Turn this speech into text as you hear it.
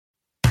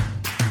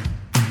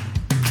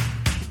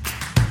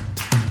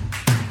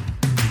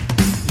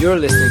You're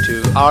listening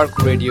to ARC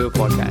Radio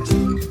Podcast.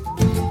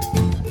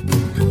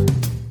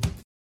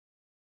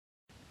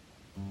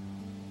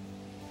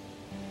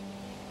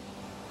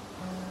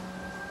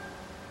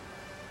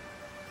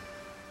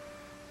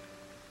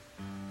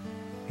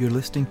 You're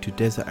listening to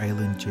Desert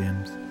Island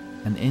Gems,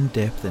 an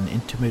in-depth and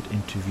intimate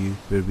interview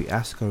where we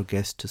ask our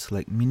guests to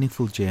select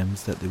meaningful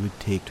gems that they would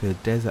take to a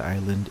desert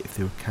island if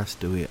they were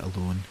cast away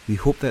alone. We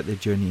hope that their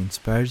journey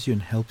inspires you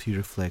and helps you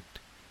reflect.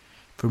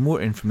 For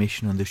more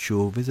information on the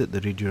show, visit the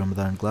Radio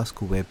Ramadan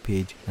Glasgow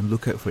webpage and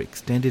look out for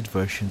extended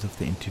versions of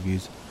the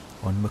interviews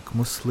on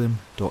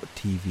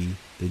mcmuslim.tv,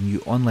 the new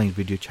online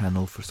video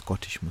channel for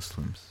Scottish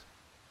Muslims.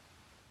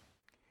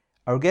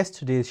 Our guest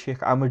today is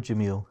Sheikh Amr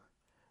Jamil.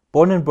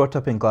 Born and brought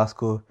up in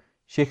Glasgow,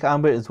 Sheikh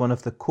Amr is one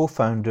of the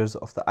co-founders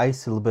of the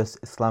iSyllabus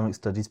Islamic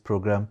Studies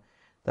programme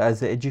that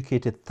has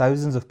educated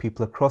thousands of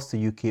people across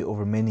the UK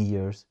over many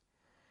years.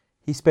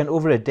 He spent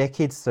over a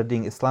decade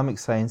studying Islamic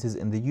sciences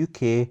in the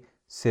UK,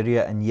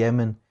 Syria and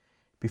Yemen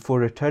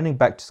before returning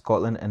back to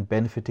Scotland and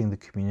benefiting the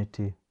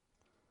community.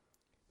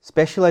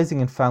 Specialising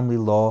in family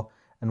law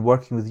and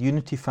working with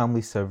Unity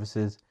Family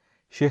Services,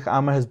 Sheikh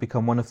Amr has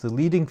become one of the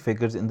leading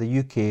figures in the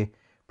UK,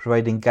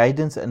 providing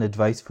guidance and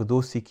advice for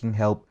those seeking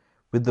help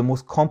with the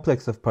most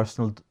complex of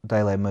personal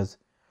dilemmas,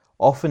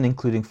 often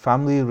including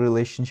family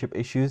relationship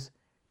issues,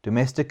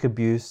 domestic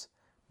abuse,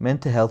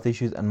 mental health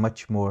issues and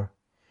much more.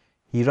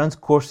 He runs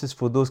courses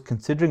for those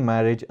considering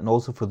marriage and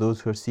also for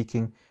those who are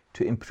seeking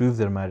to improve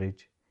their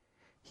marriage.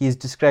 He is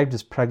described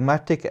as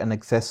pragmatic and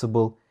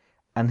accessible,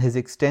 and his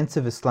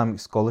extensive Islamic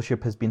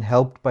scholarship has been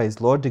helped by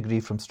his law degree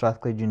from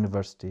Strathclyde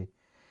University.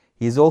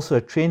 He is also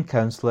a trained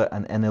counsellor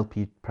and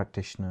NLP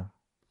practitioner.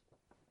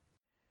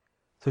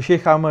 So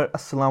Sheikh Amr,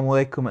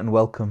 Assalamu alaikum and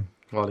welcome.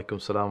 Wa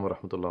alaikum salam wa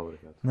rahmatullahi wa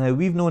barakatuh. Now,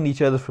 we've known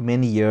each other for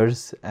many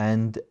years,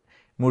 and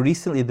more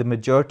recently the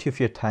majority of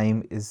your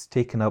time is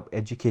taken up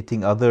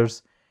educating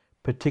others,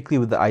 particularly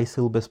with the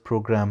iSyllabus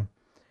programme.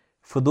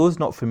 For those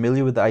not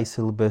familiar with the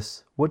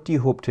iSyllabus, what do you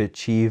hope to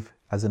achieve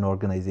as an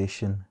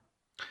organisation?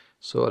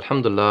 So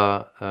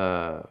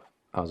alhamdulillah,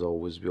 as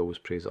always, we always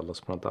praise Allah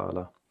subhanahu wa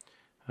ta'ala,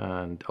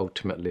 and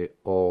ultimately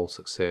all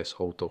success,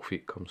 all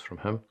tawfiq comes from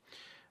Him.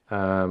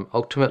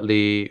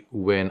 Ultimately,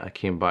 when I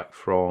came back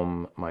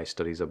from my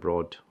studies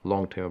abroad,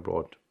 long time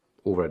abroad,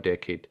 over a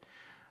decade,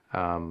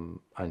 and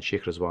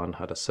Sheikh Rizwan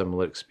had a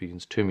similar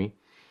experience to me,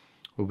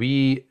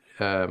 we,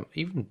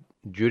 even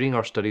during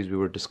our studies, we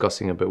were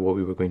discussing about what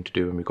we were going to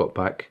do when we got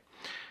back.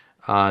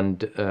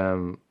 And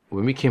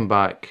when we came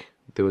back,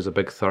 there was a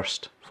big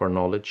thirst for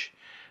knowledge.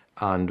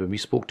 And when we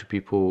spoke to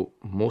people,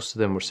 most of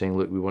them were saying,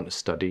 look, we want to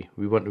study.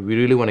 We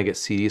really want to get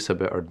serious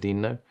about our deen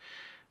now.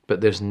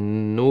 But there's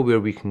nowhere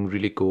we can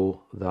really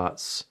go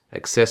that's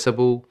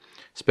accessible,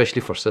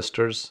 especially for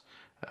sisters,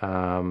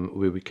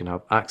 where we can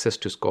have access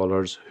to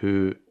scholars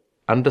who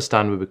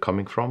understand where we're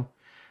coming from,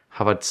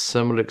 have had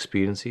similar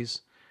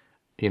experiences,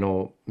 you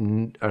know,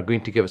 are going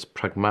to give us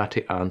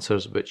pragmatic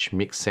answers which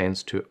make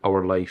sense to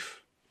our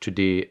life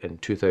today in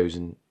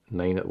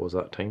 2009, it was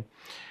that time,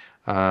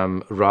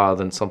 rather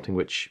than something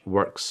which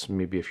works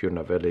maybe if you're in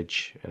a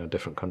village in a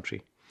different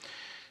country.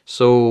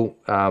 So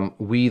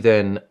we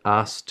then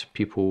asked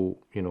people,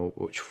 you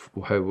know,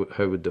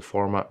 how would the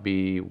format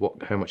be,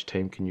 how much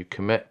time can you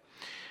commit?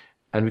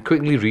 And we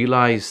quickly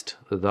realised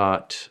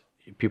that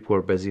people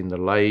are busy in their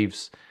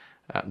lives.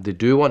 They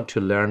do want to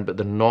learn, but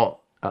they're not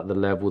at the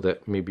level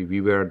that maybe we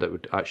were, that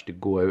would actually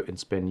go out and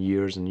spend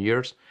years and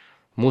years.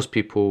 Most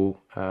people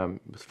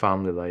with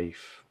family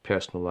life,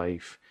 personal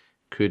life,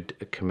 could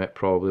commit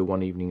probably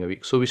one evening a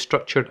week. So we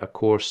structured a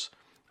course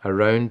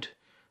around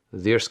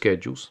their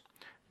schedules,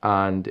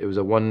 and it was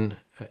a one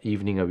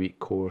evening a week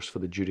course for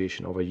the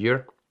duration of a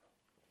year.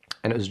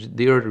 And it was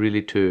there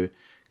really to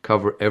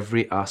cover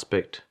every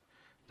aspect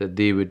that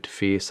they would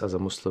face as a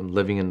Muslim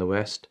living in the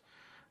West.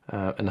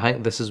 And I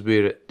think this is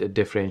where it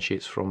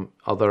differentiates from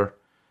other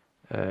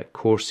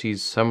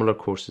courses, similar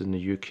courses in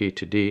the UK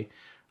today.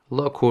 A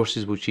lot of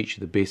courses will teach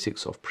you the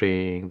basics of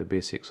praying, the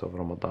basics of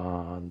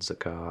Ramadan,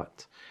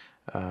 Zakat,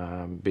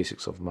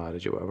 basics of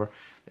marriage or whatever,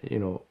 you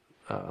know,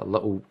 a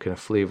little kind of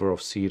flavour of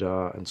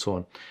Seerah and so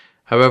on.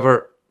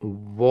 However,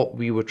 what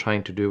we were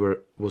trying to do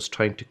was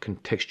trying to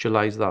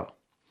contextualise that.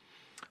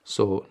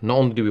 So not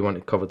only do we want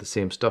to cover the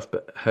same stuff,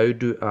 but how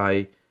do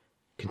I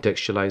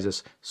contextualise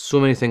this? So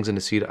many things in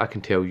the Seerah I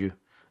can tell you.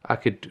 I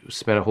could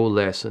spend a whole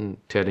lesson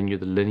telling you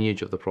the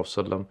lineage of the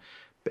Prophet ﷺ,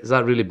 but is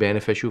that really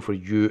beneficial for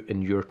you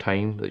in your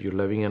time that you're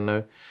living in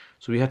now?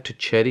 So we had to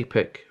cherry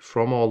pick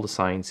from all the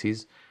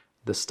sciences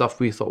the stuff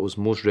we thought was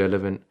most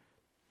relevant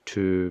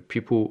to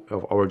people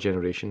of our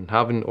generation,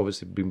 having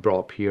obviously been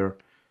brought up here,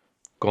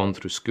 gone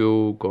through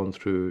school, gone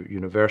through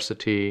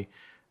university,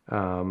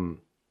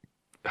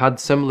 had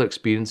similar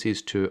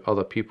experiences to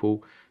other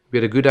people. We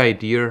had a good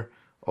idea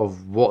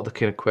of what the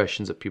kind of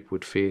questions that people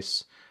would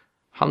face.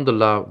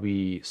 Alhamdulillah,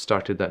 we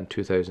started that in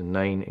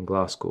 2009 in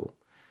Glasgow,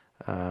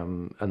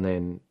 and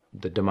then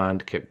the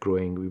demand kept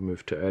growing. We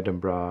moved to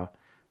Edinburgh.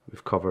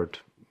 We've covered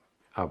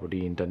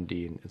Aberdeen,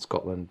 Dundee in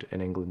Scotland. In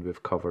England,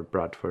 we've covered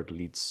Bradford,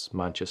 Leeds,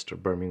 Manchester,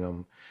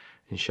 Birmingham,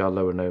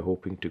 Inshallah, we're now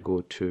hoping to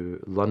go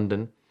to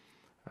London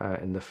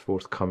in the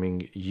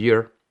forthcoming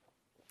year.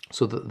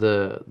 So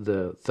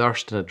the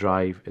thirst and the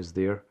drive is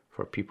there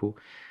for people.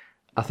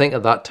 I think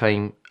at that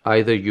time,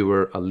 either you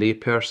were a lay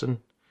person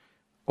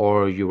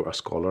or you were a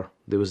scholar.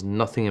 There was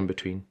nothing in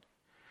between.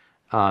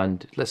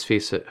 And let's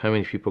face it, how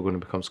many people are going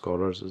to become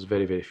scholars? There's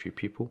very, very few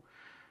people.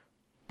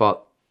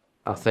 But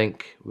I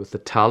think with the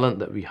talent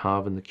that we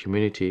have in the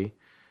community,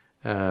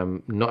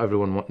 not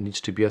everyone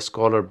needs to be a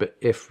scholar, but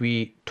if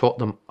we taught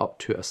them up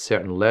to a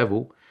certain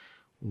level,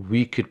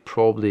 we could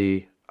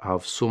probably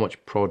have so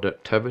much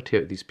productivity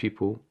out of these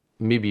people,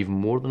 maybe even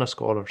more than a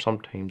scholar.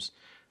 Sometimes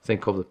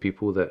think of the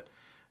people that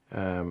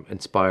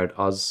inspired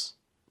us.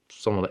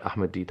 Someone like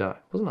Ahmed Deedat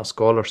wasn't a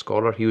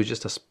scholar. He was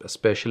just a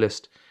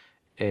specialist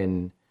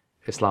in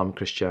Islam and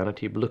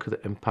Christianity. But look at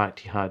the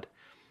impact he had.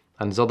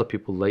 And there's other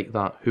people like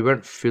that who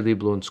weren't fully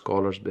blown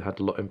scholars, but had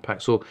a lot of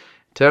impact. So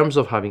in terms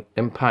of having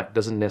impact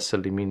doesn't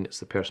necessarily mean it's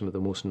the person with the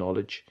most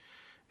knowledge.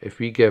 If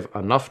we give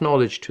enough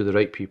knowledge to the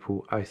right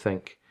people, I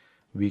think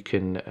we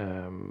can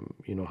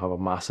have a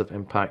massive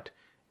impact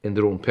in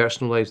their own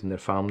personal lives, in their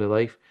family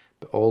life,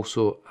 but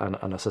also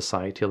on a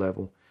society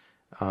level.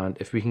 And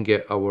if we can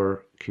get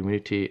our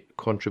community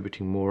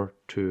contributing more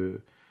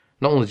to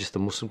not only just the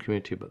Muslim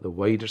community, but the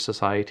wider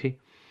society,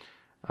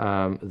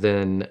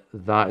 then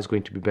that is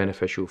going to be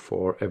beneficial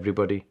for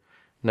everybody.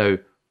 Now,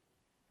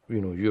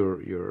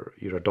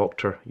 you're a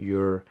doctor,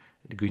 you're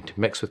going to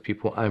mix with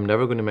people I'm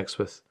never going to mix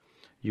with.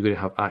 You're going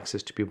to have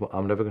access to people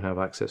I'm never going to have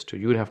access to.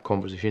 You're going to have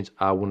conversations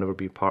I will never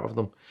be part of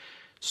them.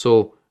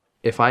 So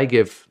if I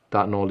give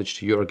that knowledge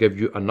to you or give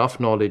you enough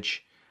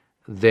knowledge,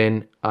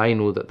 then I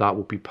know that that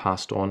will be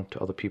passed on to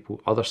other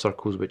people, other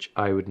circles which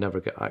I would never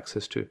get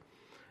access to.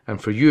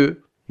 And for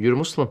you, you're a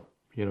Muslim.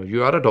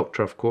 You are a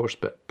doctor, of course,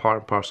 but part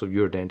and parcel of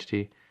your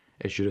identity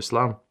is your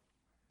Islam.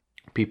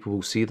 People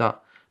will see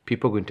that.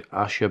 People are going to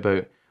ask you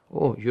about,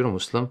 oh, you're a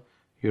Muslim,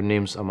 your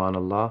name's Aman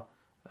Allah,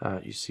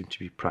 you seem to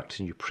be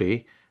practicing, you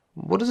pray.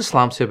 What does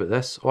Islam say about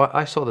this? Oh,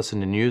 I saw this in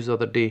the news the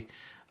other day,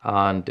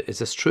 and is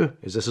this true?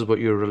 Is this what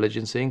your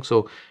religion's saying?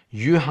 So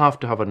you have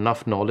to have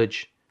enough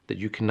knowledge that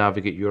you can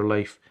navigate your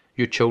life.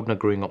 Your children are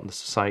growing up in the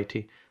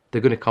society. They're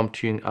going to come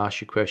to you and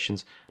ask you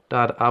questions.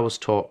 Dad, I was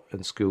taught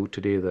in school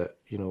today that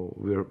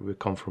we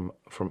come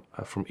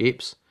from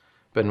apes,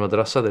 but in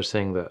madrasa they're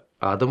saying that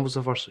Adam was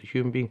the first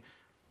human being.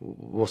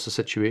 What's the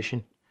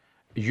situation?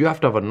 You have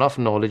to have enough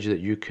knowledge that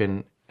you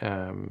can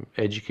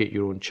educate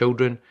your own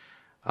children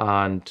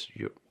and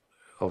your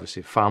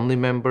obviously family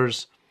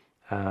members,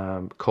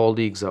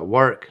 colleagues at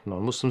work,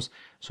 non-Muslims.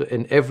 So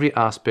in every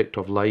aspect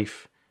of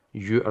life,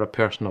 you are a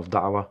person of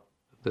da'wah.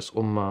 This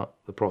ummah,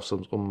 the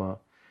Prophet's ummah,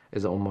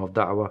 is an ummah of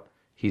da'wah.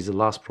 He's the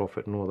last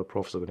prophet. No other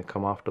prophets are going to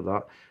come after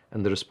that.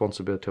 And the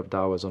responsibility of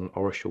da'wah is on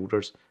our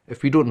shoulders.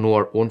 If we don't know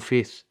our own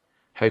faith,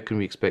 how can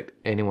we expect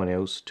anyone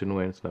else to know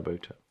anything about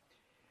it?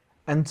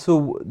 And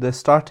so the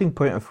starting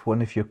point of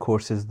one of your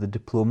courses, the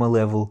diploma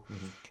level,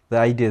 the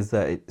idea is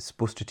that it's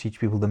supposed to teach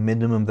people the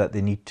minimum that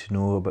they need to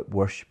know about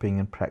worshipping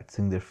and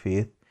practicing their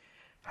faith.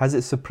 Has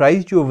it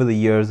surprised you over the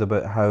years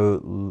about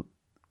how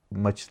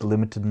much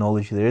limited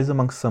knowledge there is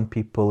amongst some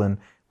people and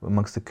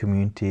amongst the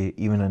community,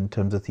 even in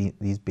terms of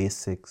these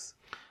basics?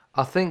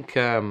 I think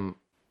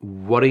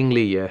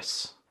worryingly,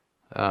 yes.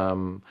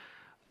 And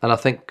I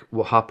think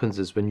what happens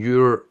is when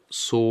you're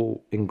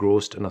so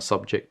engrossed in a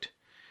subject,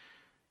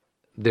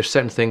 there's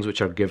certain things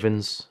which are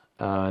givens,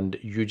 and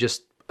you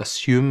just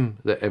assume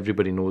that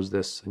everybody knows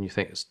this, and you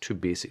think it's too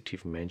basic to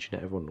even mention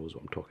it. Everyone knows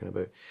what I'm talking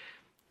about.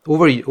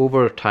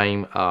 Over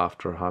time,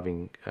 after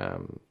having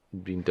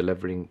been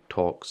delivering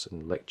talks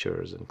and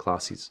lectures and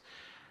classes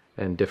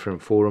in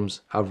different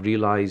forums, I've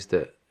realised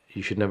that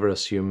you should never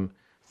assume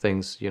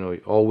things.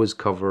 You always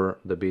cover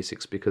the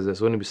basics, because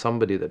there's going to be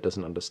somebody that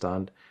doesn't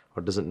understand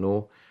or doesn't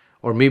know,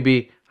 or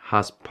maybe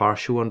has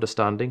partial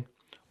understanding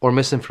or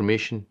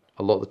misinformation.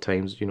 A lot of the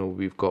times,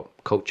 we've got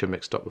culture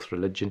mixed up with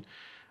religion,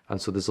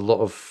 and so there's a lot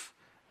of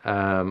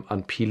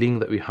unpeeling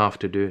that we have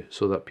to do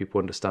so that people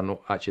understand,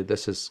 oh, actually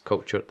this is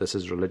culture, this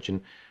is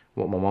religion.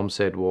 What my mum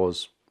said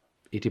was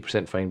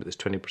 80% fine, but there's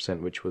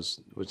 20% which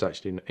was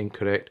actually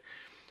incorrect.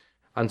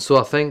 And so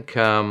I think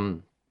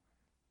when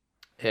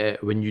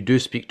you do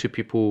speak to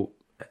people,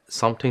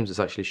 sometimes it's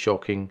actually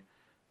shocking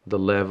the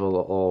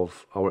level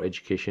of our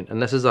education. And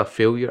this is a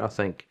failure, I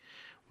think,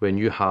 when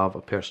you have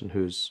a person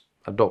who's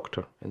a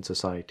doctor in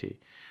society,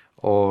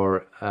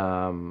 or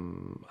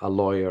a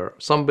lawyer,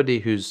 somebody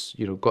who's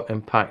got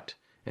impact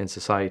in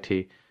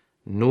society,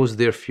 knows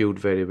their field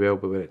very well,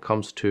 but when it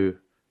comes to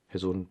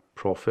his own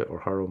prophet or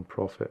her own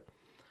prophet,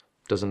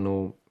 doesn't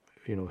know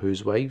who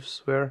his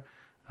wives were,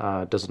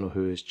 doesn't know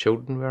who his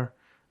children were,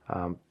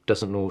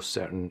 doesn't know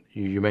certain.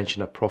 You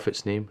mention a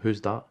prophet's name,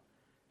 who's that?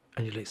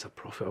 And you're like, it's a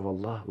prophet of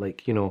Allah.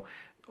 Like,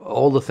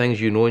 all the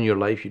things in your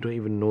life, you don't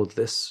even know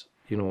this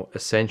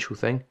essential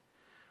thing.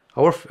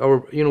 Our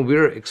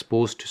we're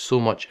exposed to so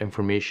much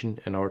information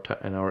in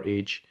our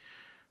age.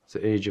 It's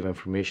the age of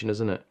information,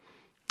 isn't it?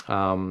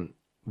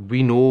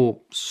 We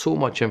know so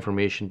much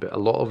information, but a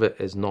lot of it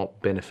is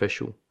not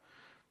beneficial.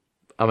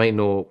 I might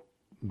know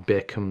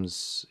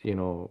Beckham's,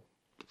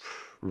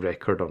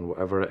 record on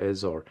whatever it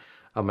is, or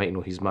I might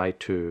know he's married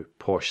to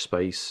Posh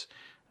Spice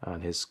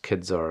and his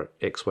kids are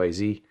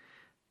XYZ.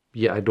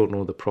 Yet I don't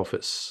know the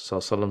Prophet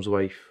Sallallahu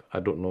wife. I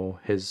don't know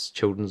his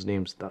children's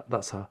names.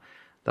 That's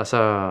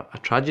a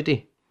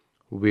tragedy,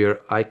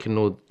 where I can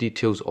know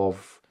details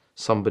of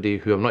somebody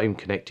who I'm not even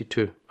connected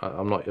to. I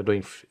don't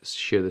even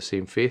share the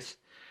same faith.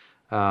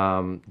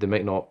 They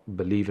might not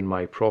believe in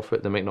my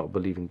Prophet. They might not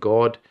believe in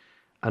God.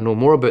 I know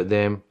more about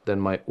them than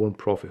my own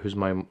Prophet, who's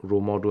my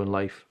role model in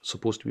life,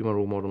 supposed to be my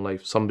role model in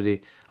life.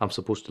 Somebody I'm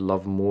supposed to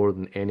love more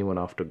than anyone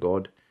after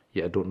God,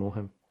 yet I don't know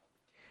him.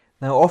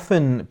 Now,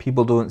 often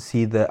people don't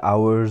see the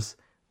hours,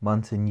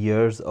 months and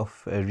years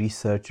of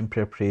research and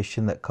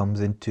preparation that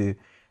comes into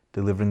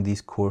delivering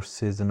these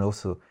courses, and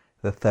also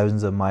the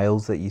thousands of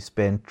miles that you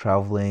spend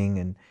traveling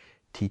and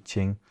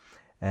teaching.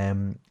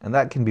 And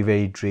that can be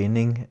very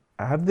draining.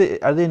 Are there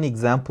any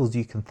examples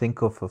you can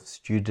think of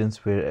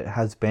students where it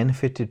has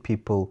benefited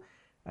people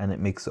and it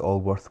makes it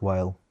all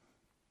worthwhile?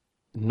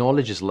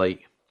 Knowledge is light.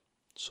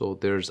 So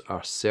there's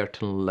a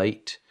certain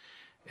light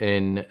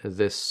in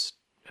this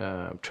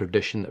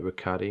tradition that we're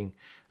carrying.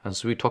 And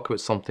so we talk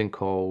about something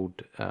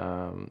called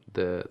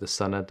the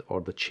sanad,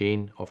 or the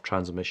chain of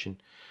transmission.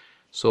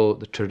 So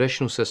the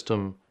traditional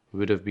system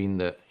would have been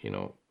that,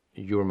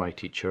 you're my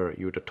teacher,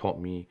 you would have taught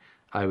me,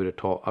 I would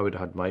have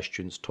had my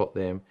students taught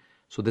them.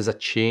 So there's a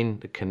chain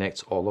that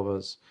connects all of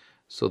us.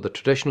 So the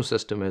traditional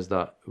system is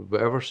that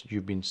whatever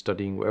you've been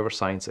studying, whatever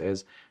science it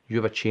is, you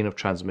have a chain of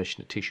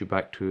transmission that takes you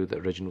back to the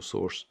original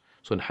source.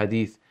 So in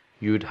hadith,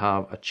 you would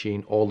have a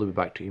chain all the way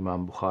back to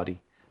Imam Bukhari,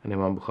 and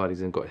Imam Bukhari's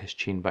then got his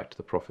chain back to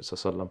the Prophet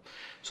ﷺ.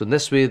 So in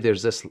this way,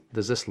 there's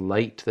this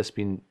light that's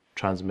been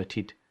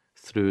transmitted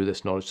through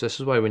this knowledge. So this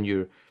is why when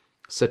you're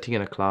sitting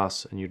in a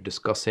class and you're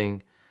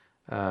discussing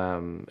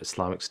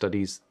Islamic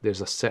studies, there's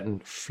a certain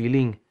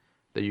feeling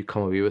that you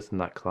come away with in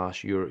that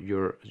class.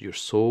 Your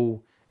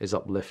soul is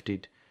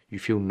uplifted. You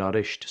feel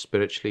nourished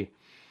spiritually.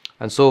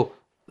 And so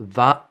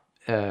that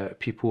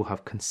people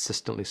have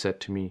consistently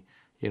said to me,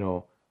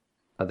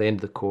 at the end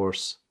of the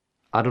course,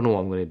 I don't know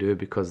what I'm going to do,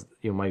 because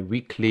my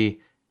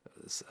weekly,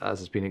 as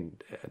it's been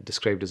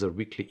described as a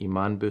weekly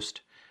Iman boost,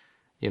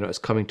 it's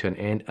coming to an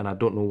end, and I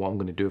don't know what I'm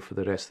going to do for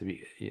the rest of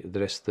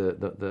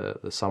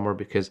the summer,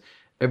 because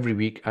every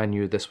week I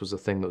knew this was the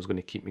thing that was going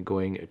to keep me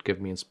going. It'd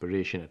give me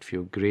inspiration. It'd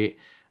feel great.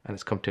 And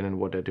it's come to an end.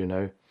 What do I do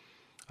now?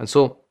 And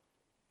so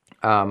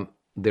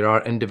there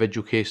are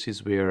individual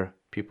cases where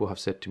people have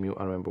said to me,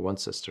 I remember one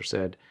sister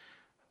said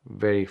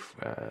very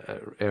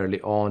early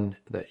on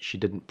that she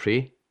didn't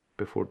pray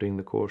before doing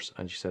the course,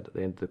 and she said at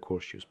the end of the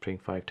course she was praying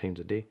 5 times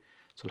a day.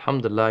 So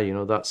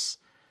alhamdulillah, that's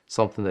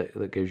something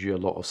that gives you a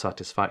lot of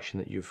satisfaction,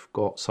 that you've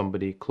got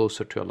somebody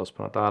closer to Allah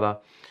subhanahu wa ta'ala.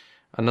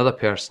 Another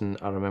person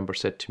I remember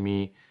said to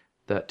me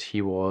that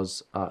he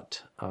was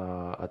at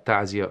a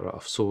ta'ziyah or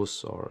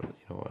afsos, or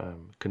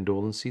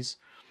condolences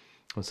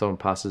when someone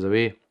passes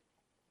away,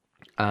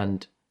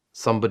 and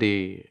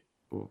somebody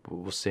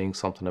was saying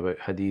something about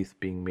hadith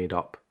being made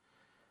up,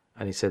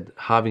 and he said,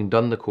 having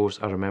done the course,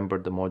 I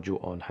remembered the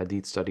module on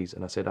hadith studies,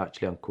 and I said,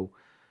 actually uncle,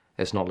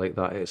 it's not like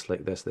that, it's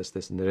like this,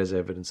 and there is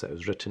evidence that it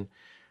was written.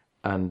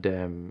 And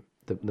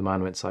the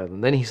man went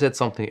silent. Then he said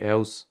something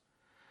else,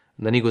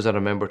 and then he goes, I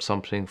remembered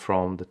something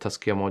from the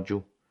Tazkiyah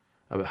module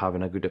about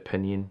having a good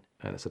opinion,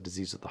 and it's a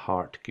disease of the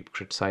heart to keep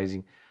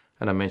criticizing.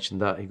 And I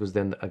mentioned that. He goes,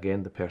 then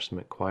again the person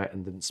went quiet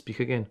and didn't speak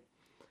again.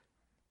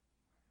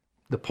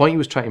 The point he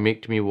was trying to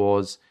make to me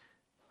was,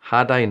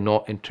 had I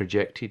not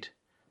interjected,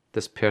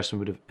 this person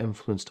would have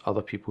influenced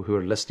other people who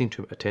were listening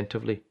to him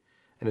attentively,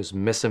 and it was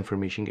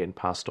misinformation getting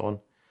passed on.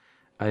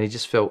 And he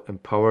just felt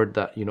empowered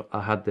that,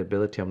 I had the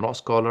ability, I'm not a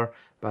scholar,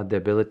 but I had the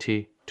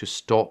ability to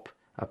stop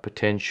a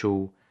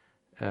potential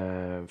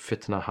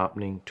fitna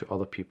happening to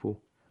other people,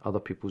 other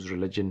people's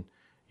religion,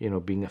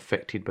 being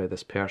affected by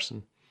this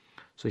person.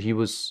 So he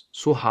was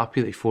so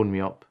happy that he phoned me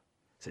up.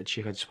 He said,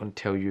 Sheikh, I just want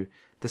to tell you,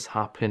 this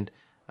happened,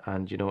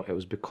 and, it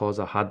was because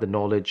I had the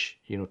knowledge,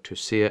 to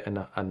say it,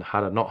 and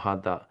had I not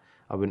had that,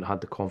 I wouldn't have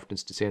had the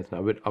confidence to say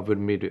anything.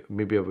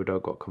 Maybe I would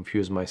have got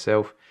confused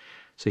myself.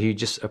 So he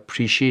just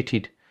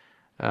appreciated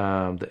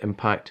the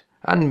impact.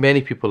 And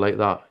many people like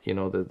that,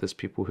 there's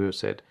people who have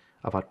said,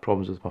 I've had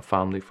problems with my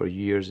family for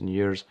years and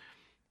years,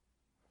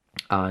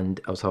 and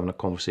I was having a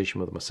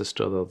conversation with my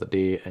sister the other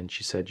day, and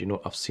she said,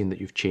 I've seen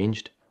that you've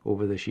changed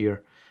over this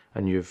year,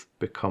 and you've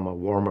become a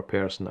warmer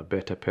person, a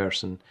better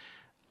person,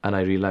 and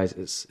I realise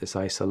it's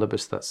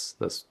syllabus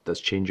that's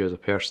changed you as a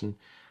person,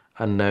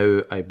 and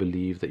now I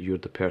believe that you're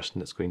the person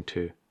that's going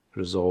to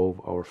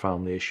resolve our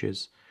family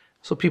issues.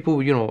 So people,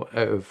 out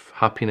of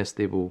happiness,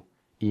 they will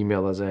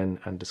email us in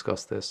and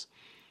discuss this.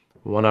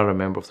 One I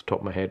remember off the top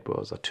of my head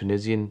was a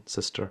Tunisian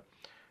sister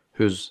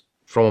who's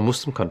from a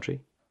Muslim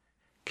country,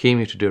 came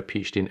here to do her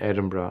PhD in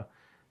Edinburgh,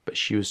 but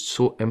she was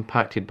so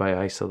impacted by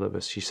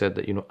iSyllabus. She said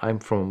that, I'm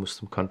from a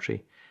Muslim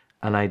country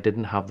and I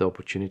didn't have the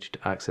opportunity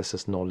to access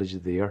this knowledge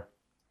there.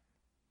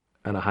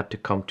 And I had to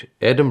come to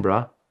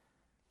Edinburgh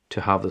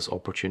to have this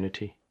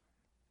opportunity.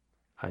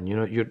 And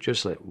you're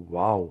just like,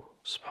 wow,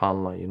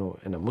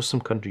 subhanAllah, in a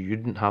Muslim country, you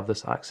didn't have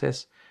this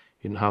access.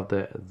 You didn't have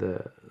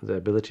the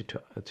ability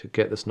to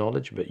get this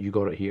knowledge, but you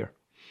got it here.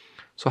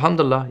 So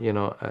alhamdulillah,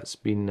 it's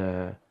been,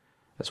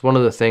 it's one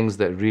of the things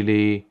that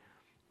really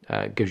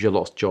gives you a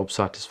lot of job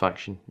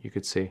satisfaction, you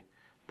could say.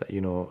 That,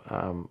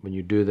 when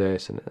you do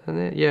this, and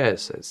yeah,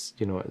 it's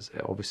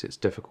obviously it's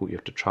difficult. You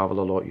have to travel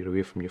a lot. You're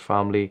away from your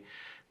family.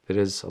 There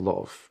is a lot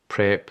of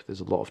prep.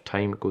 There's a lot of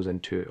time that goes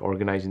into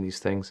organizing these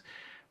things.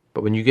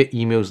 But when you get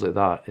emails like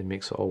that, it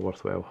makes it all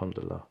worthwhile,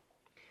 alhamdulillah.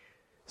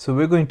 So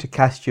we're going to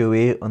cast you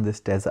away on this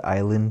desert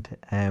island,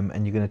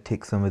 and you're going to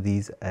take some of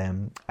these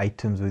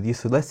items with you.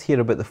 So let's hear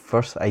about the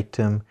first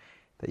item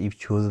that you've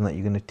chosen that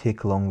you're going to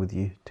take along with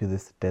you to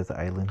this desert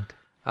island.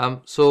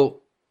 So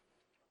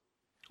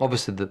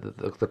obviously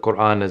the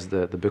Quran is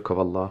the book of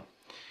Allah.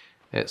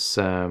 It's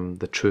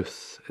the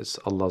truth. It's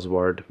Allah's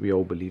word. We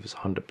all believe it's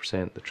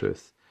 100% the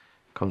truth.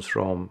 It comes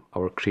from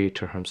our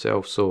Creator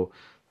Himself. So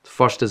the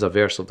first is a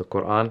verse of the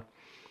Quran,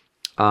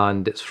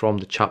 and it's from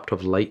the chapter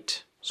of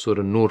light,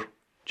 Surah Nur,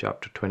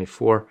 chapter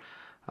 24.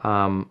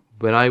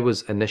 When I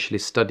was initially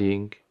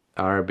studying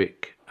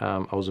Arabic,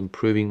 I was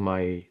improving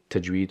my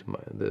tajweed,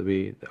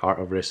 the art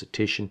of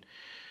recitation,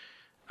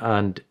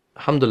 and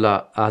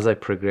alhamdulillah, as I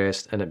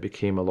progressed and it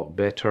became a lot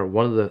better,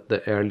 one of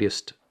the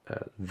earliest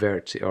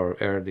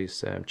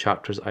earliest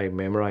chapters I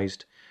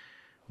memorized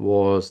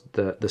was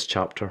this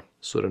chapter,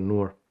 Surah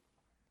Nur.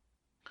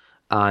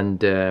 And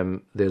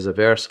there's a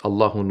verse,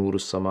 Allahu nuru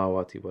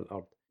samawati wal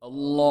ard.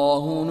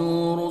 Allahu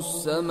nuru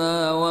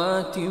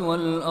samawati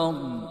wal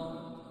ard.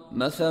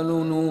 مثل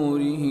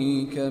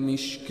نوره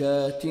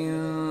كمشكاة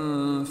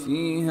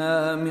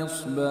فيها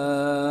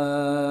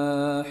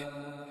مصباح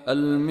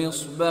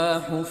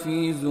المصباح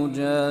في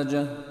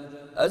زجاجة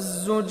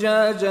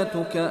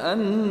الزجاجة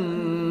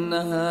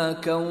كأنها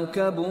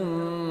كوكب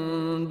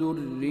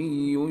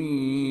دري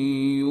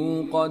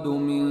يوقد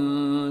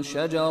من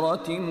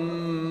شجرة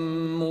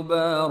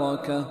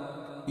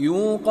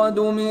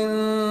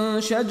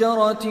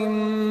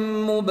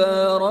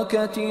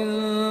مباركة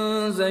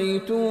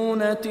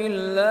زيتونة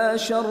لا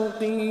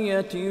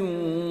شرقية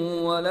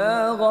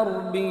ولا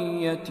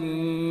غربية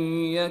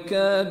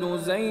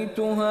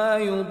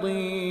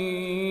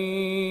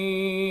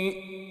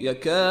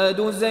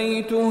يكاد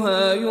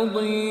زيتها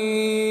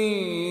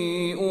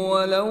يضيء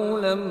ولو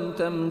لم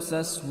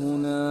تمسسه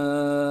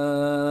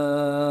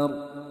نار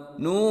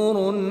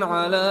نور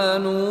على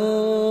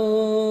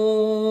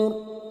نور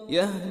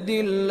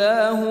يهدي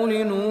الله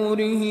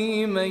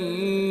لنوره من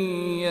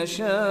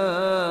يشاء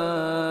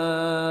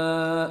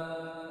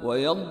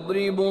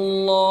ويضرب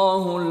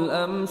الله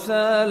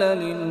الأمثال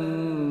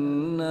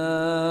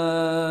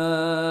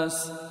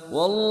للناس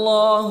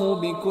والله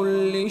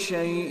بكل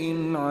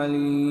شيء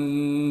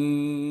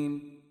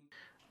عليم.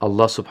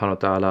 Allah subhanahu wa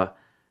ta'ala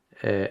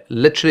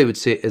literally would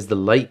say is the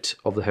light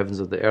of the heavens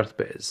and the earth,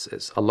 but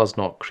it's Allah's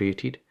not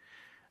created.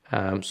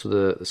 So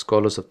the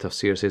scholars of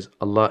tafsir says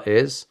Allah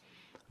is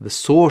the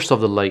source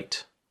of the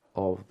light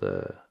of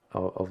the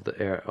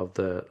air, of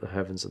the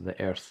heavens and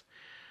the earth.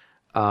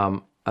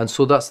 And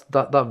so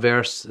that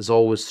verse has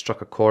always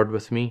struck a chord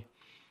with me.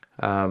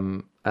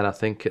 And I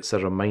think it's a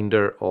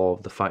reminder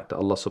of the fact that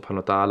Allah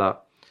subhanahu wa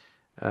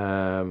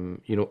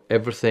ta'ala,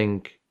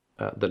 everything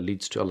that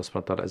leads to Allah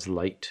subhanahu wa ta'ala is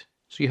light.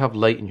 So you have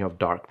light and you have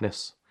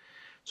darkness.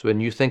 So when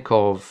you think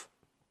of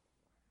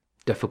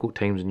difficult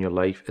times in your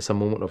life, it's a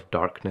moment of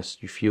darkness.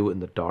 You feel in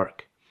the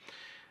dark.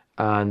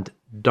 And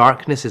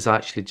darkness is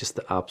actually just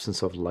the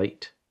absence of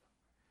light.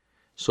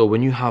 So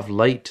when you have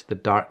light, the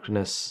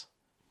darkness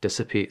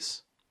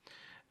dissipates.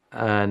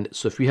 And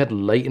so if we had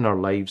light in our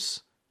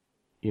lives,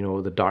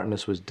 the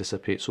darkness would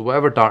dissipate. So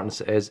whatever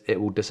darkness it is, it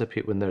will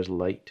dissipate when there's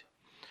light.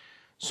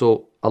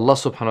 So Allah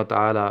subhanahu wa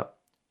ta'ala,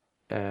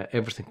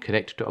 everything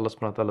connected to Allah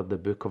subhanahu wa ta'ala, the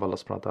book of Allah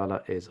subhanahu wa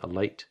ta'ala is a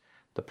light.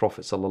 The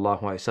Prophet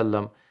sallallahu alaihi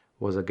wasallam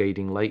was a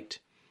guiding light.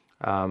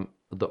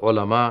 The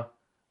ulama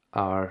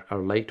are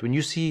light. When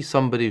you see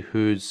somebody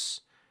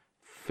who's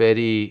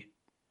very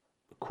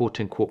quote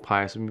unquote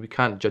pious, I mean, we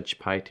can't judge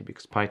piety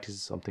because piety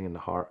is something in the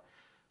heart.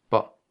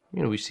 But,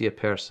 we see a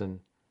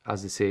person,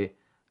 as they say,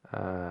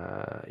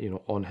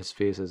 on his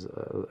face is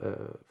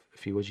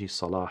fi wajhi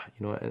salah,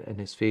 in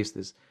his face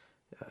there's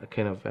a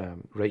kind of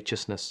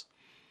righteousness.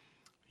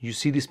 You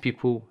see these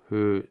people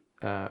who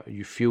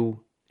you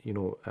feel,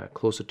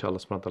 closer to Allah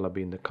subhanahu wa ta'ala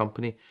being the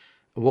company.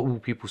 And what will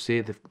people say?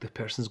 The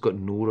person's got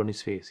nur on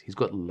his face. He's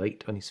got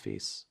light on his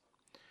face.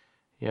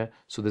 Yeah.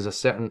 So there's a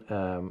certain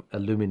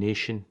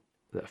illumination,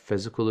 a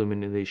physical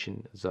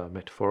illumination, there's a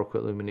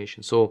metaphorical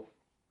illumination. So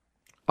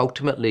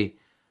ultimately,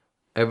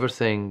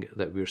 everything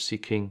that we're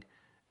seeking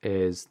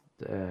is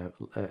the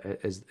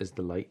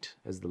light,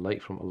 is the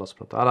light from Allah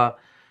subhanahu wa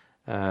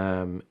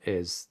ta'ala,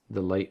 is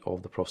the light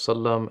of the Prophet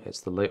sallam,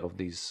 it's the light of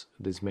these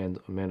men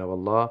of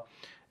Allah.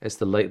 It's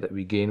the light that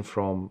we gain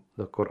from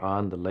the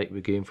Quran, the light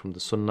we gain from the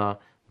Sunnah,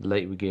 the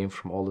light we gain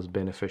from all this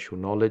beneficial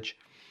knowledge.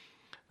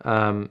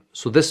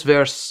 So this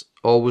verse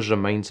always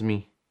reminds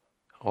me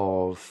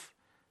of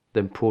the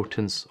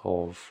importance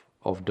of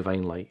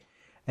divine light.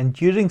 And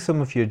during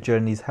some of your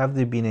journeys, have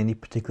there been any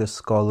particular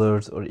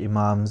scholars or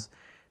imams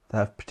that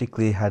have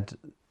particularly had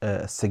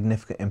a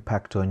significant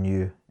impact on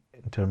you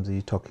in terms of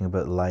you talking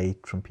about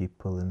light from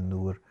people and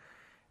nur?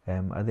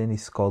 Are there any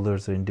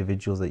scholars or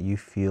individuals that you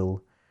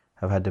feel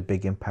have had a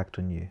big impact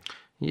on you?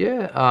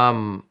 Yeah,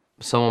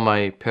 some of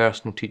my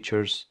personal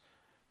teachers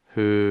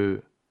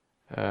who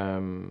I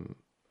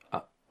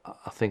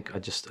think I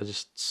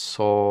just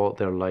saw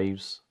their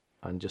lives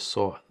and just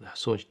saw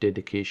so much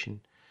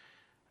dedication.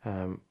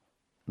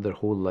 Their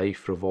whole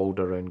life revolved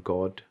around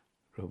God,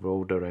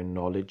 revolved around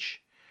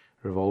knowledge,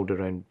 revolved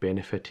around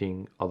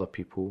benefiting other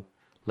people,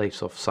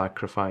 lives of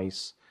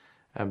sacrifice,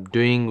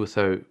 doing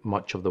without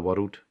much of the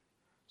world.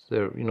 So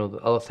there, the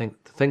other thing,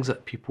 the things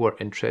that people are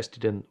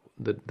interested in,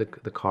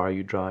 the car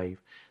you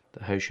drive,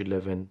 the house you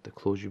live in, the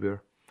clothes you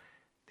wear.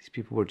 These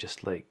people were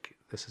just like,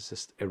 this is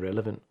just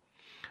irrelevant.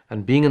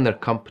 And being in their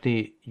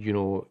company,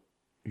 you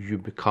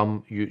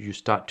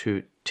start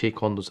to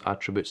take on those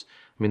attributes.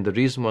 I mean, the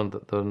reasons the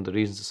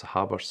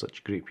Sahaba are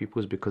such great people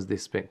is because they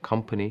spent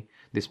time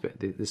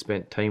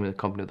in the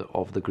company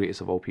of the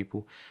greatest of all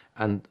people,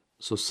 and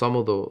so some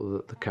of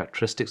the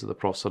characteristics of the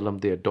Prophet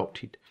ﷺ they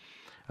adopted.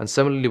 And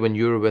similarly, when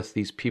you're with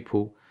these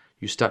people,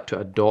 you start to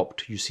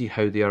adopt. You see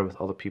how they are with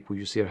other people.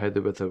 You see how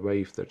they're with their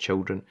wife, their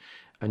children,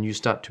 and you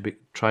start to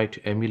try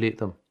to emulate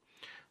them.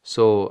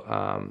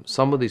 So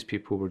some of these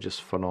people were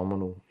just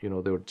phenomenal. They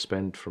would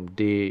spend from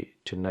day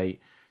to night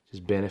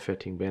just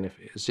benefiting.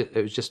 It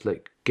was just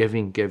like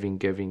giving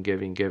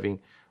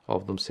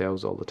of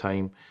themselves all the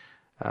time.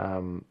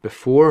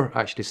 Before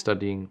actually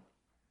studying,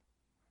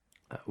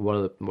 one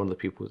of the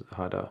people that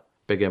had a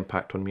big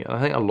impact on me, and I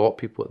think a lot of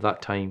people at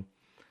that time,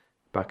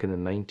 back in the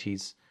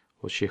 90s,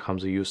 was Sheikh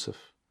Hamza Yusuf.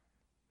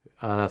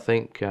 And I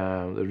think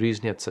the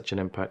reason he had such an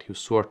impact, he was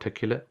so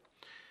articulate.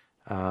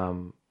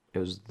 It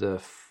was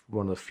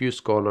one of the few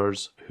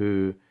scholars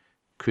who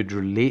could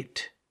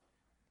relate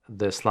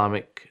the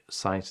Islamic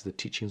science, the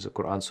teachings of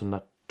Quran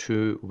Sunnah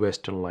to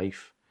Western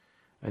life,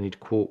 and he'd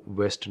quote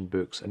Western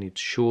books, and he'd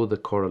show the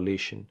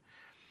correlation,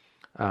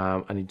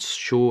 and he'd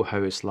show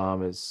how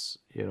Islam is,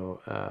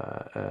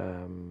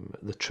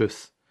 the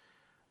truth.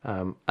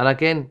 And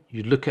again,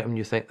 you look at him and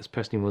you think, this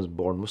person was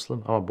born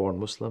Muslim. I'm a born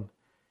Muslim.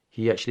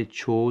 He actually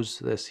chose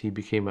this. He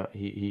became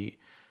he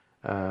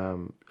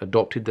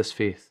adopted this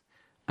faith.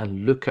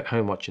 And look at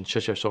how much in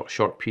such a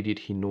short period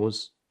he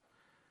knows.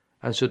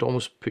 And so it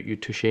almost put you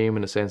to shame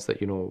in the sense that,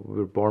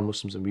 we're born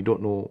Muslims and we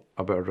don't know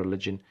about our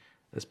religion.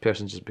 This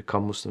person just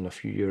become Muslim in a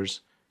few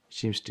years. He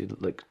seems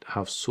to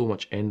have so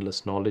much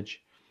endless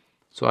knowledge.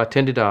 So I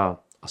attended a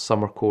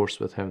summer course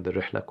with him, the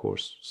Rihla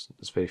course.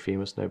 It's very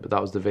famous now, but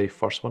that was the very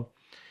first one,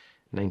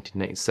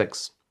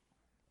 1996.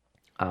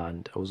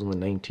 And I was only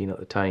 19 at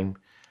the time.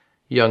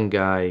 Young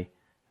guy.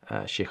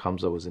 Sheikh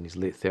Hamza was in his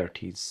late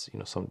 30s,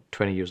 some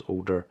 20 years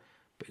older.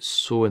 But it's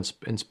so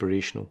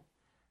inspirational,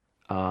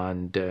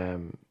 and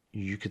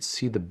you could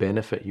see the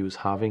benefit he was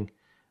having.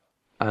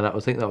 And I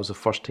think that was the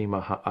first time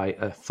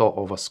I thought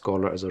of a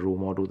scholar as a role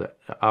model that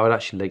I would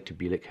actually like to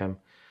be like him.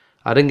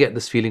 I didn't get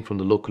this feeling from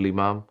the local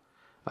imam.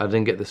 I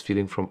didn't get this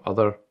feeling from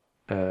other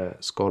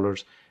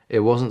scholars.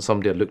 It wasn't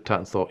somebody I looked at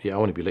and thought, yeah, I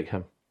want to be like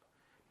him.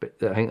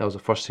 But I think that was the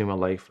first time in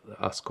my life,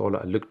 a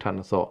scholar I looked at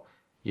and thought,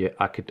 yeah,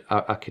 I could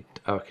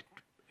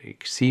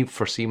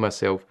foresee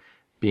myself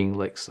being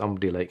like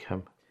somebody like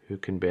him, who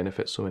can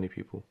benefit so many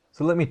people.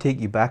 So let me take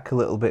you back a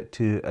little bit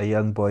to a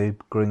young boy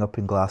growing up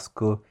in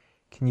Glasgow.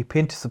 Can you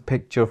paint us a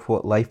picture of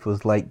what life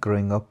was like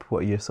growing up?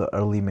 What are your sort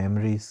of early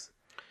memories?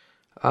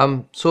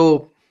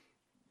 So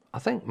I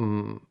think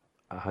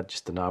I had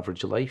just an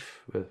average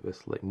life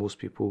with like most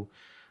people.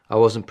 I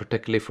wasn't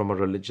particularly from a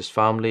religious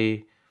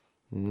family.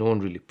 No one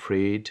really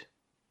prayed.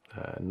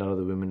 None of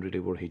the women really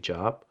wore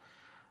hijab.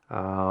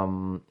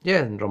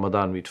 In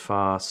Ramadan we'd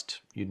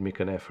fast. You'd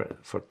make an effort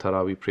for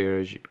Taraweeh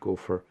prayers. You'd go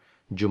for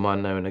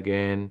Jummah now and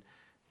again.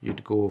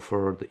 You'd go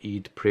for the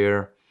Eid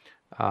prayer.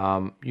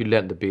 You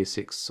learnt the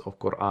basics of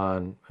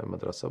Quran and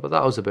madrasa, but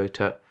that was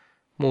about it.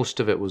 Most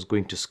of it was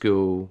going to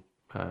school,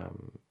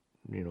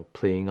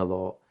 playing a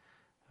lot,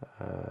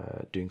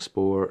 doing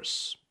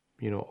sports,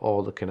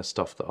 all the kind of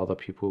stuff that other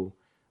people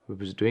was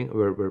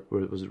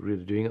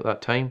really doing at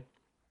that time.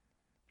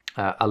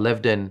 I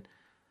lived in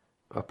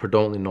a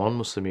predominantly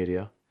non-Muslim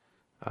area,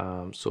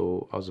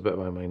 so I was a bit of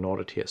a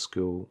minority at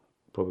school,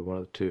 probably one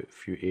of the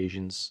few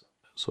Asians.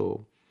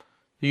 So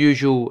the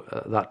usual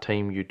at that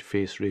time, you'd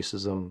face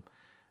racism.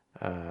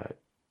 I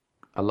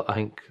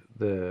think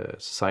the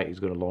society's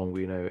gone a long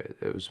way now.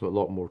 It was a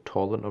lot more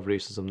tolerant of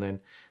racism then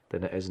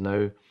than it is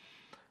now.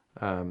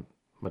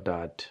 My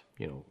dad,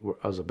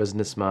 as a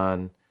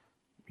businessman,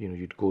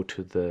 you'd go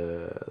to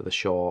the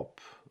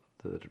shop,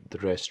 the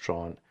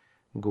restaurant,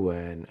 go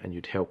in, and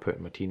you'd help out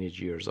in my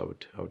teenage years. I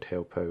would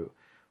help out,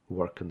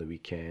 work on the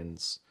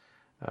weekends.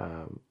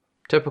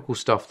 Typical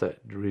stuff that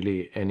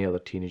really any other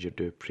teenager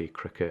do: play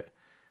cricket,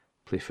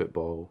 play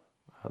football,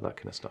 that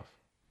kind of stuff.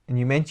 And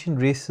you mentioned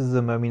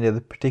racism. I mean, are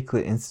there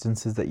particular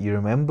instances that you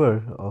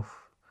remember of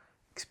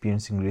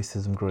experiencing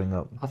racism growing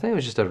up? I think it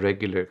was just a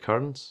regular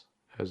occurrence.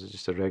 It was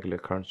just a regular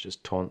occurrence,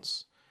 just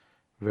taunts,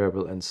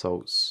 verbal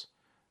insults.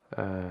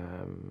 It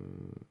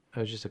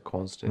was just a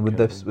constant. Would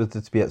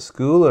this be at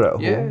school or at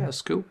home? Yeah, at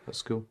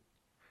school.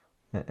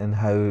 And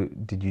how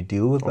did you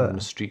deal with Or that? on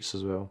the streets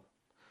as well.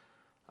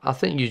 I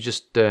think you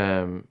just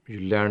you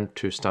learn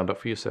to stand up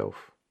for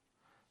yourself.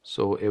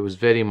 So it was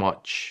very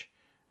much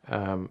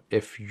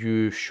if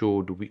you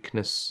showed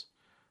weakness,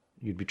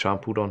 you'd be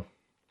trampled on,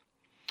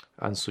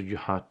 and so you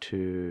had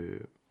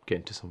to get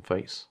into some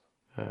fights.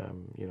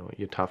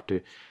 You'd have to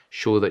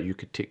show that you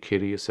could take care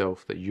of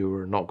yourself, that you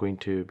were not going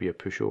to be a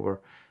pushover,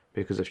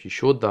 because if you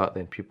showed that,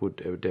 then it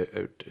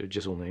would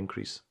just only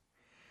increase.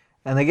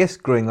 And I guess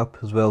growing up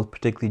as well,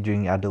 particularly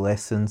during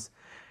adolescence,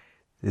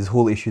 there's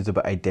whole issues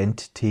about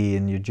identity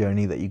and your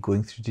journey that you're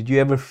going through. Did you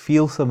ever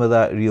feel some of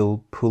that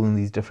real pull in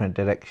these different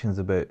directions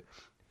about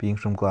being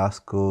from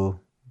Glasgow,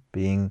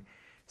 being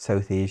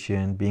South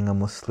Asian, being a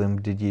Muslim?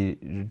 Do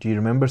you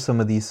remember some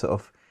of these sort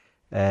of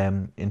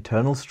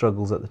internal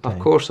struggles at the time? Of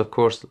course.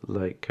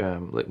 Like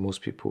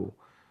most people,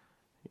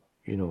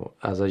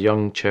 as a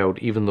young child,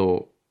 even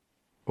though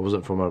I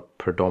wasn't from a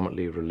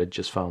predominantly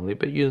religious family,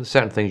 but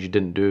certain things you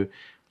didn't do,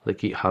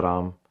 like eat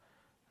haram,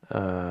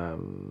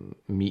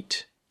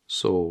 meat.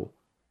 So,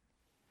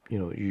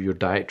 your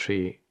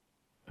dietary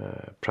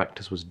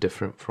practice was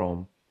different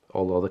from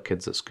all the other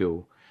kids at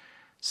school.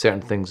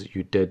 Certain things that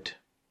you did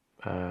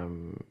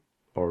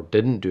or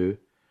didn't do.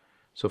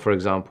 So, for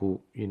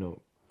example,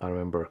 I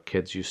remember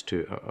kids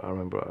I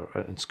remember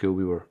in school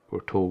we were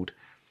told,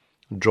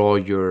 draw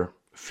your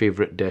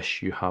favourite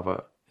dish you have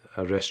at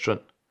a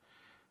restaurant.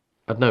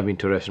 I'd never been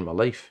to a restaurant in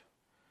my life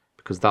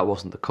because that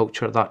wasn't the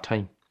culture at that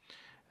time.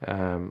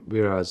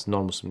 Whereas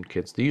non-Muslim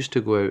kids, they used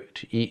to go out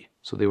to eat,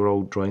 so they were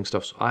all drawing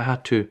stuff. So I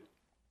had to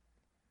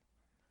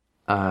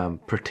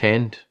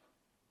pretend,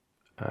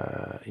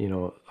 I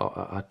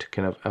had to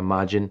kind of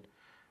imagine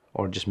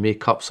or just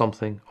make up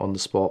something on the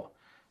spot.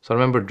 So I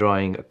remember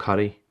drawing a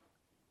curry,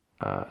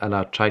 and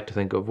I tried to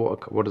think of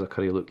what does a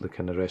curry look like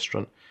in a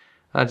restaurant.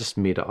 And I just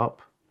made it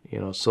up,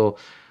 So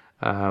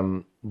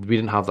we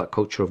didn't have that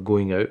culture of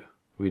going out.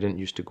 We didn't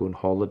used to go on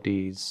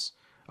holidays.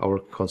 Our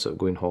concept of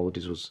going on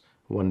holidays was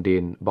one day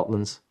in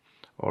Butlins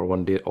or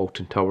one day at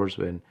Alton Towers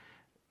when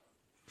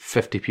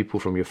 50 people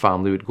from your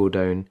family would go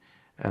down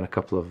and a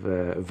couple of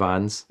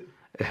vans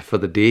for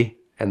the day,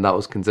 and that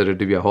was considered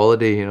to be a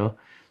holiday,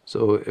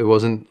 So it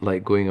wasn't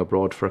like going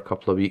abroad for a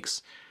couple of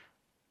weeks.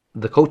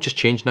 The culture's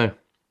changed now,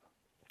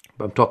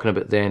 but I'm talking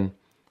about then.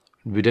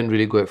 We didn't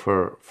really go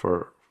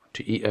out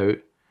to eat out.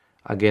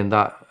 Again,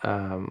 that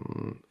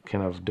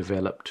kind of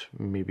developed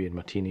maybe in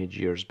my teenage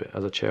years, but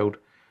as a child,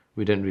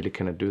 we didn't really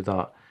kind of do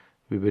that.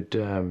 We would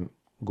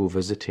go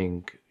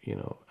visiting,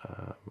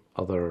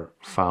 other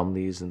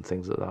families and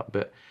things like that.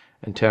 But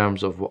in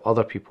terms of what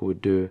other people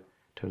would do, in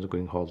terms of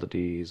going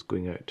holidays,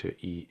 going out to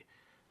eat,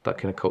 that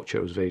kind of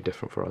culture was very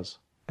different for us.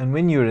 And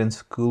when you were in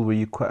school, were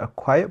you quite a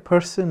quiet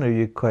person? Or are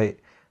you quite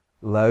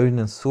loud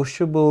and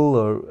sociable?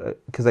 Or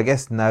because I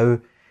guess now,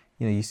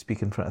 you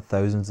speak in front of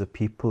thousands of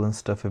people and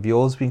stuff. Have you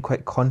always been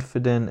quite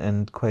confident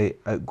and quite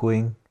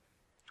outgoing?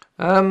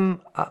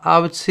 I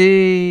would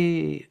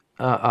say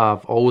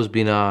I've always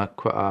been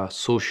quite a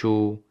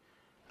social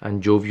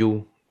and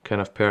jovial kind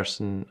of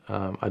person.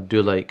 I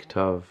do like to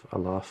have a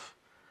laugh.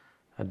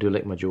 I do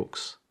like my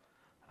jokes.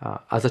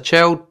 As a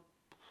child,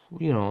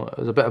 it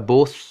was a bit of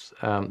both.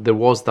 There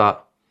was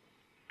that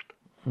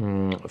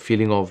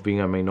feeling of being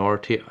a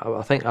minority.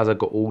 I think as I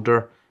got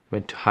older,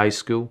 went to high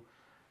school,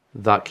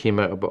 that came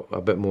out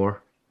a bit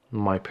more.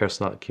 My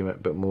personality came out a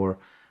bit more.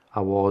 I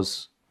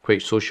was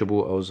quite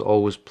sociable. I was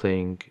always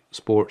playing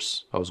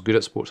sports. I was good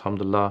at sports,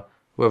 alhamdulillah.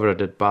 Whether I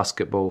did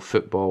basketball,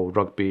 football,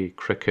 rugby,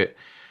 cricket.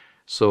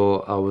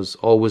 So I was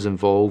always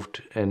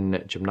involved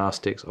in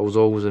gymnastics. I was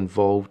always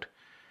involved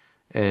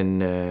in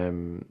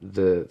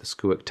the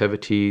school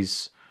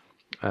activities.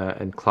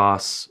 In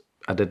class,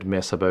 I did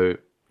mess about,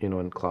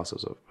 in class. I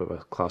was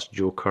a class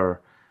joker,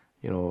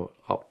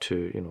 up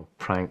to,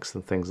 pranks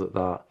and things like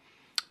that.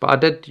 But I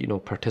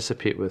did,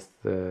 participate with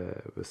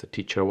the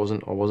teacher. I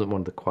wasn't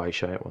one of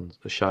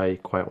the shy,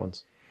 quiet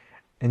ones.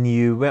 And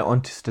you went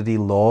on to study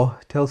law.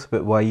 Tell us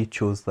about why you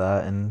chose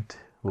that, and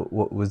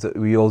what was it?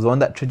 Were you always on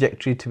that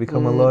trajectory to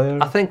become a lawyer?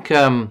 I think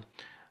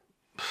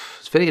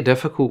it's very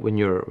difficult when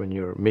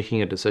you're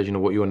making a decision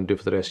of what you want to do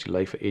for the rest of your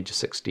life at age of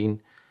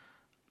 16.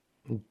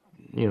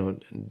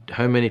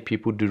 How many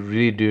people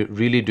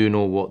really do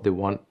know what they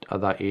want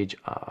at that age?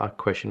 I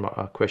question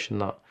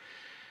that.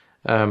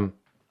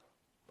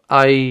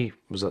 I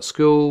was at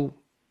school.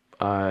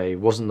 I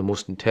wasn't the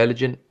most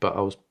intelligent, but I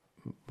was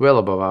well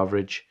above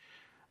average.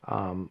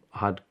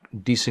 Had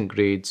decent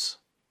grades.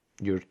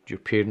 Your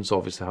parents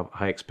obviously have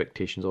high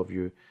expectations of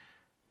you.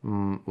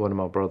 One of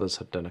my brothers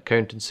had done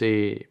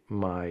accountancy.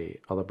 My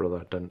other brother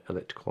had done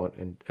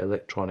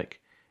electronic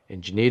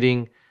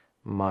engineering.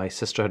 My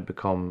sister had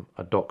become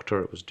a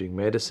doctor, was doing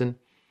medicine.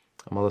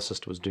 My other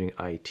sister was doing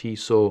IT.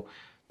 So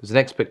there's an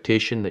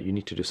expectation that you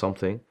need to do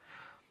something.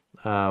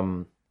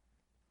 And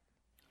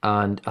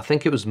I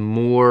think it was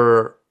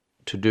more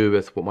to do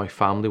with what my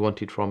family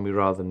wanted from me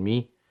rather than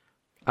me.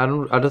 I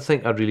don't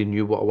think I really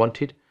knew what I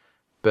wanted,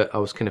 but I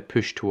was kind of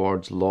pushed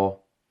towards law,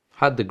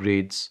 had the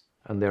grades,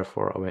 and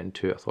therefore I went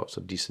into it. I thought it's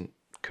a decent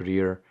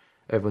career.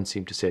 Everyone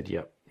seemed to say,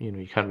 yeah,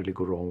 you can't really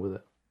go wrong with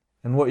it.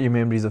 And what are your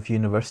memories of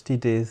university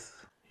days?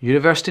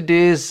 University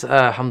days,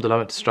 alhamdulillah, I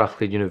went to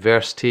Strathclyde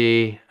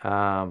University.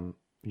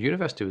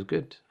 University was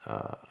good.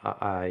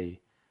 I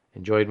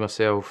enjoyed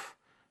myself.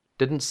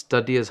 Didn't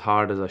study as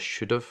hard as I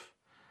should have,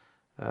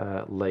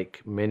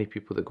 like many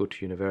people that go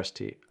to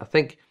university. I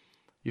think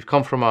you've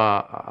come from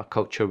a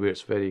culture where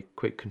it's very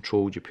quite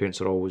controlled. Your parents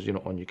are always,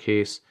 on your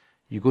case.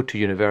 You go to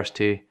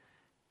university,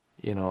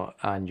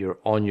 and you're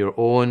on your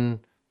own.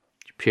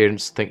 Your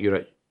parents think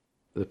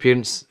the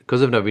parents,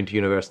 because they've never been to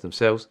university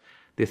themselves,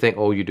 they think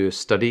all you do is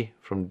study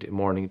from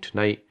morning to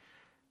night.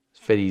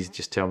 It's very easy to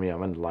just tell me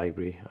I'm in the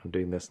library, I'm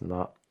doing this and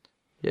that.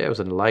 Yeah, I was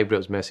in the library, I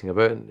was messing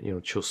about,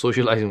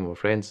 socialising with my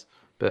friends.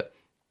 But,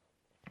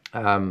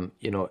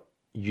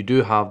 you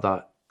do have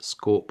that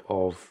scope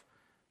of,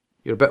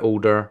 you're a bit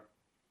older,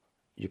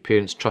 your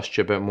parents trust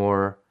you a bit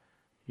more,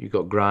 you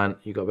got grant,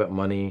 you got a bit of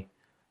money,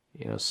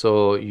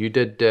 so you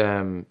did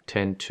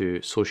tend to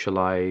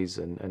socialise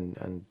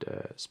and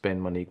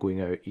spend money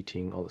going out,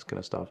 eating, all this kind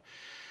of stuff.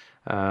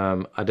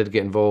 I did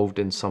get involved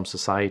in some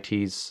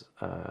societies.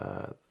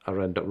 I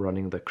ended up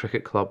running the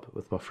cricket club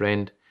with my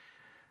friend.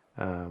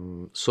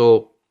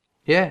 So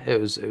yeah, it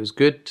was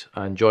good.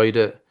 I enjoyed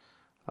it.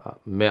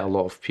 Met a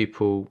lot of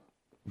people,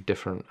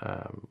 different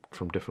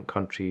from different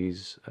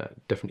countries,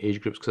 different age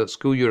groups. Because at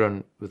school you're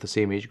on with the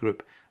same age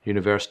group.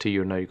 University,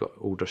 you've got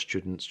older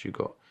students. You've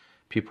got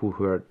people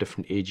who are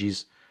different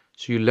ages.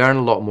 So you learn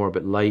a lot more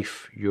about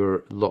life. You're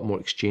a lot more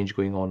exchange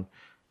going on.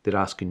 They're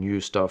asking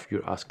you stuff.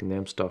 You're asking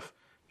them stuff.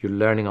 You're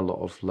learning a lot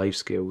of life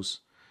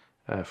skills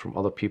from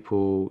other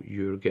people.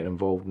 You're getting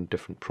involved in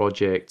different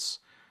projects.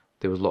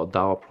 There was a lot of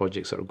Dawah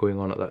projects that were going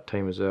on at that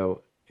time as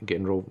well.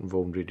 Getting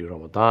involved in Radio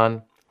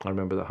Ramadan. I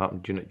remember that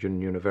happened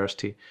during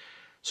university.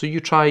 So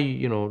you try,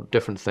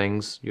 different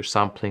things. You're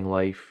sampling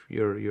life.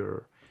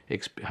 You're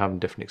having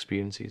different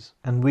experiences.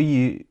 And were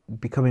you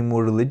becoming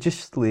more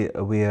religiously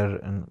aware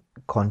and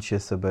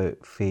conscious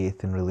about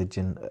faith and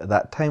religion at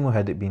that time, or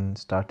had it been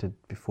started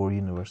before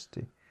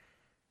university?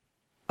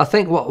 I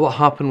think what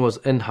happened was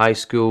in high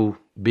school,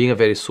 being a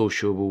very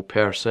sociable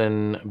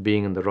person,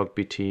 being in the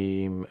rugby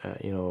team,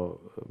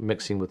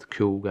 mixing with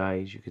cool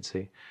guys, you could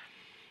say.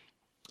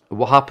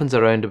 What happens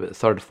around about the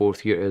third or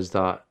fourth year is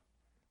that,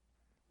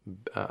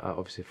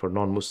 obviously for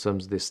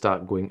non-Muslims, they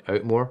start going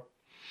out more.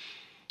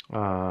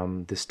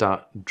 They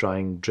start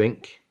trying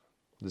drink.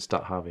 They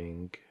start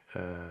having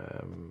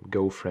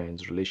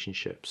girlfriends,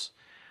 relationships.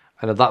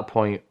 And at that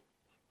point,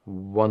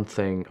 one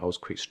thing I was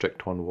quite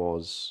strict on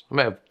was, I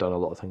might have done a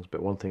lot of things,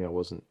 but one thing I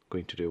wasn't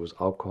going to do was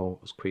alcohol.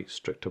 I was quite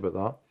strict about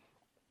that.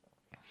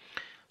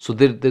 So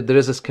there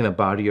is this kind of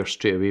barrier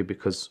straight away,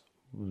 because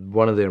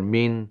one of their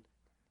main,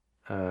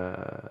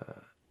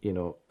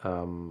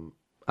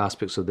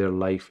 aspects of their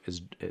life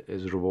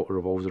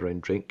revolves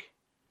around drink.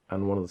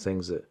 And one of the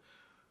things that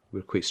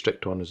we're quite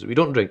strict on is that we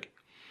don't drink.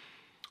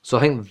 So I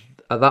think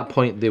at that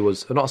point there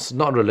was not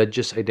a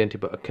religious identity,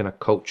 but a kind of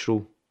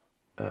cultural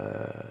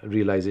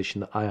realization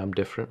that I am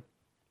different.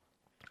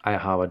 I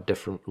have a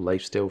different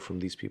lifestyle from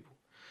these people,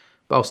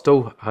 but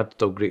I had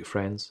great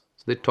friends.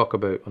 So they'd talk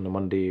about on a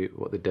Monday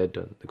what they did,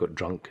 and they got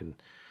drunk and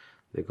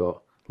they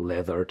got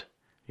leathered,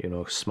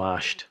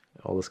 smashed,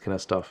 all this kind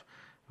of stuff.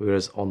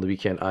 Whereas on the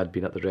weekend I'd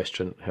been at the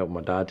restaurant helping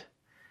my dad.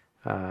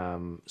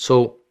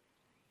 So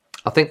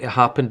I think it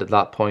happened at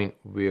that point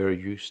where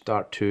you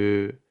start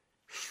to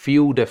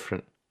feel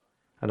different.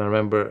 And I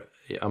remember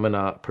I'm in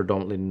a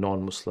predominantly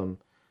non-Muslim,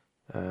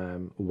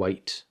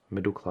 white,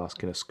 middle-class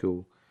kind of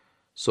school.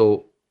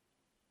 So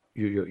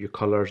your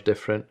colour's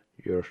different,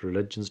 your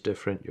religion's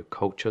different, your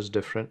culture's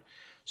different.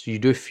 So you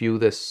do feel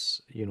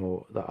this,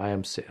 that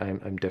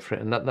I'm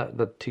different. And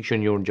that takes you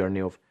on your own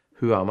journey of,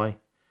 who am I?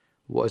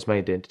 What is my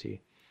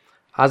identity?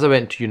 As I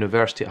went to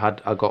university,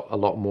 I got a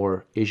lot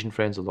more Asian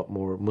friends, a lot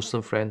more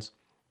Muslim friends,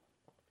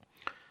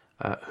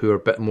 who are a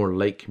bit more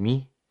like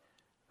me.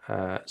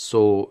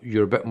 So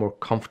you're a bit more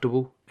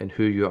comfortable in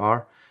who you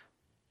are.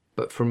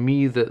 But for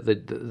me,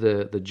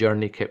 the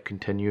journey kept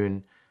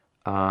continuing,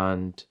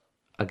 and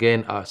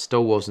again, I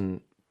still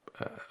wasn't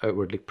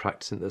outwardly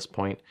practicing at this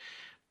point.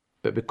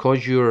 But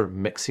because you're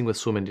mixing with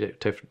so many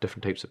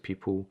different types of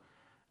people,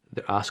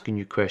 they're asking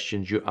you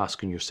questions, you're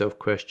asking yourself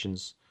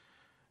questions.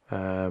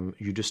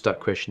 You just start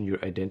questioning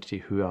your identity.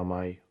 Who am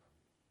I?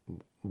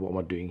 What am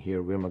I doing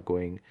here? Where am I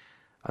going?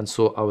 And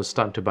so I was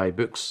starting to buy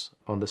books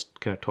on this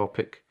kind of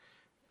topic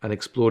and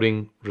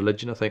exploring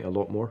religion, I think, a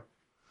lot more.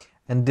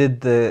 And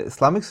did the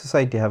Islamic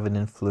Society have an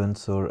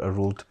influence or a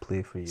role to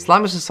play for you?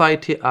 Islamic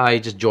Society, I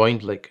just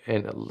joined, like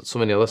in so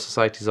many other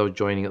societies I was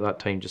joining at that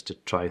time, just to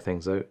try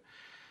things out.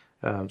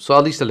 So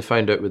at least I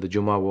found out where the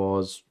Jummah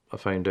was. I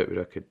found out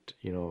where I could,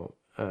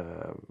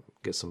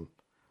 get some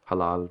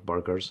halal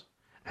burgers.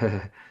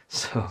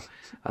 So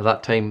at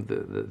that time,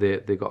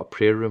 they got a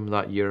prayer room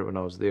that year when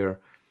I was there.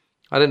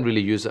 I didn't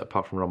really use it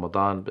apart from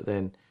Ramadan, but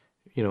then,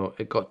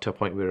 it got to a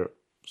point where,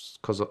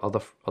 because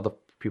other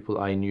people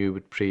I knew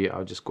would pray, I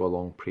would just go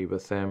along, pray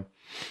with them.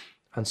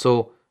 And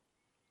so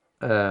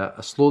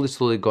I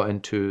slowly got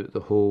into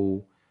the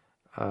whole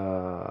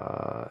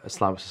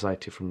Islamic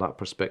society from that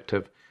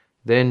perspective.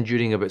 Then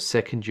during about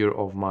second year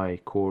of my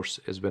course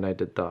is when I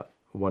did that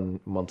 1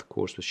 month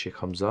course with Sheikh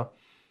Hamza,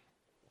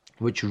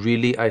 which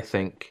really, I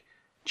think,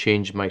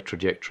 changed my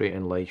trajectory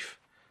in life.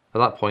 At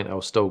that point, I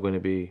was still going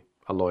to be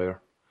a lawyer.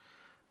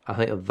 I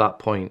think at that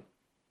point,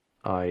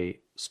 I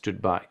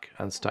stood back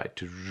and started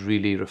to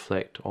really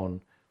reflect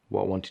on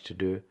what I wanted to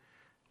do.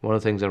 One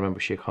of the things I remember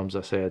Sheikh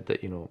Hamza said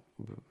that,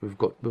 we've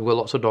got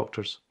lots of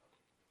doctors,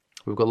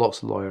 we've got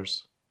lots of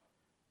lawyers,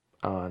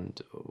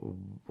 and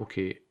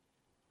okay,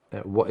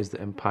 what is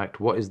the impact?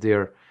 What is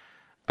their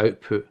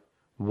output?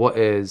 What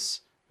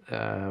is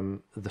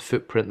the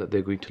footprint that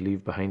they're going to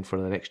leave behind for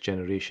the next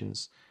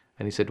generations?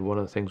 And he said one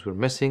of the things we're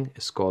missing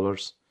is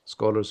scholars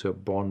who are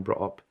born,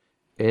 brought up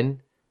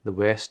in the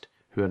West,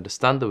 who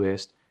understand the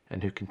West,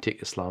 and who can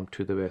take Islam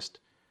to the West.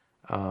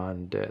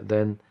 And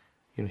then,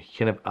 he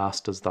kind of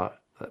asked us that,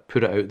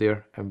 put it out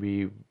there, and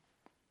a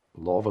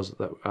lot of us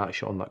that were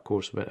actually on that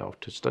course went off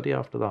to study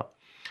after that.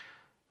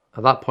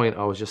 At that point,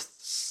 I was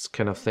just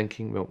kind of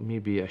thinking, well,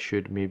 maybe I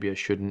should, maybe I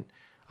shouldn't.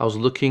 I was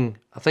looking,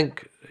 I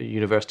think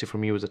university for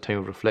me was a time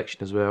of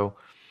reflection as well.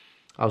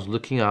 I was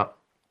looking at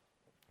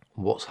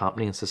what's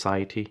happening in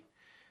society.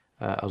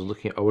 I was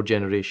looking at our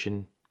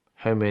generation,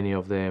 how many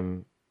of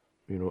them,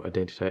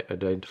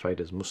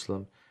 identified as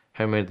Muslim,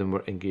 how many of them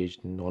were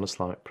engaged in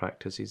non-Islamic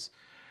practices.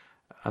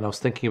 And I was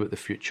thinking about the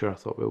future. I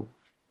thought, well,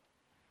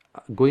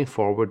 going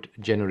forward,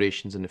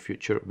 generations in the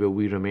future, will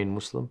we remain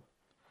Muslim?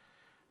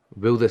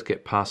 Will this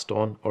get passed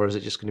on, or is it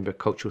just going to be a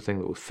cultural thing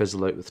that will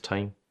fizzle out with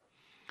time?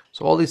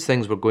 So all these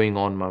things were going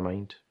on in my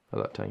mind at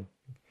that time.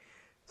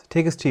 So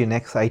take us to your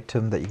next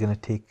item that you're going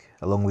to take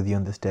along with you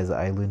on this desert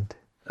island.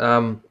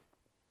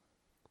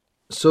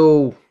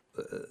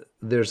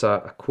 There's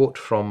a quote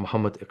from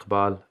Muhammad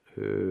Iqbal,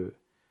 who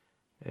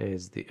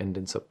is the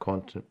Indian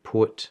subcontinent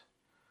poet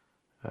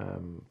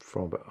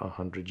from about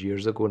 100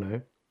 years ago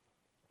now.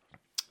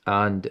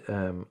 And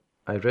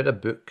I read a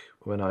book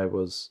when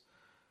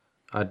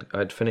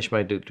I'd finished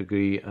my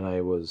degree and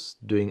I was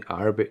doing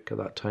Arabic at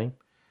that time.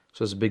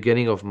 So it's the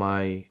beginning of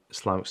my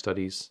Islamic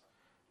studies.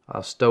 I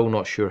was still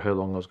not sure how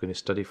long I was going to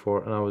study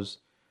for, and I was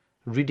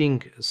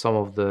reading some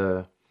of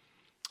the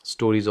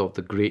stories of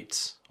the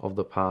greats of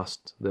the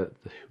past, the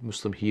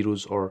Muslim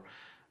heroes or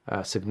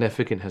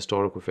significant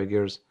historical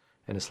figures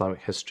in Islamic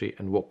history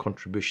and what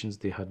contributions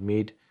they had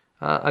made.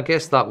 I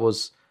guess that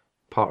was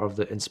part of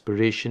the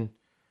inspiration,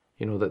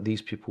 that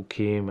these people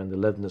came and they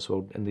lived in this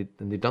world and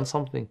they done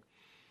something.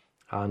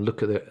 And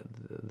look at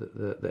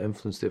the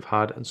influence they've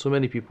had. And so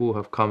many people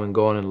have come and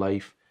gone in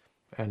life,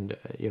 and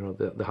they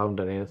haven't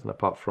done anything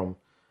apart from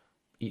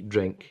eat,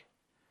 drink,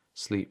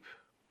 sleep,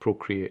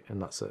 procreate,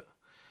 and that's it.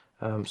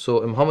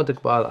 So Muhammad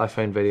Iqbal I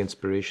found very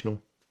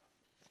inspirational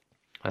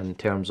in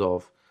terms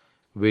of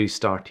where he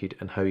started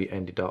and how he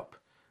ended up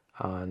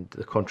and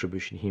the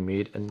contribution he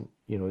made. And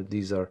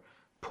these are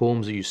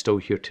poems that you still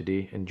hear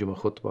today in Jummah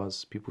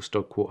khutbahs. People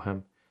still quote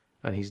him,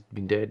 and he's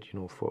been dead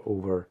for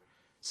over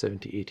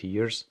 70, 80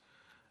 years.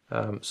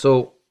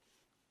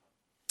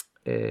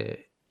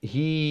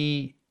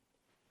 He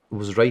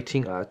was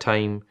writing at a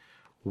time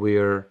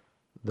where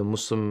the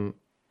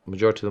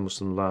majority of the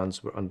Muslim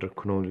lands were under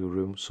colonial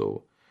rule.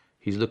 So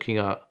he's looking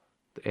at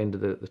the end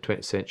of the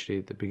 20th century,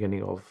 the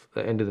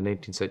end of the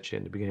 19th century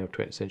and the beginning of the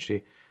 20th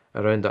century.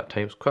 Around that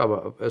time, it's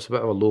a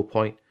bit of a low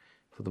point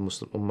for the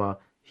Muslim Ummah.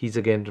 He's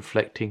again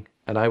reflecting,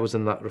 and I was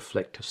in that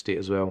reflective state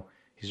as well.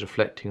 He's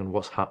reflecting on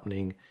what's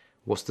happening,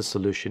 what's the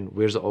solution,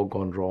 where's it all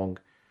gone wrong.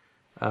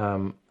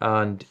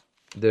 And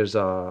there's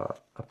a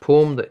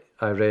poem that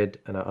I read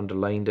and I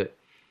underlined it,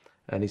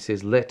 and he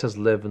says, "Let us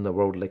live in the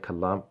world like a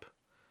lamp.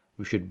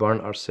 We should burn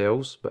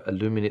ourselves but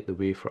illuminate the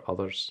way for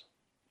others."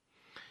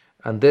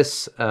 And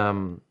this,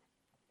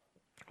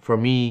 for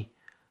me,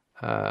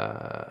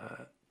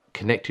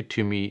 connected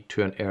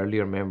to an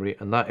earlier memory,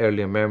 and that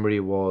earlier memory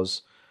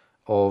was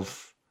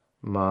of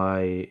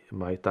my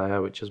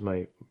Taya, which is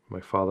my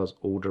father's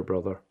older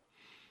brother.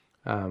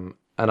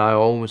 And I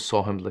always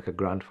saw him like a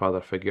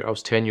grandfather figure. I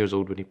was 10 years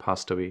old when he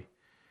passed away,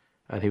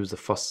 and he was the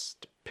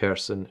first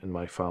person in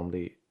my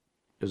family.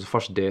 It was the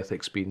first death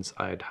experience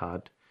I had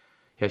had.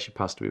 He actually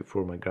passed away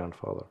before my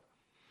grandfather.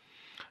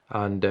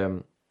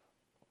 And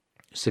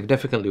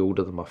significantly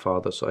older than my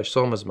father. So I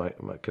saw him as my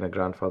kind of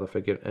grandfather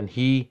figure. And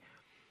he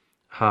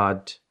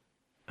had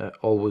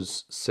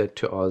always said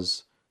to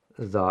us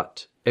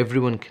that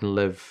everyone can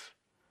live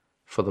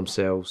for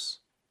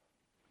themselves.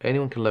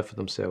 Anyone can live for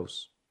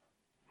themselves.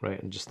 Right,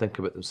 and just think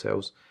about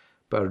themselves.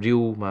 But a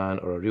real man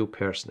or a real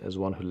person is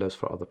one who lives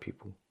for other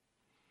people.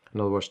 In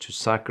other words, to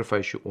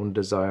sacrifice your own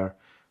desire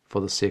for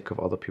the sake of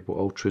other people,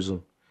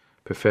 altruism,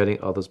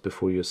 preferring others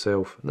before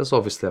yourself. And that's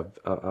obviously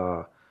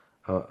a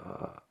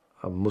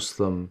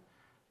Muslim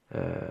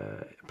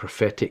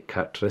prophetic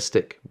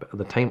characteristic. But at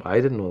the time,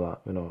 I didn't know that.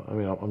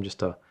 I'm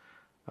just a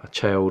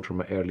child from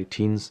my early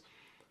teens.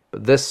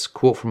 But this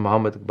quote from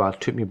Muhammad Iqbal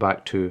took me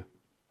back to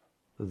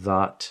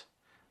that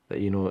that,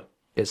 you know,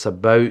 it's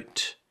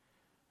about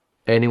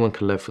anyone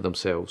can live for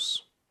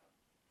themselves,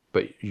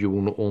 but you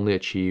will only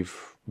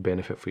achieve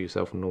benefit for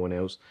yourself and no one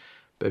else.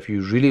 But if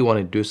you really want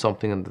to do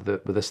something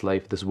with this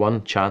life, this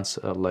one chance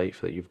at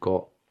life that you've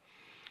got,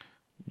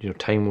 you know,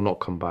 time will not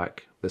come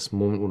back. This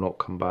moment will not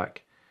come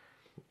back.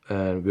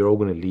 And we're all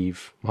going to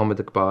leave. Muhammad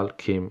Iqbal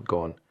came,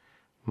 gone.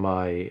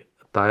 My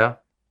Taya,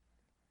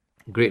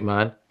 great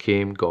man,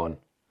 came, gone.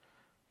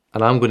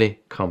 And I'm going to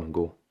come and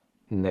go.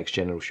 Next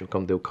generation will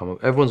come, they'll come.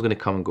 Everyone's going to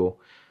come and go.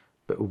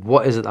 But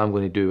what is it I'm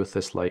going to do with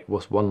this life?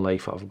 What's one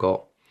life I've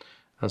got?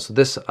 And so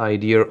this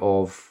idea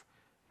of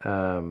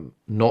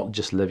not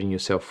just living your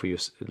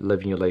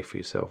life for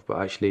yourself, but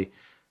actually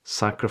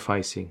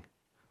sacrificing.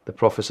 The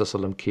Prophet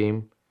ﷺ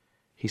came,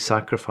 he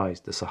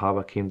sacrificed. The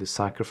Sahaba came, they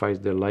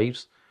sacrificed their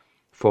lives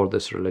for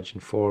this religion,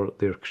 for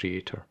their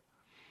Creator.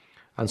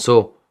 And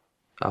so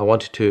I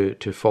wanted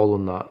to follow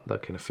in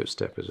that kind of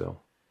footstep as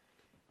well.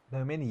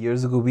 Now, many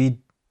years ago, we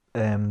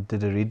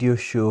did a radio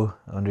show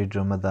on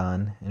Radio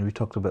Ramadan, and we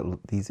talked about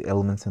these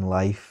elements in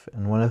life.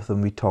 And one of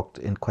them, we talked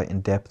quite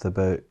in depth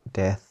about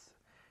death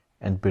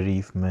and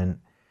bereavement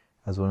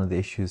as one of the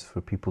issues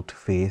for people to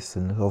face,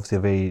 and obviously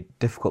a very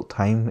difficult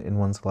time in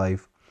one's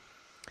life.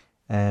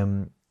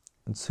 And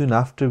soon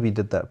after we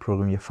did that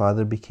program, your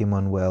father became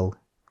unwell,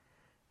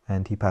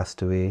 and he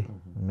passed away.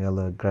 May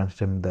Allah granted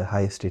him the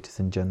highest status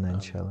in Jannah,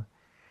 inshallah.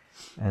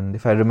 And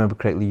if I remember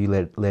correctly, you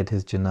led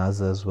his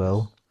janazah as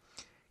well.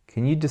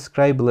 Can you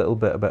describe a little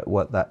bit about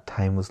what that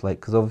time was like?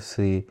 Because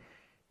obviously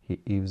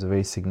he was a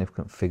very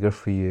significant figure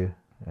for you.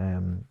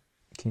 Can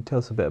you tell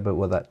us a bit about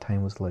what that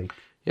time was like?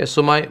 Yeah,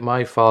 so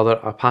my father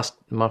passed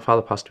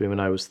away when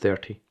I was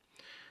 30.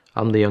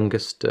 I'm the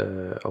youngest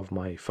of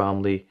my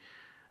family,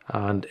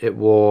 and it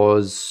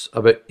was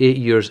about 8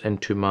 years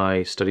into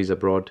my studies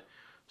abroad.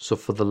 So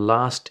for the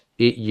last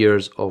 8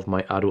 years of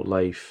my adult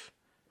life,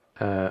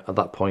 at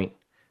that point,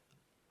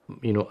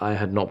 you know, I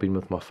had not been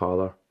with my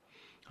father.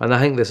 And I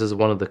think this is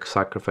one of the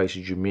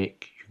sacrifices you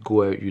make. You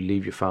go out, you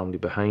leave your family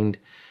behind.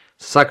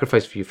 It's a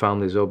sacrifice for your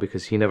family as well,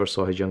 because he never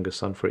saw his youngest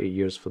son for 8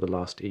 years, for the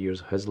last 8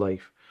 years of his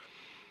life.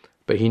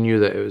 But he knew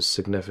that it was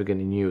significant,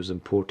 he knew it was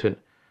important.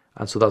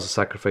 And so that's a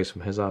sacrifice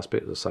from his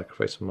aspect, it's a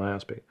sacrifice from my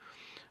aspect.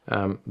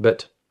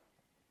 But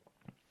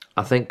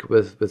I think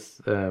with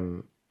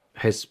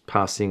his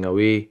passing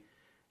away,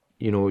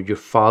 you know, your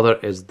father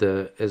is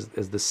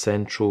the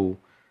central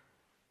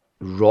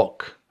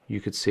rock, you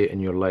could say, in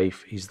your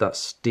life. He's that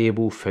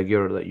stable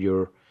figure, that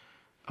you're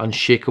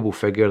unshakable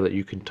figure that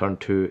you can turn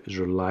to, is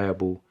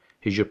reliable.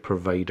 He's your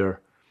provider.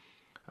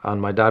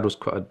 And my dad was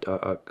quite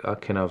a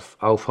kind of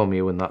alpha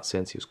male in that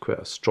sense. He was quite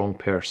a strong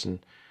person.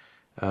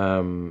 He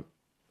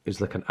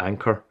was like an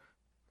anchor.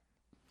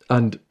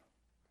 And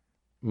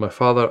my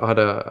father had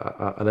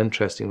an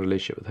interesting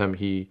relationship with him.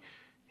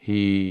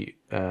 He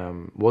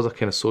was a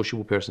kind of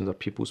sociable person, a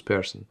people's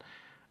person.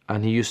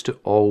 And he used to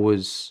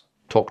always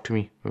talk to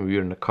me when we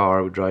were in the car,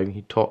 we were driving,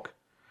 he'd talk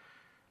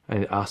and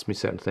he'd ask me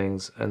certain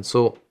things. And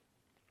so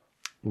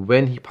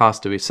when he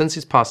passed away, since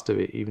he's passed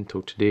away, even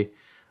till today,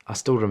 I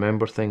still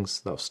remember things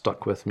that have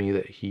stuck with me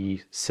that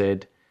he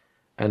said.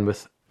 And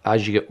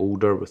as you get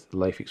older, with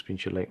life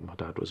experience, you're like, my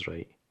dad was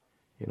right.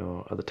 You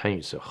know, at the time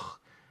you say, oh,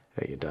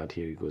 your dad,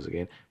 here he goes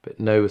again. But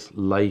now with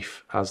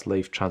life, as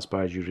life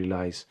transpires, you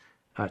realise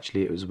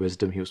actually it was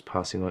wisdom he was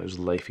passing on, it was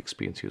life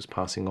experience he was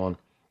passing on.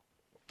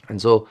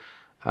 And so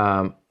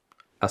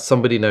as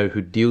somebody now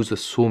who deals with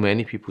so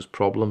many people's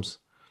problems,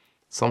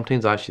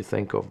 sometimes I actually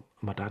think of,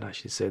 my dad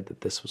actually said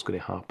that this was going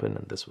to happen,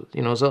 and this was,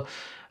 you know, so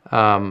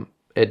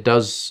it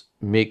does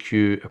make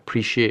you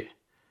appreciate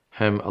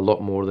him a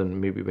lot more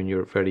than maybe when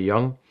you're very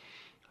young.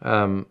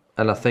 And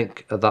I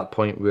think at that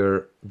point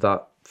where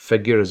that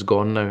figure is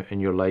gone now in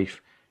your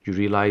life, you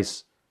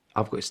realise,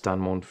 I've got to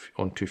stand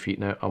on 2 feet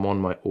now. I'm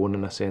on my own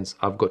in a sense.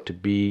 I've got to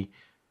be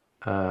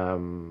a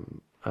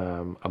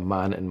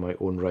man in my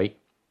own right.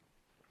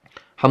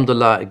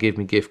 Alhamdulillah, it gave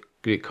me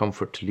great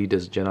comfort to lead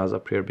his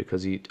janazah prayer,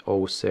 because he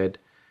always said,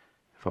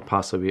 if I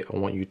pass away, I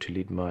want you to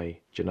lead my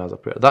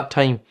janazah prayer. At that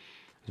time,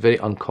 it was very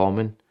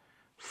uncommon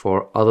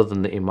for other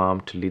than the imam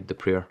to lead the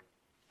prayer,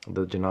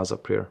 the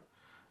janazah prayer.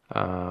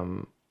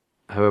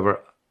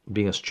 However,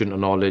 being a student of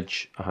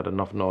knowledge, I had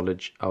enough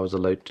knowledge, I was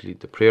allowed to lead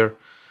the prayer.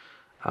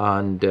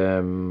 And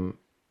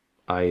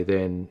I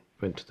then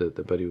went to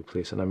the burial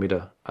place and I made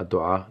a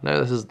dua.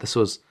 Now this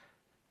was,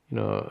 you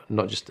know,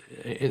 not just,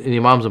 an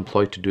imam's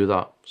employed to do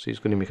that, so he's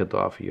going to make a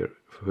dua for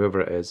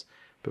whoever it is.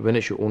 But when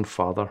it's your own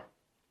father,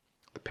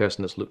 the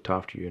person that's looked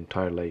after your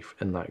entire life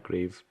in that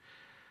grave,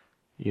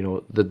 you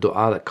know, the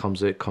dua that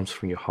comes out comes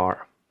from your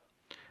heart.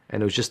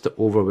 And it was just the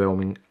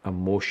overwhelming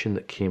emotion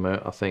that came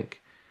out. I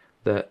think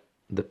that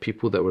the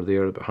people that were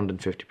there, about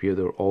 150 people,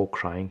 they were all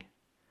crying,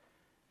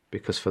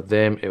 because for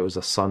them it was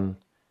a son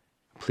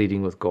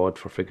pleading with God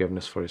for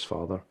forgiveness for his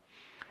father.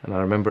 And I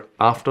remember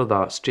after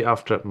that, straight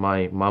after it,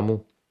 my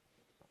mamu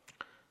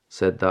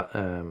said that,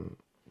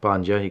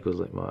 Banja, he goes,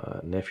 like my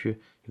nephew,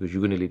 he goes,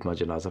 you're going to lead my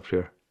janazah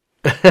prayer.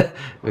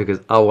 Because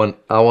I want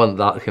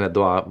that kind of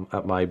dua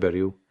at my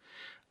burial.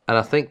 And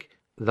I think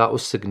that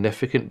was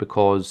significant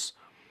because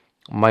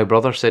my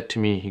brother said to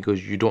me, he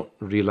goes, "You don't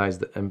realize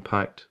the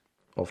impact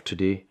of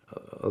today,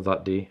 of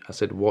that day." I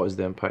said, "What is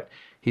the impact?"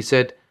 He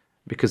said,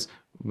 "Because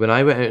when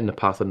I went out in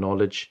the path of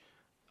knowledge,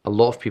 a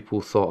lot of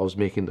people thought I was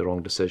making the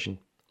wrong decision.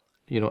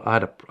 You know, I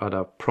had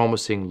a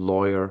promising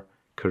lawyer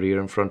career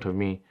in front of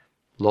me,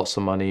 lots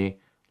of money,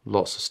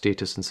 lots of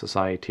status in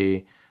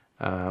society,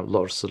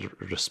 lots of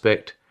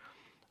respect.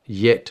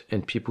 Yet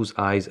in people's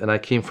eyes," and I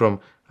came from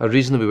a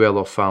reasonably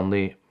well-off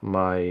family.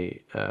 My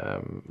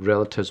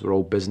relatives were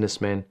all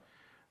businessmen,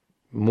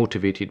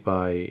 motivated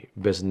by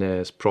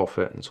business,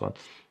 profit, and so on.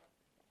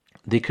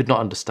 They could not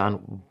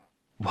understand,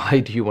 why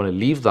do you want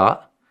to leave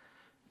that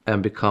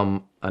and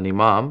become an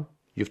imam?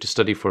 You have to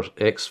study for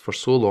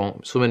so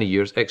long, so many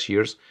years, X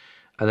years,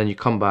 and then you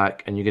come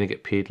back and you're going to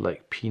get paid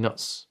like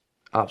peanuts,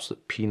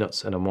 absolute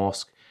peanuts in a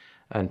mosque,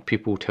 and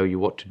people tell you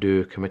what to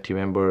do, committee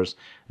members,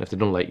 and if they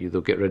don't like you,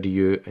 they'll get rid of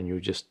you, and you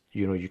just,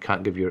 you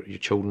can't give your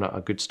children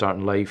a good start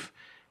in life.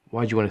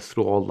 Why do you want to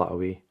throw all that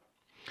away?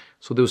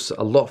 So there was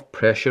a lot of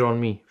pressure on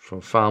me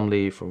from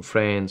family, from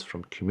friends,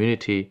 from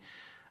community,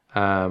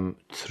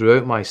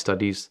 throughout my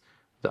studies,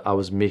 that I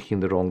was making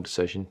the wrong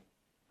decision.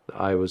 That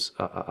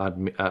I'd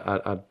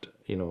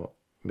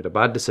made a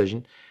bad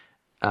decision,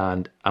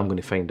 and I'm going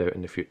to find out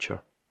in the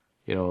future.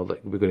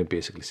 Like, we're going to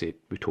basically say,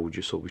 "We told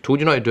you so. We told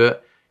you not to do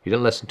it. You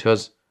didn't listen to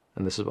us,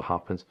 and this is what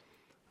happens."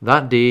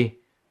 That day,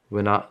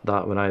 when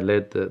I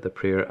led the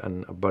prayer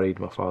and I buried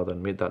my father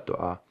and made that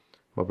dua,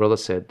 my brother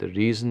said, "The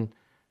reason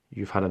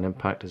you've had an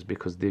impact is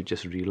because they've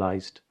just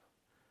realised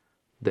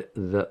that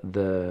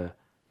the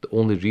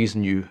only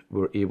reason you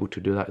were able to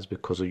do that is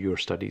because of your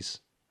studies."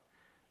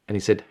 And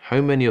he said,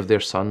 "How many of their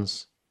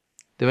sons,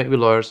 they might be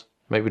lawyers,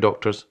 might be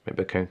doctors, might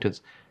be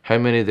accountants, how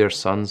many of their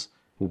sons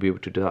will be able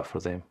to do that for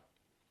them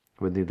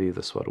when they leave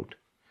this world?"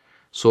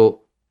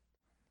 So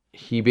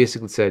he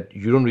basically said,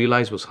 "You don't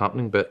realise what's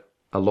happening, but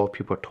a lot of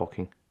people are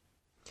talking."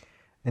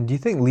 And do you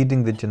think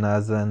leading the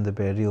janazah and the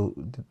burial,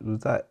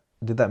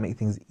 did that make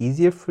things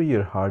easier for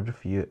you or harder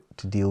for you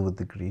to deal with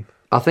the grief?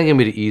 I think it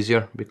made it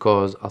easier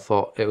because I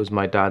thought it was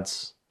my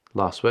dad's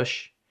last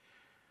wish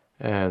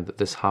and that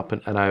this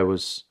happened, and I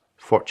was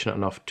fortunate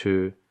enough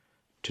to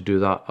do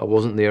that. I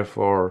wasn't there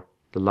for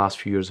the last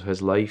few years of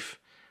his life.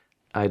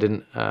 I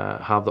didn't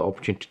have the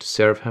opportunity to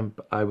serve him,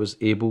 but I was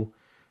able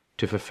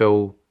to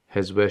fulfill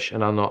his wish,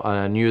 and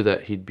I knew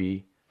that he'd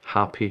be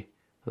happy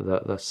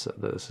that this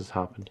has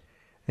happened.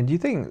 And do you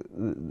think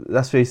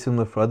that's very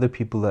similar for other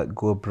people that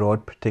go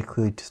abroad,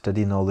 particularly to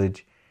study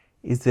knowledge?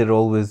 Is there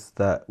always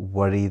that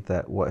worry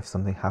that what if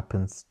something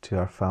happens to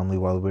our family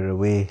while we're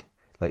away?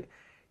 Like,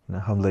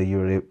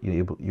 alhamdulillah,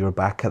 you're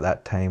back at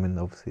that time, and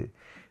obviously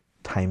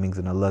timing's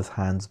in Allah's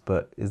hands,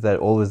 but is there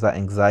always that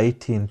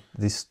anxiety in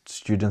these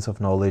students of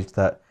knowledge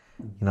that,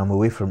 I'm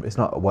away from, it's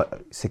not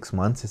 6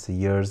 months, it's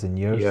years and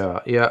years?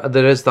 Yeah,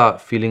 there is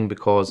that feeling,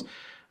 because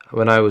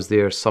when I was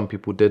there, some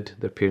people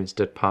their parents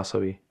did pass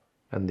away,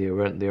 and they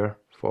weren't there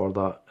for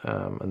that,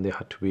 and they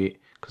had to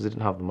wait because they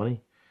didn't have the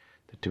money.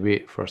 They had to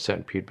wait for a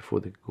certain period before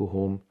they could go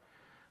home.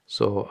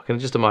 So I can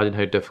just imagine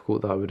how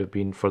difficult that would have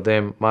been for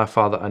them. My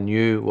father, I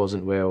knew,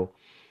 wasn't well.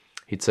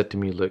 He'd said to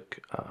me, "Look,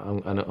 I'm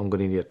going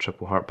to need a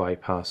triple heart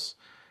bypass."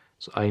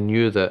 So I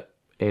knew that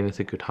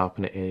anything could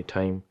happen at any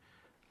time.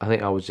 I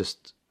think I was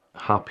just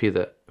happy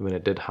that when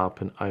it did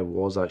happen, I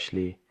was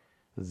actually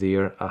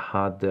there. I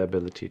had the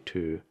ability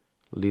to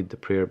lead the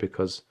prayer,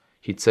 because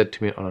he'd said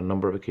to me on a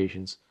number of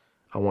occasions,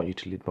 "I want you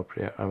to lead my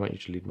prayer. I want you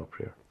to lead my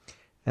prayer."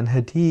 And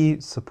had he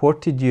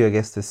supported you, I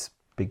guess, this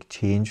big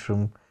change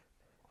from,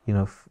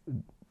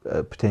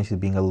 potentially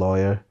being a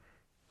lawyer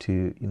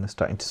to,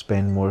 starting to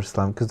spend more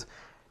Islam? Because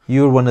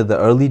you were one of the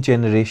early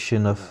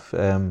generation of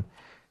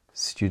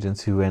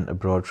students who went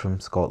abroad from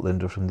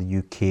Scotland or from the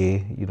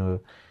UK,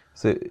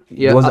 so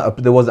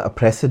there wasn't a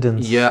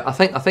precedence. Yeah, I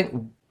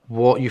think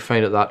what you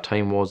found at that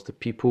time was the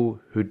people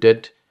who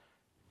did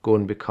go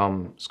and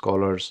become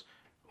scholars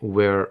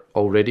were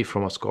already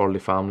from a scholarly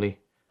family,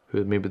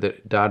 who maybe their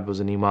dad was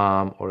an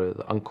imam or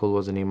the uncle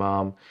was an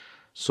imam.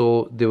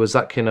 So there was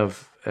that kind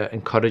of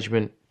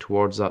encouragement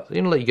towards that.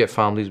 Like you get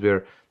families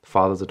where the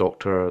father's a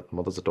doctor, the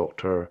mother's a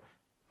doctor,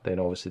 then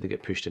obviously they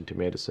get pushed into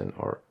medicine,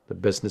 or the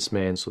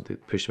businessmen, so they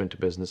push them into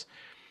business.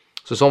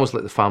 So it's almost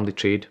like the family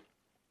trade.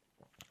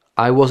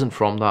 I wasn't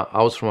from that.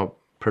 I was from a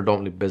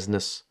predominantly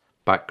business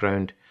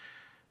background,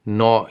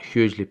 not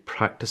hugely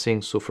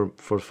practicing. So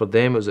for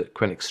them, it was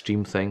quite an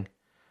extreme thing.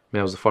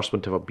 I was the first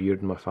one to have a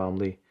beard in my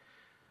family.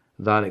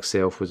 That in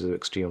itself was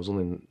extreme. I was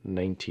only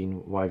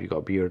 19. Why have you got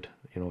a beard?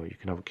 You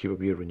can keep a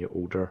beard when you're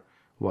older.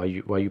 Why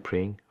are you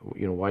praying?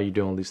 Why are you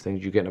doing all these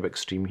things? You're getting a bit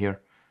extreme here.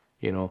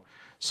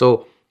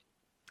 So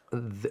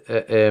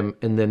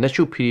in the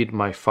initial period,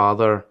 my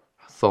father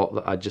thought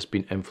that I'd just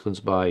been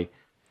influenced by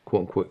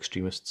quote unquote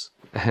extremists,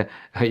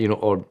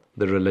 or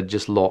the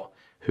religious lot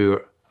who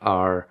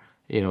are,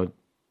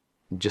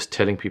 just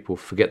telling people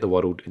forget the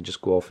world and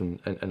just go off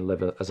and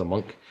live as a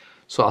monk.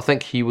 So I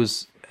think he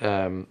was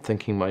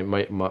thinking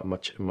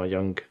my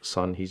young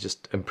son, he's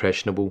just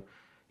impressionable.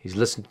 He's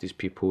listened to these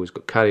people, he's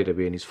got carried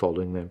away and he's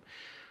following them.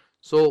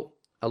 So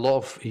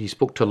he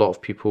spoke to a lot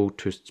of people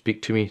to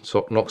speak to me,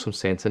 so knock some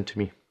sense into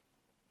me.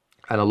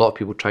 And a lot of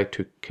people tried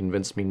to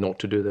convince me not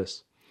to do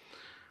this.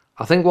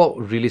 I think what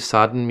really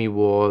saddened me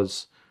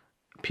was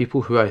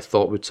people who I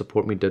thought would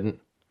support me didn't.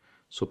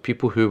 So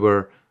people who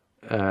were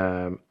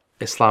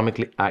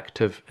Islamically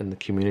active in the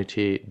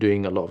community,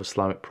 doing a lot of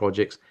Islamic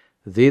projects,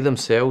 they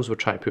themselves were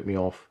trying to put me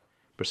off.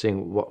 They're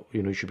saying,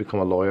 you should become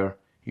a lawyer,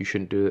 you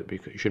shouldn't do it,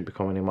 you shouldn't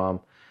become an imam.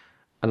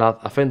 And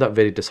I found that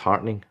very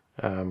disheartening.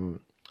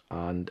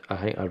 And I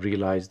think I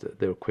realised that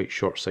they were quite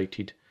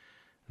short-sighted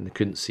and they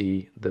couldn't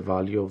see the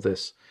value of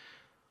this.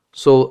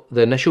 So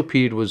the initial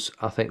period was,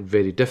 I think,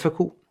 very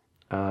difficult.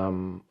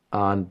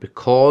 And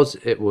because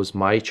it was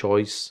my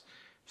choice,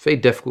 it's very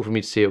difficult for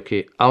me to say,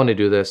 okay, I want to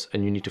do this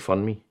and you need to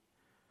fund me.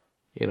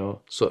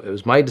 So it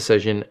was my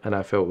decision, and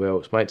I felt, well,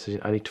 it's my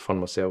decision. I need to fund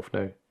myself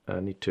now. And I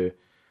need to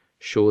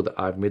show that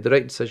I've made the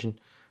right decision.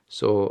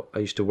 So I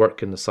used to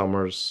work in the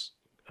summers,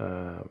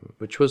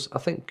 which was, I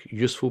think,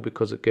 useful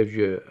because it gives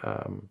you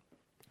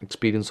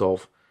experience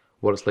of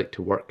what it's like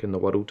to work in the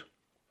world.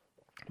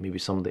 Maybe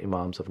some of the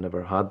imams have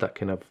never had that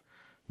kind of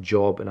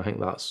job, and I think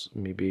that's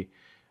maybe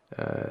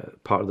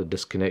part of the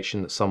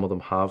disconnection that some of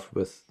them have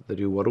with the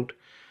real world.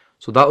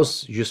 So that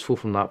was useful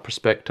from that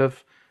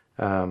perspective.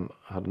 I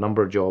had a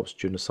number of jobs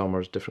during the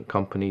summers, different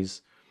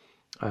companies.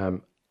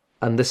 And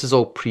this is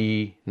all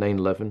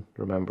pre-9/11,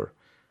 remember.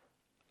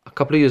 A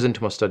couple of years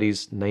into my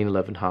studies,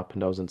 9/11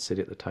 happened. I was in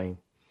Syria at the time.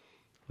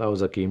 That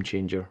was a game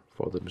changer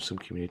for the Muslim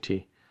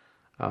community.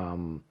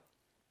 What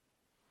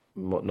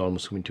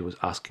non-Muslim community was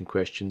asking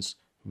questions.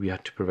 We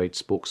had to provide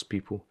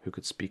spokespeople who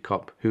could speak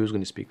up. Who was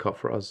going to speak up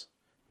for us?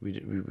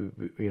 It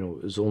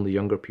was only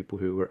younger people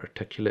who were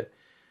articulate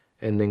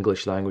in the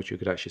English language who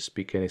could actually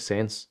speak any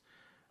sense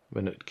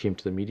when it came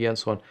to the media and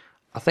so on.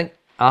 I think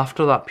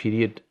after that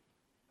period,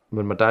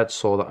 when my dad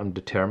saw that I'm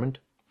determined,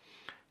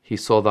 he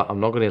saw that I'm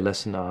not going to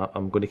listen,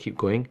 I'm going to keep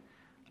going.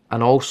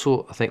 And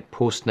also, I think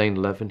post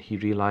 9/11, he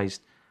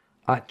realised,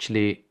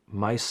 actually,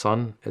 my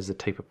son is the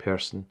type of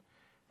person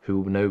who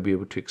will now be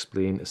able to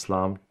explain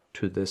Islam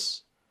to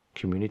this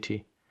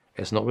community.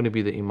 It's not going to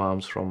be the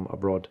imams from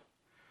abroad.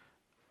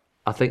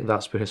 I think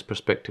that's where his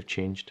perspective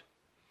changed.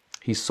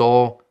 He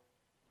saw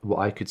what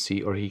I could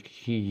see, or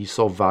he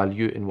saw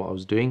value in what I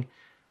was doing.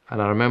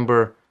 And I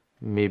remember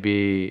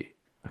maybe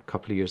a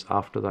couple of years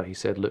after that, he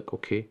said, look,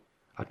 okay,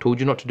 I told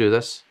you not to do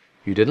this.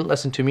 You didn't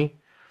listen to me.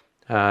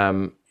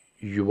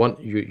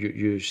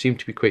 You seem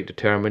to be quite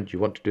determined. You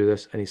want to do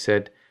this. And he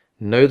said,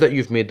 now that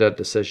you've made that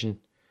decision,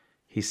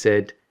 he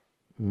said,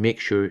 make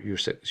sure you're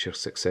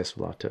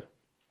successful at it.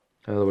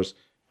 In other words,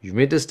 you've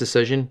made this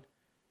decision,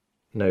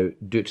 now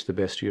do it to the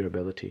best of your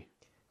ability.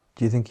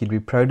 Do you think he'd be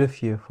proud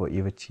of you for what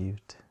you've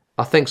achieved?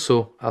 I think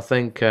so. I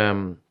think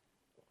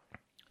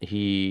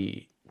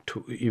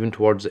even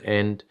towards the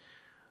end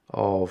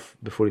of,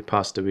 before he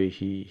passed away,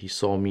 he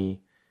saw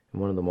me in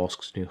one of the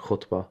mosques doing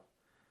khutbah.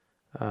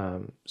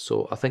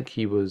 So I think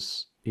he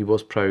was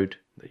proud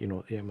that,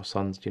 my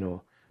son's,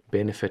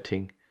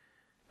 benefiting.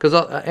 Because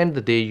at the end of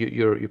the day,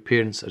 your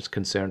parents are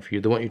concerned for you.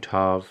 They don't want you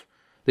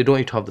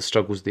to have the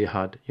struggles they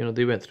had.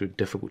 They went through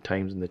difficult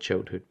times in their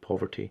childhood,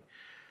 poverty.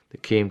 They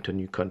came to a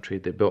new country.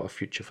 They built a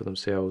future for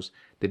themselves.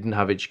 They didn't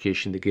have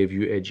education. They gave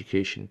you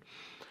education.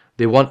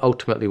 They want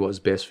ultimately what is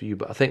best for you.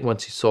 But I think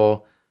once he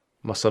saw,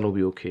 my son will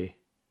be okay.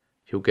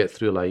 He'll get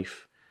through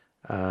life.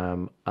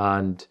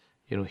 And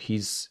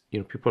he's,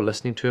 people are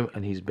listening to him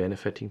and he's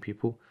benefiting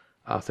people.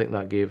 I think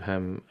that gave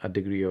him a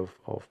degree of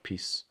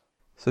peace.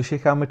 So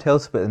Sheikh Ahmed, tell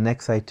us about the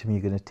next item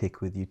you're going to take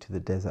with you to the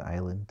desert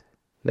island.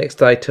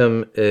 Next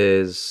item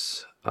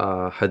is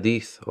a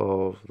hadith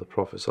of the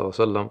Prophet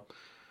ﷺ.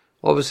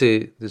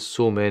 Obviously, there's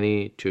so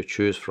many to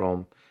choose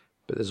from,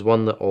 but there's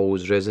one that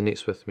always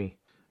resonates with me,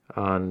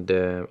 and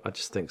I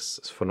just think it's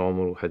a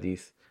phenomenal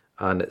hadith.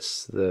 And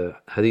it's the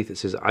hadith that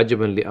says,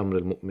 "Ajaban li amr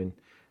al-mu'min."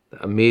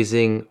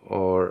 Amazing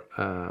or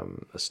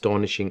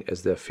astonishing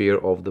is the affair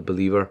of the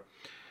believer.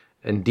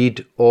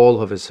 Indeed,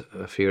 all of his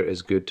affair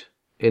is good.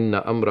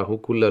 Inna amrahu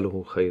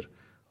kullaluhu khair.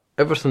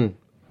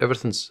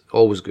 Everything's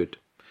always good.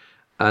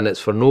 And it's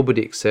for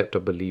nobody except a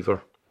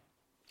believer.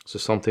 So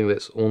something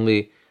that's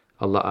only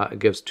Allah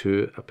gives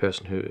to a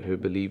person who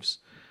believes.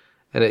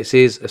 And it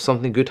says, if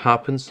something good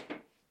happens,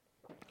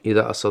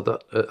 either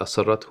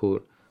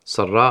asarathu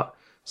sarra,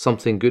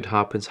 something good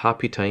happens,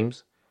 happy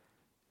times,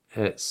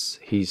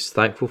 he's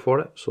thankful for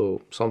it.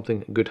 So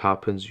something good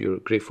happens, you're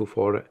grateful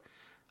for it,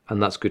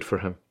 and that's good for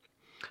him.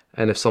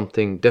 And if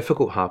something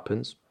difficult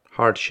happens,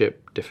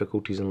 hardship,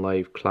 difficulties in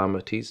life,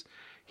 calamities,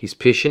 he's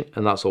patient,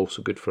 and that's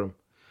also good for him.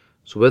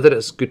 So whether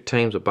it's good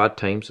times or bad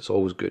times, it's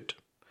always good.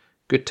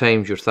 Good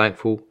times, you're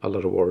thankful,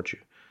 Allah rewards you.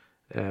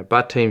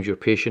 Bad times, you're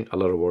patient,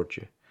 Allah rewards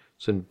you.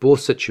 So in both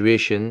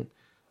situations,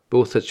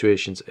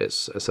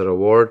 it's a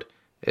reward,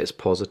 it's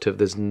positive.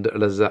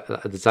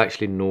 There's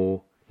actually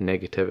no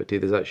negativity.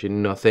 There's actually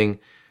nothing,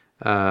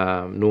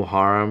 no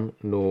harm,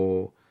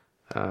 no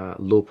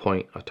low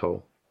point at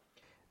all.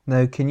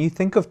 Now, can you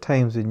think of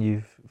times when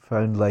you've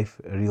found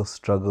life a real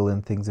struggle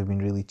and things have been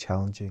really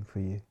challenging for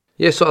you?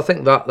 Yeah, so I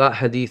think that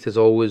hadith is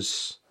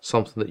always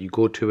something that you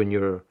go to when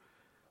you're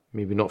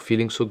maybe not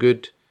feeling so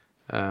good,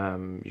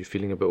 you're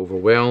feeling a bit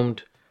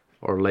overwhelmed,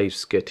 or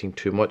life's getting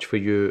too much for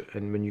you.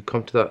 And when you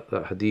come to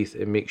that hadith,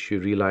 it makes you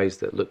realize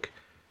that, look,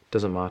 it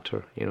doesn't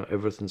matter,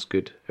 everything's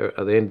good.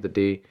 At the end of the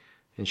day,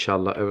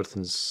 inshallah,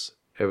 everything's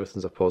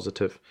a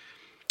positive.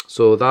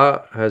 So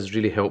that has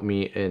really helped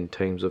me in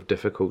times of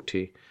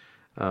difficulty.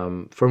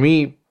 For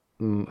me,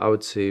 I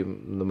would say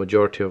the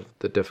majority of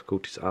the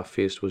difficulties I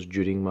faced was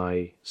during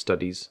my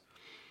studies.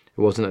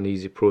 It wasn't an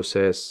easy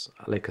process.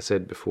 Like I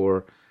said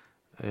before,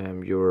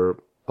 you're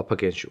up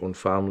against your own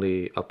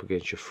family, up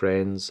against your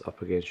friends,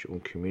 up against your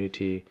own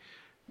community.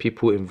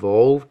 People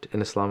involved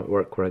in Islamic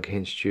work were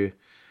against you.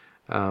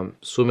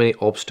 So many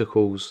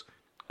obstacles.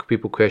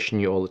 People question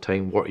you all the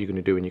time. What are you going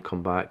to do when you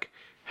come back?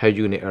 How are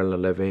you going to earn a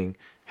living?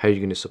 How are you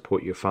going to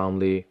support your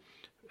family?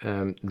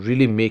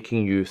 Really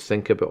making you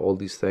think about all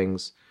these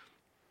things.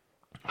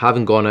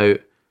 Having gone out,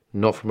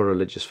 not from a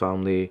religious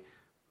family,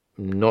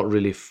 not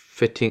really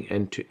fitting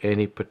into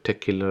any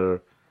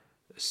particular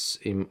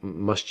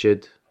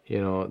masjid,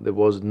 there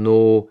was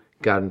no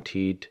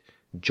guaranteed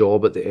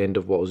job at the end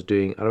of what I was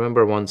doing. I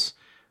remember once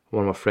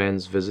one of my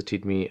friends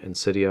visited me in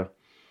Syria,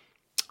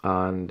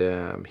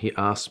 and he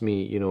asked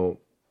me,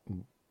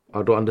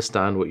 I don't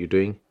understand what you're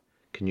doing.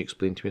 Can you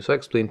explain to me? So I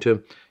explained to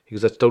him. He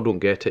goes, I still don't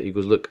get it. He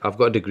goes, look, I've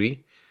got a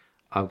degree.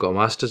 I've got a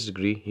master's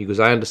degree. He goes,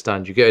 I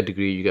understand. You get a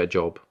degree, you get a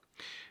job.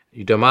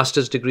 You do a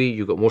master's degree,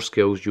 you got more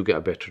skills, you get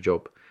a better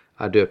job.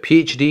 I do a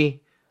PhD,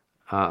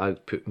 I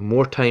put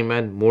more time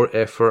in, more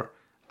effort,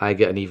 I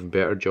get an even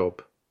better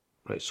job.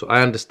 Right? So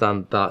I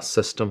understand that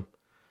system.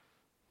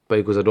 But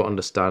he goes, I don't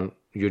understand.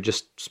 You're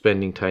just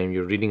spending time,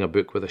 you're reading a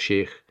book with a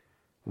sheikh.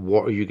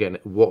 What are you getting?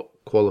 What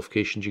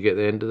qualifications you get at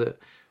the end of it?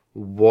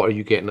 What are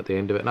you getting at the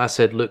end of it? And I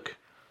said, look,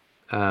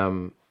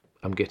 I'm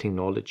getting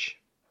knowledge.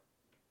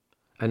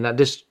 And that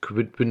just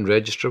wouldn't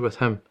register with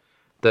him,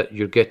 that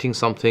you're getting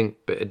something,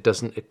 but it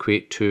doesn't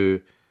equate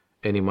to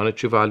any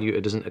monetary value.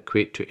 It doesn't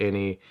equate to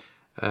any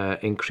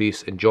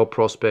increase in job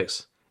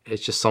prospects.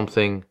 It's just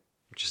something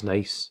which is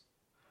nice.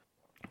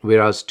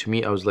 Whereas to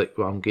me, I was like,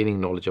 well, I'm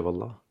gaining knowledge of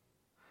Allah.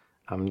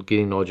 I'm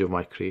gaining knowledge of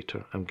my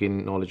Creator. I'm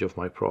gaining knowledge of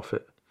my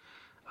Prophet.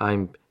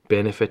 I'm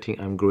benefiting.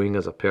 I'm growing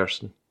as a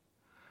person.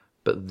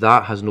 But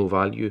that has no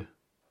value.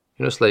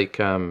 It's like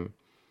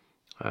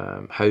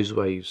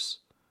housewives.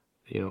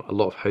 A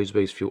lot of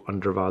housewives feel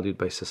undervalued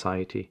by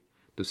society.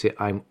 They'll say,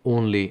 I'm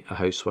only a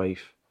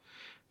housewife.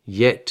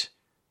 Yet,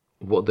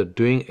 what they're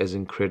doing is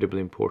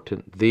incredibly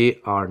important. They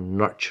are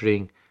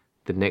nurturing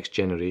the next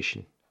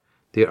generation.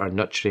 They are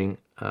nurturing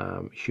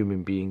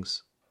human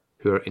beings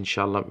who are,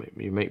 inshallah,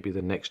 you might be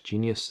the next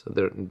genius.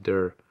 They're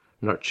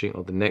nurturing,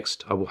 or the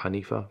next Abu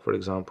Hanifa, for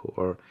example,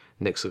 or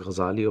next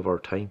Ghazali of our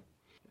time.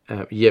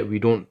 Yet we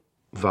don't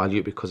value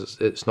it because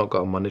it's not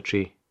got a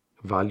monetary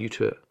value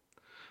to it.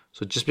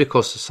 So just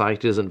because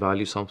society doesn't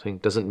value something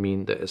doesn't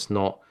mean that it's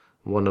not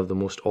one of the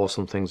most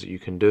awesome things that you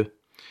can do.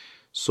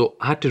 So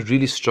I had to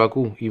really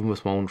struggle, even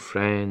with my own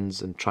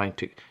friends, and trying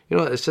to,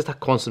 it's just a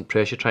constant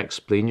pressure trying to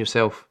explain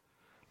yourself,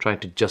 trying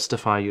to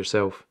justify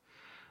yourself.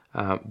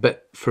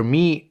 But for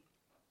me,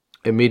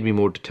 it made me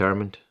more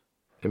determined.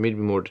 It made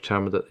me more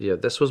determined that, yeah,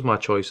 this was my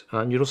choice.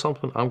 And you know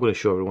something? I'm going to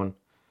show everyone.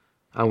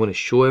 I'm going to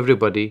show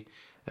everybody.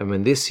 And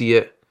when they see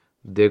it,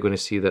 they're going to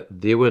see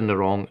that they were in the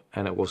wrong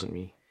and it wasn't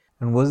me.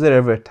 And was there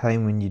ever a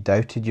time when you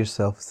doubted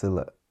yourself, so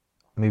like,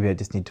 maybe I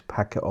just need to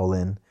pack it all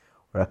in,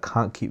 or I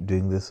can't keep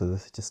doing this, or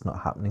this is just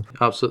not happening?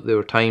 Absolutely. There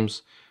were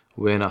times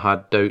when I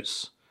had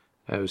doubts.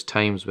 It was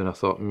times when I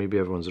thought maybe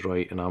everyone's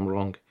right and I'm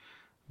wrong.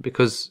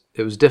 Because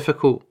it was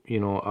difficult,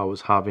 I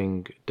was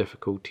having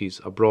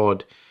difficulties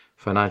abroad,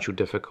 financial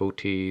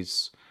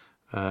difficulties,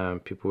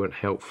 people weren't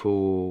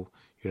helpful,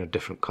 you're in a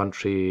different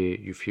country,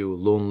 you feel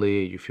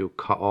lonely, you feel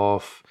cut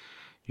off,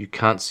 you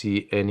can't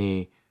see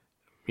any,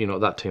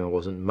 at that time I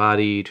wasn't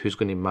married, who's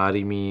going to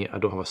marry me, I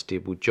don't have a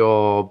stable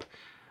job,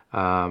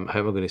 how am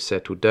I going to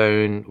settle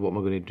down, what am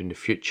I going to do in the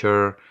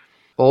future?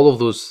 All of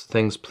those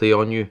things play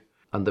on you,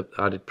 and the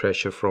added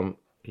pressure from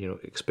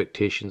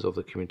expectations of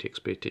the community,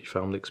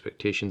 family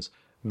expectations.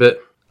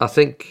 But I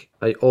think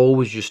I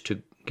always used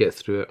to get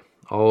through it.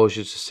 I always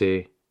used to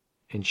say,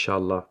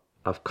 inshallah,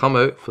 I've come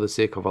out for the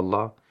sake of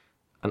Allah,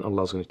 and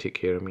Allah's going to take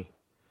care of me.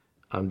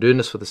 I'm doing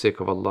this for the sake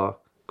of Allah.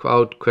 I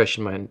would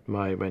question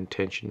my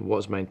intention. What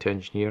is my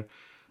intention here?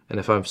 And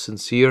if I'm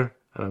sincere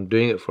and I'm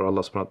doing it for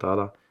Allah subhanahu wa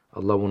ta'ala,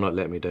 Allah will not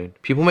let me down.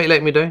 People might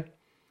let me down,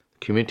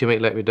 the community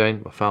might let me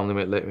down, my family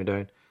might let me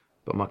down,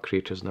 but my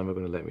Creator's never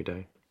going to let me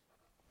down.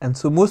 And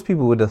so most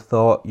people would have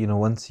thought,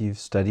 once you've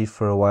studied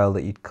for a while,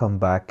 that you'd come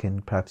back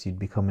and perhaps you'd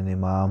become an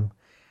imam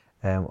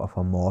of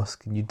a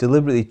mosque. And you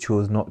deliberately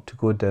chose not to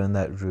go down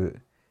that route.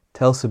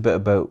 Tell us a bit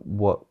about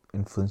what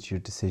influenced your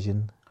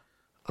decision.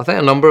 I think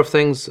a number of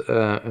things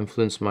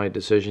influenced my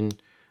decision.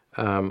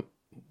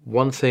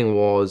 One thing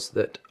was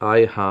that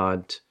I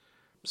had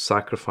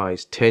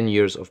sacrificed 10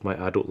 years of my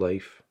adult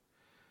life.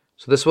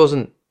 So this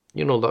wasn't,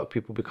 a lot of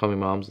people become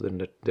imams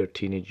in their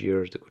teenage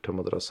years, they go to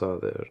madrasa,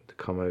 they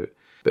come out.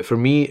 But for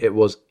me, it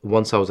was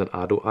once I was an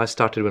adult. I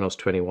started when I was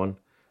 21.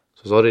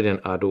 So I was already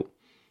an adult.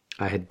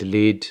 I had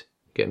delayed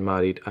getting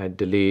married. I had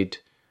delayed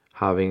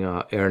having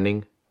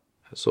earning.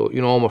 So,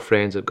 all my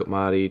friends had got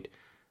married.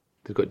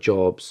 They got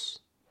jobs.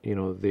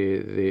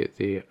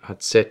 They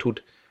had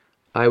settled.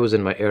 I was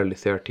in my early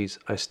 30s.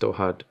 I still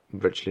had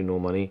virtually no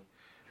money.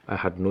 I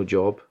had no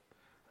job.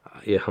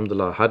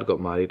 Alhamdulillah, I had got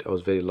married. I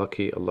was very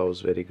lucky. Allah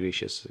was very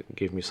gracious. He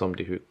gave me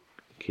somebody who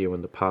came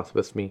on the path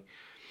with me.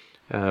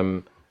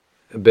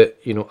 But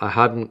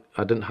I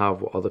didn't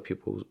have what other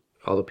people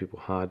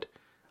had.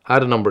 I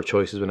had a number of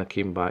choices when I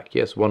came back.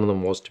 Yes, one of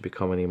them was to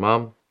become an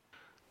imam.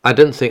 I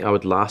didn't think I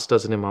would last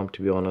as an imam,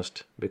 to be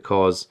honest,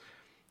 because,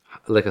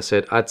 like I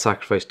said, I'd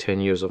sacrificed 10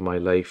 years of my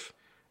life,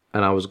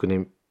 and I was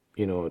going to,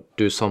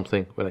 do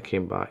something when I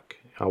came back.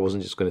 I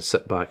wasn't just going to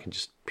sit back and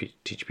just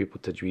teach people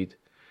tajweed.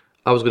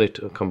 I was going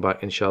to come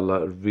back,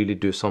 inshallah, really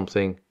do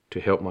something to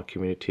help my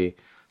community,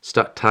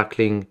 start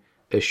tackling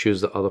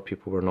issues that other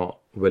people were not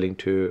willing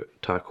to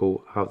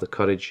tackle, have the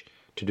courage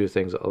to do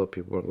things that other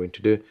people weren't going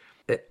to do.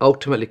 It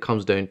ultimately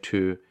comes down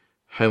to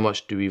how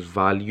much do we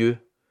value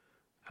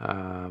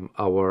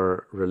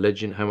our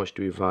religion, how much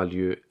do we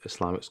value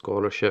Islamic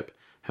scholarship,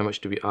 how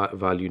much do we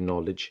value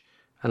knowledge.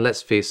 And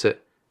let's face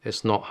it,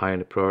 it's not high on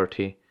the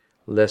priority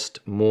list.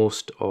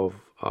 Most of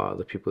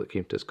the people that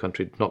came to this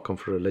country did not come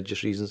for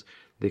religious reasons.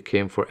 They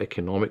came for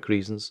economic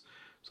reasons.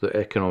 So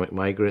they're economic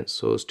migrants,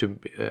 so as to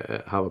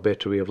have a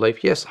better way of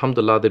life. Yes,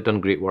 alhamdulillah, they've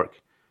done great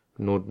work.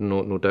 No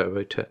doubt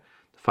about it.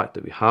 The fact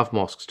that we have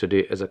mosques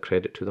today is a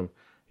credit to them.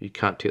 You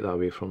can't take that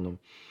away from them.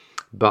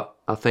 But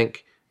I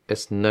think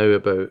it's now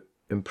about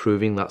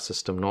improving that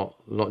system,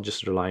 not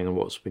just relying on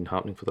what's been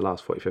happening for the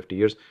last 40, 50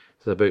 years.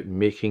 It's about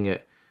making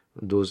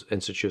those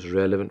institutes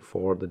relevant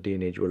for the day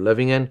and age we're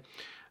living in.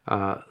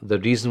 The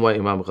reason why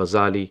Imam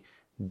Ghazali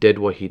did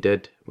what he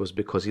did was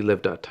because he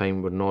lived at a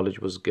time where knowledge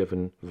was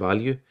given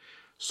value.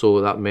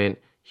 So that meant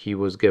he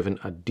was given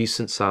a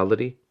decent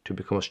salary to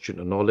become a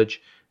student of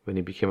knowledge. When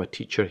he became a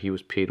teacher, he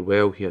was paid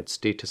well. He had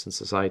status in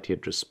society, he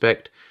had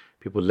respect.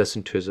 People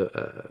listened to his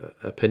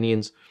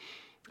opinions.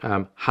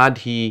 Had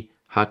he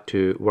had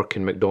to work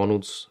in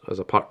McDonald's as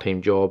a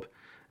part-time job,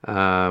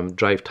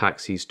 drive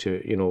taxis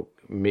to,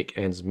 make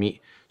ends meet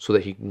so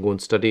that he can go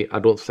and study, I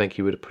don't think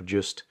he would have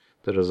produced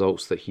the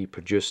results that he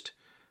produced,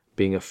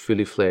 being a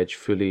fully fledged,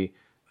 fully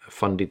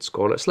funded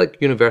scholar. It's like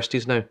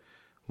universities now.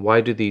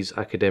 Why do these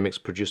academics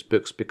produce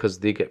books? Because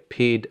they get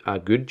paid a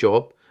good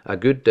job, a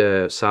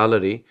good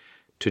salary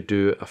to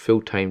do a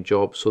full-time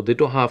job. So they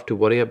don't have to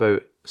worry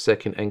about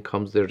second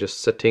incomes. They're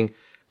just sitting,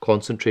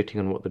 concentrating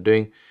on what they're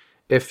doing.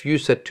 If you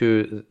said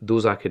to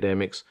those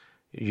academics,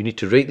 you need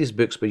to write these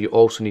books, but you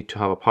also need to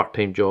have a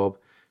part-time job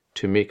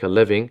to make a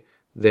living,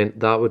 then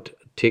that would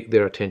take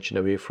their attention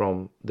away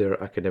from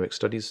their academic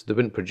studies. They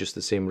wouldn't produce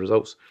the same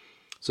results.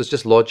 So it's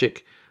just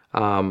logic.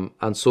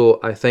 And so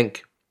I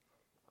think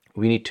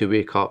we need to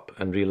wake up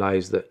and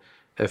realize that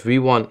if we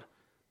want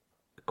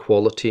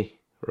quality,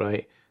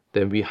 right,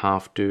 then we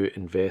have to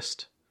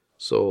invest.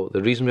 So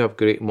the reason we have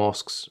great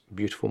mosques,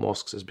 beautiful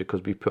mosques, is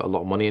because we put a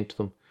lot of money into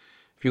them.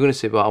 If you're going to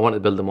say, well, I want to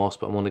build a mosque,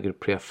 but I'm only going to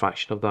pay a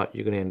fraction of that,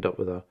 you're going to end up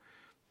with a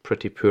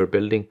pretty poor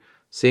building.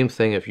 Same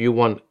thing, if you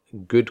want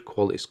good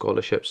quality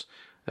scholarships,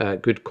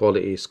 good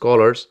quality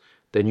scholars,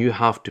 then you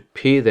have to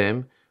pay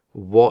them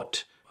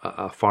what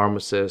a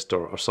pharmacist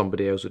or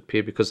somebody else would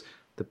pay, because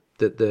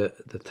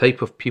the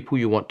type of people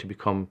you want to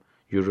become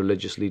your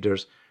religious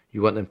leaders,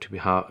 you want them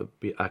to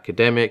be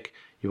academic,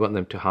 you want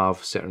them to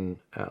have certain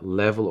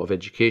level of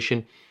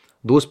education.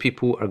 Those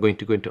people are going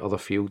to go into other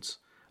fields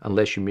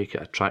unless you make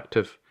it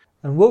attractive.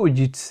 And what would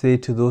you say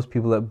to those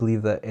people that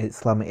believe that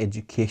Islamic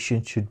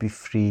education should be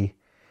free?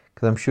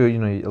 Because I'm sure,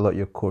 a lot of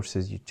your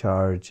courses you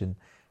charge and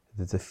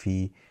there's a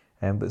fee.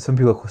 But some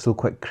people are still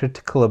quite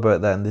critical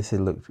about that, and they say,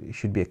 look, it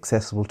should be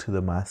accessible to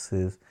the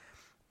masses,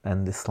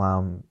 and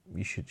Islam,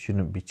 you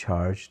shouldn't be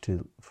charged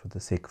for the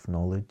sake of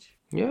knowledge.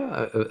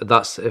 Yeah,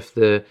 that's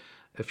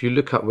if you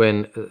look at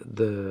when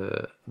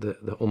the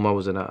Ummah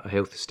was in a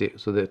healthy state,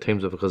 so the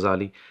times of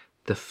Ghazali,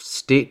 the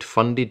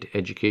state-funded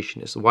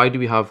education is. Why do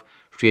we have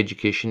free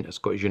education at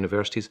Scottish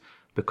universities?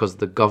 Because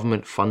the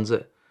government funds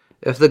it.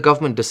 If the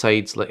government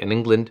decides, like in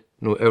England,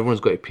 no,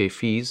 everyone's got to pay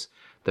fees,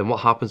 then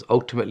what happens?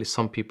 Ultimately,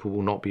 some people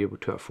will not be able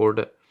to afford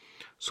it.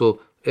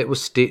 So it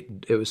was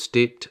state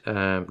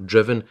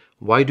driven.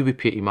 Why do we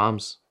pay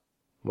imams?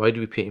 Why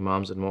do we pay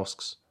imams in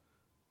mosques?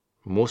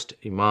 Most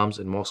imams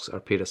in mosques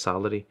are paid a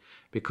salary,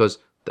 because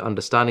the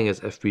understanding is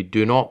if we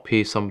do not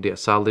pay somebody a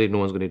salary, no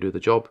one's going to do the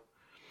job.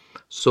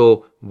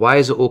 So why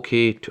is it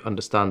okay to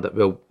understand that,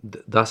 well,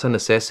 that's a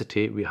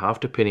necessity, we have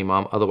to pay an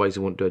imam, otherwise he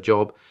won't do a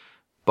job,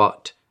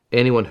 but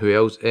anyone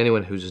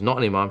who's not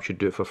an imam should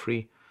do it for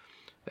free?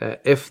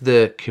 If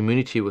the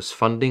community was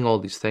funding all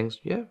these things,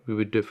 yeah, we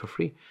would do it for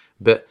free.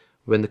 But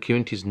when the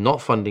community is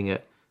not funding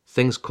it,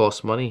 things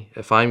cost money.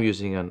 If I'm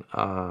using an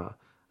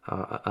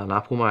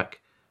Apple Mac,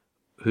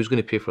 who's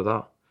going to pay for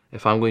that?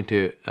 If I'm going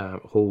to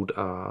hold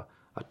a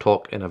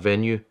talk in a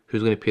venue,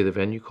 who's going to pay the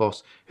venue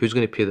cost? Who's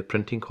going to pay the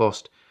printing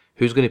cost?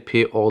 who's going to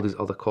pay all these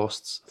other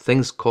costs?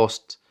 Things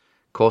cost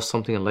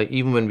something in life.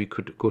 Even when we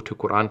could go to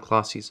Quran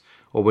classes,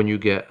 or when you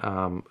get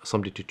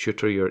somebody to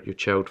tutor your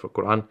child for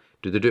Quran,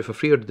 do they do it for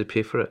free or do they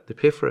pay for it? They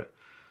pay for it.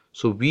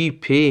 So we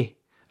pay,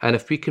 and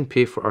if we can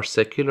pay for our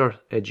secular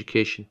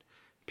education,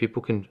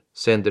 people can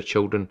send their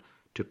children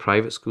to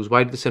private schools.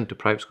 Why do they send them to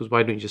private schools?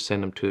 Why don't you just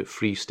send them to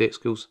free state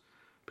schools?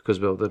 Because,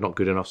 well, they're not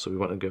good enough, so we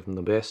want to give them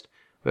the best.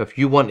 Well, if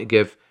you want to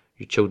give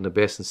your children the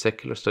best in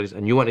secular studies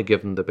and you want to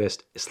give them the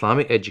best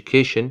Islamic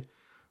education,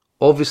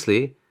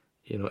 obviously,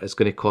 it's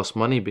going to cost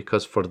money,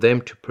 because for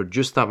them to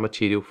produce that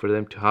material, for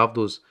them to have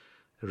those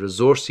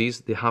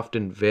resources, they have to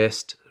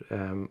invest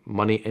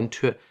money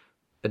into it.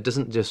 It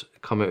doesn't just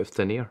come out of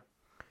thin air.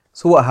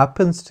 So what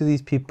happens to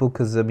these people?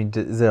 Because, I mean,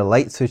 is there a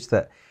light switch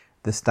that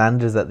the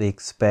standards that they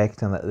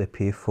expect and that they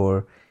pay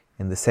for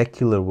in the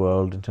secular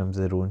world in terms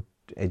of their own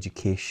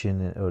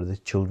education or the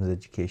children's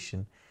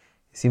education,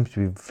 it seems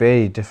to be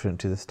very different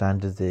to the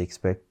standards they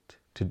expect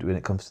to do when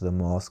it comes to the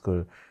mosque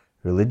or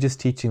religious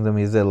teaching them?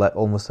 Is there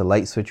almost a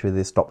light switch where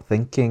they stop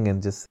thinking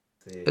and just...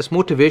 Its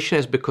motivation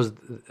is because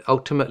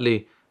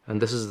ultimately, and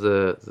this is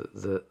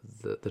the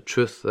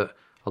truth that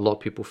a lot of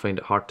people find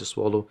it hard to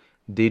swallow,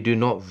 they do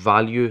not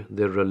value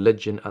their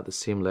religion at the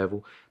same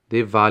level.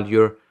 They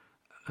value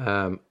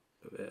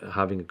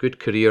having a good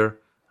career,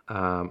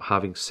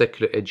 having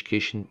secular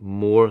education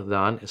more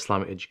than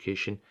Islamic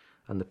education.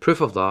 And the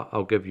proof of that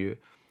I'll give you.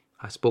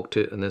 I spoke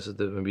to, and this is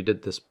when we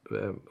did this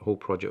whole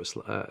project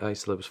with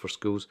iSyllabus for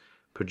schools,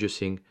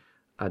 producing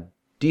a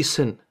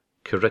decent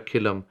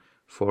curriculum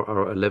for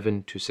our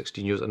 11 to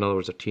 16 years, in other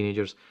words, our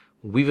teenagers.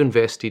 We've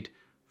invested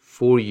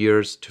 4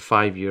 years to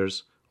 5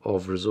 years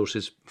of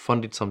resources,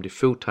 funded somebody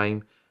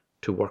full-time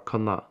to work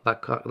on that.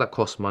 That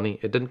costs money.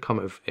 It didn't come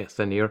out of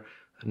thin air.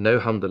 And now,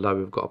 alhamdulillah,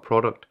 we've got a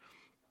product.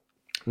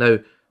 Now,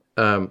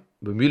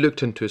 when we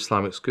looked into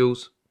Islamic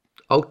schools,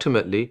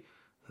 ultimately,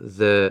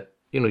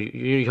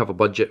 you have a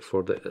budget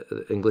for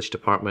the English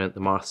department, the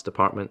maths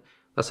department.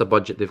 That's a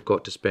budget they've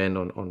got to spend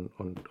on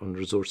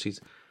resources.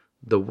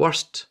 The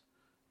worst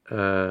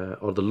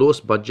or the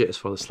lowest budget is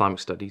for the Islamic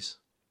studies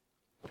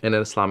in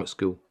an Islamic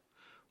school.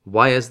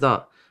 Why is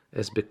that?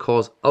 It's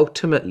because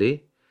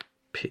ultimately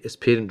it's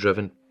parent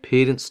driven.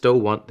 Parents still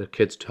want their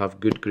kids to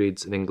have good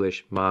grades in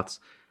English, maths,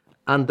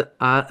 and the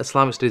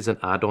Islamic studies is an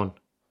add-on.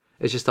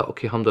 It's just that,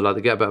 okay, alhamdulillah,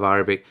 they get a bit of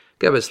Arabic,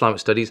 get a bit of Islamic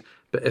studies,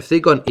 but if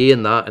they got an A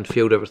in that and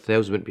failed everything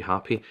else, they wouldn't be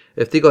happy.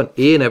 If they got an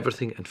A in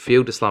everything and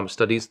failed Islamic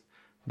studies,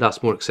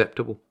 that's more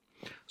acceptable.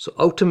 So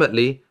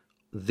ultimately,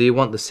 they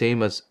want the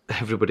same as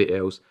everybody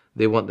else.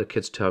 They want their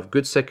kids to have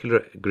good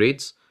secular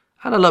grades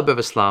and a little bit of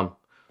Islam.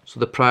 So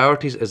the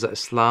priorities is that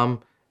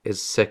Islam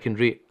is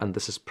secondary and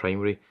this is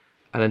primary.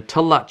 And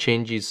until that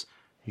changes,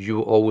 you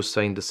will always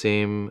find the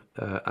same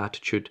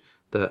attitude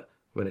that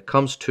when it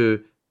comes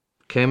to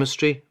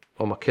chemistry,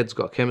 or my kid's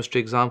got a chemistry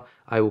exam,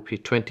 I will pay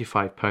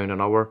 £25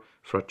 an hour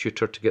for a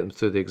tutor to get them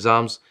through the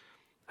exams.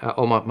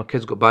 Or my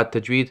kid's got bad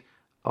tajweed,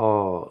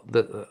 I'll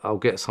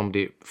get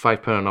somebody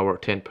 £5 an hour or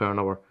 £10 an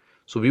hour.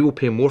 So we will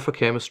pay more for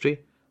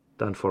chemistry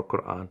than for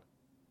Quran.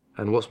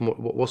 And what's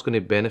going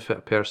to benefit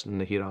a person in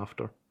the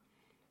hereafter?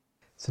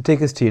 So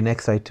take us to your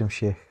next item,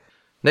 Sheikh.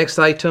 Next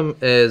item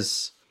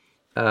is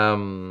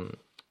this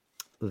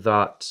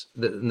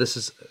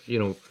is,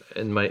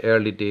 in my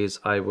early days,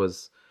 I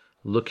was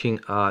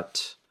looking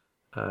at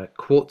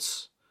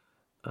quotes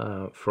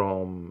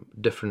from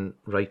different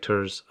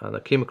writers, and I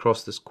came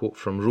across this quote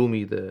from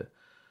Rumi, the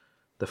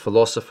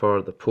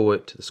philosopher, the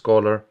poet, the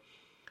scholar,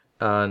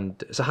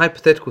 and it's a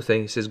hypothetical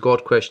thing. He says,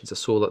 God questions a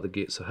soul at the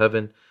gates of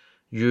heaven.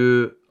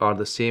 You are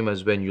the same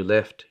as when you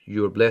left.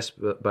 You are blessed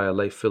by a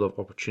life full of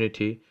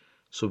opportunity.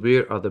 So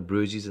where are the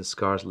bruises and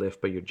scars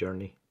left by your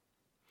journey?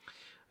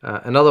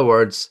 In other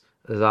words,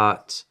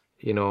 that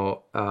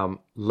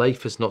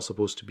life is not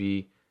supposed to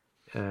be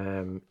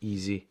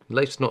easy.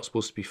 Life's not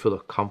supposed to be full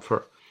of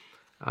comfort,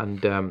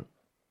 and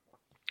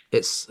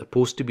it's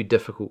supposed to be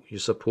difficult. You're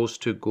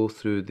supposed to go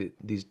through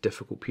these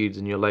difficult periods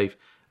in your life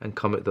and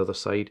come out the other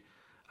side.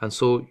 And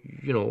so,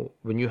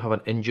 when you have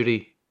an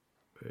injury,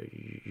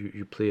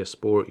 you play a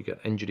sport, you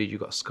get an injury, you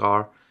got a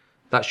scar,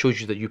 that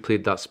shows you that you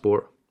played that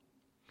sport.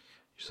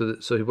 So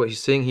what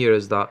he's saying here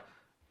is that,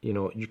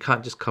 you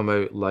can't just come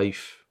out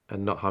life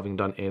and not having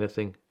done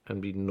anything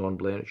and be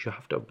non-blemished. You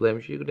have to have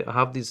blemish. You're going to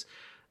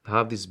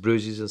have these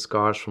bruises and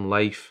scars from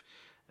life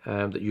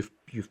that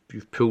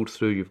you've pulled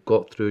through, you've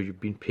got through,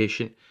 you've been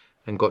patient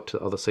and got to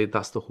the other side.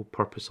 That's the whole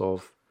purpose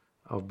of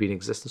being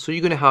existent. So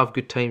you're going to have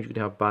good times, you're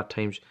going to have bad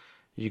times,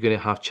 you're going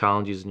to have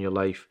challenges in your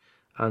life,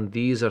 and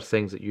these are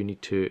things that you need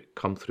to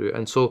come through.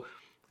 And so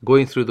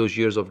going through those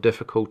years of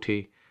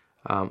difficulty,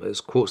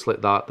 it's quotes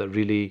like that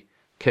really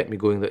kept me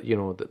going, that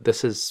that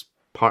this is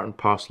part and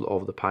parcel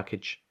of the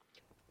package.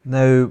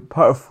 Now,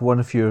 part of one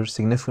of your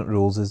significant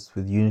roles is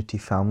with Unity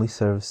Family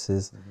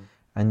Services,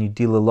 and you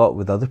deal a lot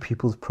with other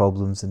people's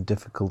problems and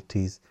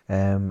difficulties,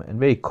 and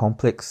very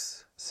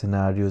complex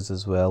scenarios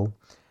as well.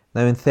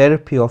 Now, in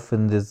therapy,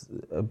 often there's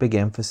a big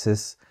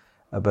emphasis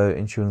about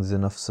ensuring there's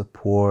enough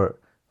support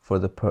for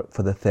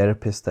the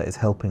therapist that is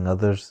helping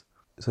others.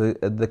 So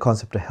the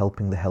concept of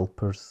helping the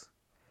helpers.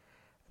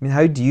 I mean,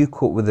 how do you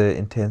cope with the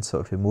intense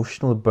sort of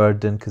emotional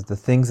burden? Because the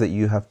things that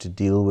you have to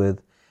deal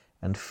with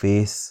and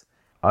face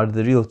are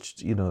the real,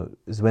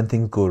 is when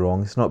things go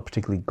wrong. It's not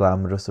particularly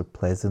glamorous or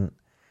pleasant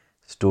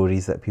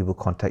stories that people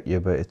contact you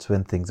about. It's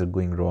when things are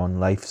going wrong,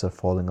 lives are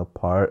falling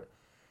apart.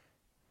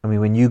 I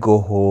mean, when you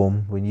go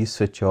home, when you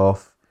switch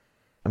off,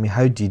 I mean,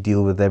 how do you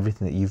deal with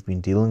everything that you've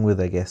been dealing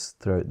with, I guess,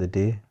 throughout the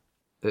day?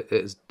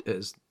 It's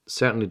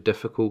certainly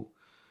difficult.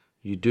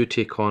 You do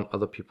take on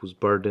other people's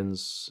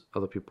burdens,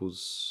 other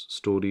people's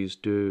stories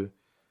do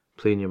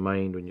play in your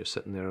mind when you're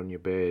sitting there on your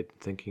bed,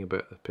 thinking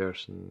about the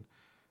person,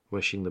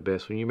 wishing the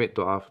best. When you make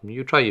dua for them,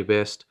 you try your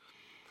best.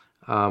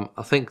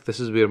 I think this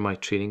is where my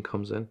training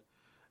comes in.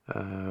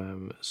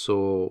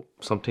 So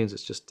sometimes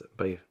it's just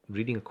by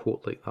reading a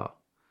quote like that,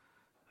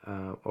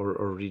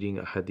 or reading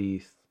a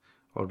hadith,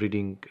 or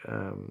reading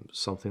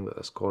something that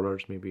the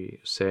scholars maybe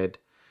said,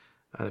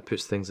 and it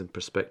puts things in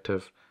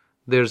perspective.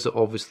 There's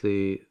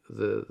obviously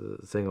the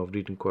thing of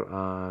reading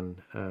Quran,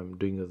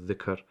 doing the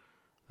dhikr,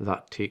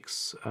 that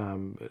takes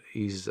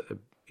ease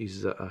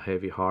a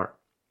heavy heart,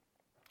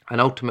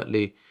 and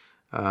ultimately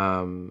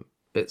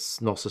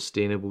it's not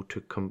sustainable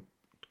to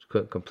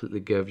completely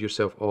give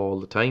yourself all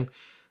the time.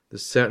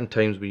 There's certain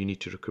times where you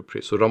need to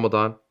recuperate. So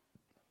Ramadan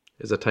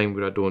is a time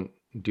where I don't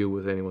deal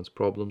with anyone's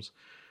problems.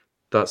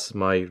 That's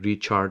my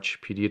recharge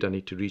period. I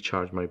need to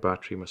recharge my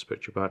battery, my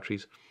spiritual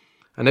batteries.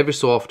 And every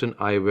so often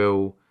I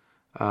will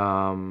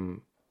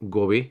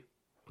go away,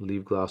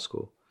 leave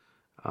Glasgow,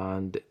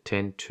 and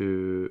tend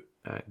to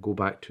go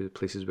back to the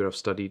places where I've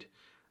studied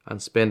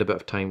and spend a bit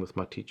of time with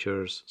my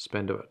teachers,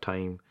 spend a bit of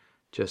time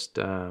just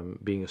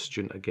being a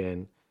student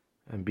again,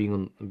 and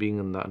being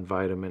in that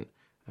environment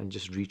and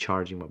just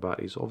recharging my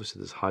batteries. Obviously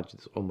there's Hajj,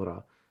 there's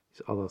Umrah,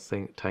 these other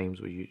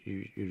times where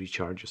you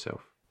recharge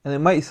yourself. And it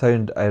might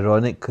sound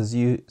ironic because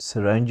you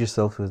surround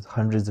yourself with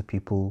hundreds of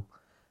people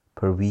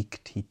per week,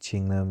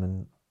 teaching them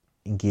and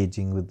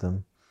engaging with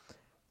them.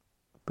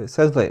 But it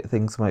sounds like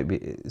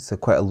it's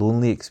quite a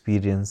lonely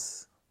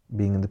experience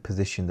being in the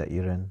position that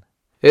you're in.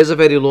 It is a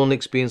very lonely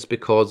experience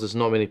because there's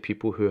not many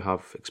people who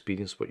have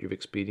experienced what you've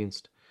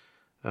experienced.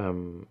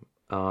 And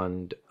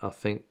I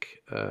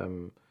think,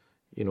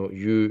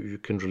 you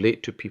can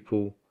relate to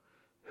people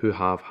who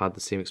have had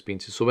the same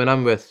experiences. So when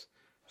I'm with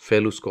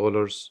fellow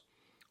scholars,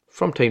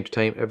 from time to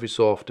time, every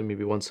so often,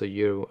 maybe once a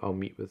year, I'll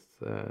meet with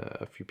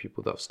a few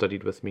people that have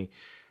studied with me.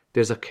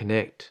 There's a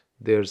connect.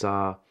 There's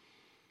a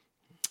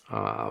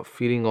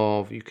feeling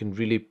of you can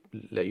really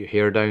let your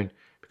hair down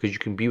because you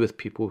can be with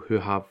people who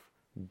have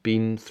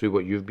been through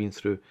what you've been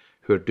through,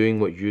 who are doing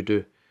what you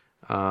do.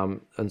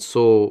 And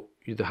so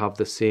you have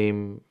the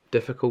same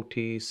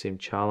difficulties, same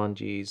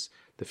challenges,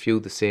 they feel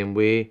the same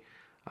way.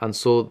 And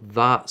so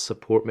that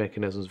support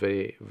mechanism is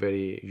very,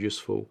 very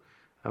useful.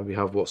 And we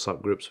have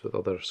WhatsApp groups with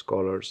other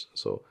scholars.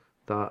 So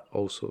that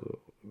also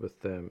with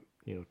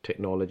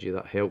technology,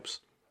 that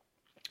helps.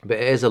 But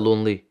it is a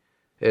lonely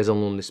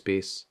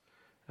space,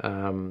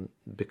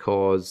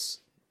 because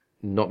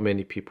not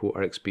many people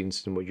are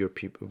experiencing what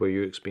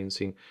you're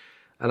experiencing.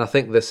 And I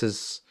think this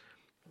is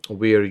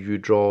where you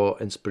draw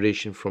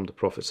inspiration from the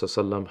Prophet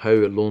ﷺ, how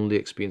a lonely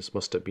experience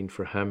must have been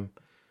for him,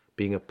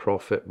 being a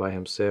prophet by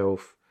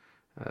himself.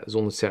 There's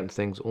only certain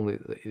things only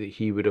that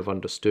he would have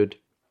understood.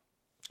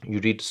 You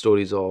read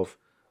stories of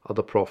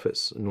other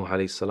prophets, Nuh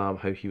alayhi salam,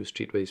 how he was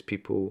treated by his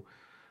people,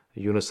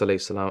 Yunus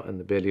alayhi salam in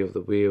the belly of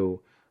the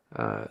whale.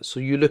 So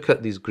you look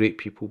at these great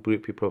people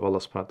of Allah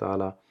subhanahu wa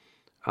ta'ala,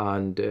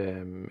 and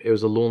it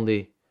was a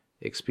lonely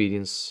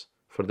experience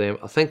for them.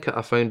 I think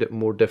I found it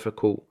more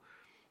difficult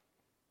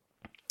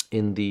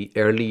in the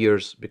early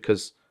years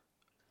because,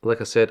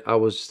 like I said, I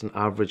was just an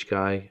average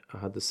guy. I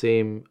had the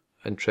same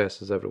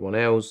interests as everyone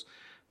else,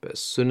 but as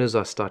soon as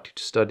I started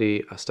to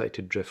study, I started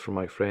to drift from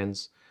my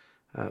friends.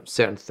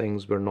 Certain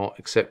things were not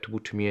acceptable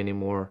to me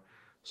anymore.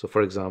 So,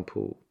 for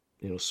example,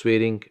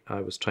 swearing,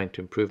 I was trying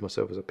to improve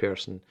myself as a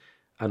person.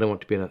 I don't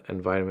want to be in an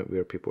environment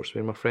where people are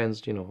swearing. My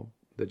friends,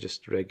 they're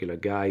just regular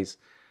guys,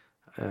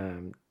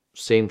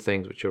 saying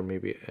things which are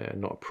maybe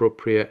not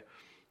appropriate.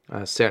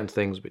 Certain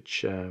things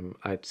which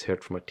I'd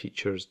heard from my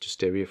teachers to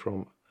stay away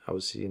from. I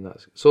was seeing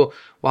that. So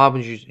what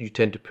happens? You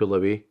tend to pull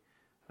away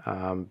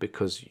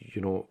because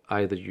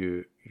either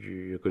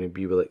you're going to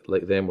be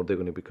like them, or they're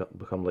going to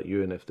become like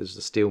you. And if there's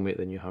a stalemate,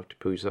 then you have to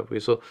pull yourself away.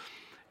 So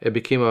it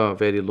became a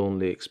very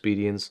lonely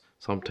experience.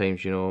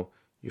 Sometimes your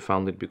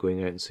family would be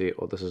going out and say,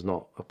 "Oh, this is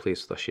not a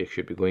place that a sheikh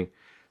should be going."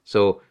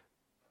 So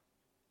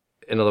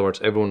in other words,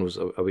 everyone was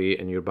away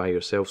and you're by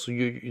yourself. So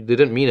they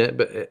didn't mean it,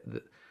 but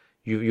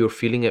you're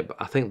feeling it. But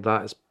I think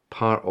that is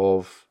part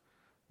of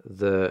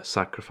the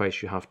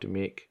sacrifice you have to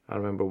make. I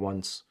remember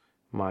once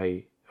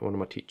one of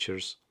my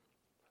teachers,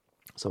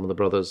 some of the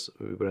brothers,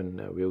 we were in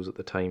Wales at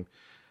the time,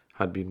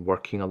 had been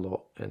working a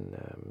lot, and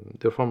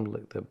they were from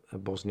like the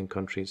Bosnian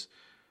countries,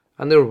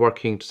 and they were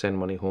working to send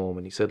money home.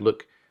 And he said,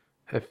 "Look,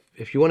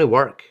 if you want to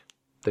work,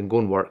 then go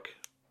and work,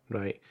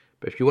 right?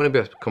 But if you want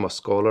to become a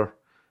scholar,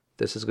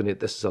 this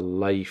is a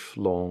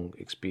lifelong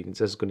experience.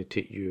 This is going to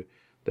take you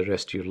the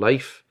rest of your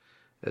life.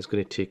 It's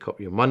going to take up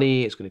your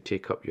money. It's going to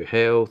take up your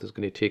health. It's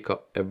going to take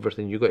up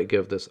everything. You've got to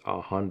give this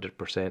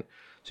 100%.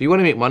 So you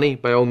want to make money,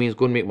 by all means,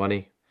 go and make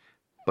money,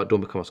 but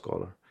don't become a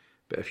scholar.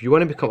 But if you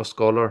want to become a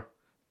scholar,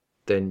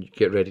 then you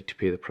get ready to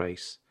pay the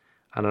price.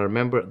 And I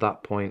remember at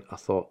that point, I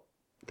thought,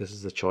 this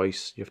is the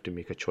choice. You have to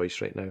make a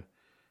choice right now.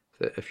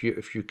 If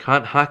you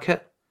can't hack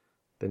it,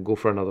 then go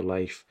for another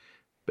life.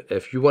 But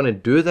if you want to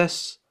do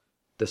this,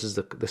 this is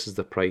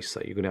the price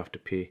that you're going to have to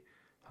pay.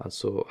 And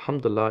so,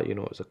 alhamdulillah,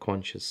 it's a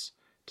conscious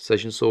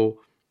decision. So,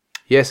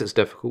 yes, it's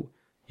difficult.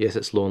 Yes,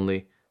 it's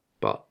lonely.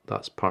 But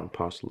that's part and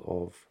parcel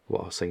of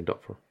what I signed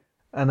up for.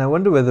 And I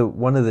wonder whether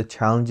one of the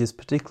challenges,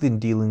 particularly in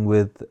dealing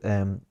with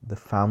the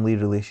family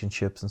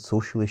relationships and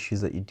social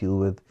issues that you deal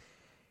with,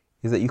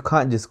 is that you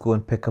can't just go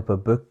and pick up a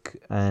book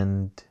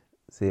and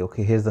say,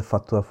 okay, here's the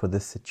fatwa for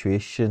this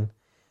situation.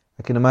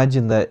 I can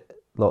imagine that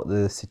a lot of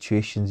the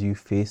situations you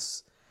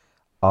face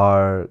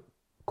are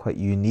quite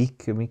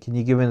unique. I mean, can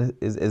you give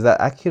is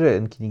that accurate?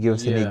 And can you give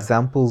us any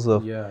examples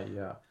of?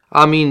 Yeah.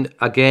 I mean,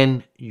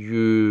 again,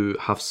 you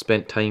have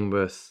spent time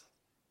with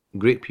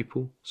great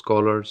people,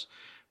 scholars,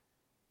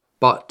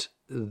 but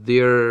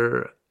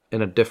they're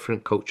in a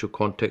different cultural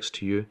context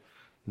to you.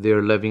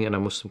 They're living in a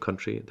Muslim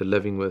country. They're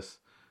living with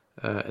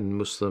in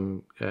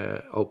Muslim,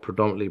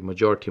 predominantly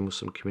majority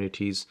Muslim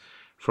communities,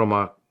 from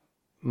a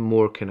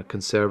more kind of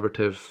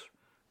conservative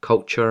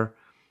culture.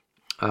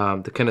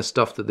 The kind of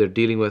stuff that they're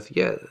dealing with,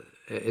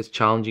 it's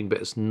challenging, but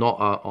it's not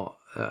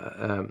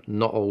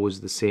not always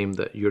the same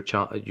that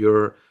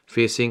you're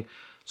facing.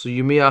 So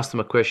you may ask them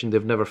a question,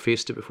 they've never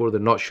faced it before, they're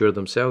not sure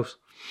themselves.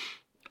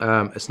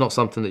 It's not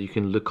something that you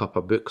can look up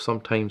a book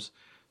sometimes.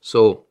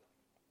 So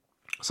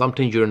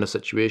sometimes you're in a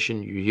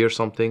situation, you hear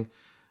something,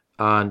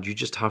 and you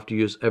just have to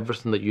use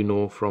everything that you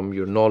know from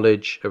your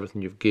knowledge,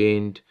 everything you've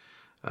gained,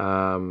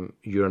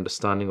 your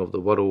understanding of the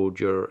world,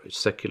 your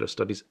secular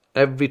studies,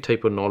 every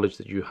type of knowledge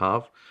that you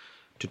have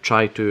to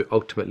try to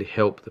ultimately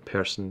help the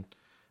person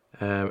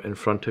in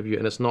front of you.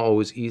 And it's not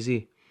always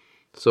easy.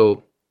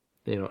 So,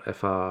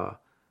 if I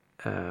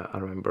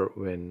remember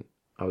when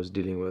I was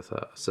dealing with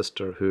a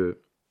sister who,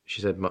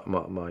 she said my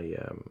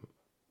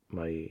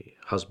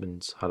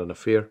husband's had an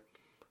affair.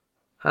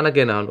 And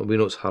again, we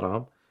know it's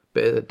haram,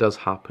 but it does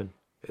happen.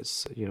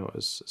 It's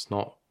it's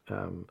not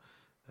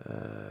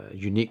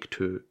unique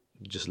to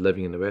just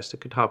living in the West. It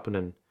could happen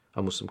in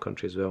a Muslim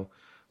country as well.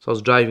 So I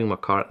was driving my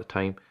car at the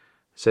time. I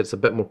said, it's a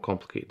bit more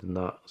complicated than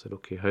that. I said,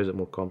 okay, how is it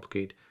more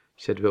complicated?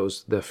 She said, well,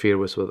 the affair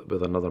was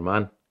with another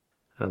man.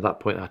 And at that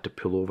point, I had to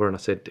pull over, and I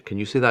said, can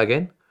you say that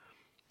again?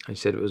 And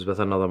she said it was with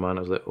another man.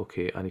 I was like,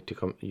 okay, you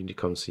need to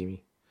come see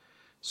me.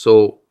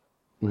 So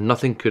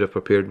nothing could have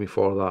prepared me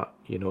for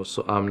that,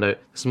 So I'm now,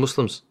 it's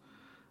Muslims,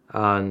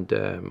 and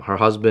her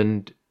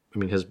husband, I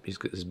mean, his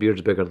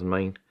beard's bigger than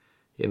mine,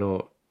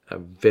 a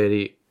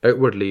very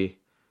outwardly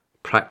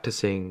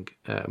practicing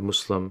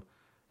Muslim,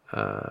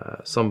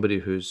 somebody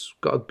who's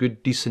got a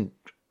good, decent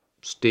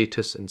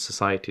status in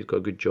society, got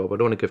a good job. I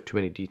don't want to give too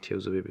many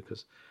details away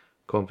because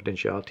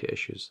confidentiality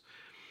issues.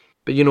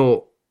 But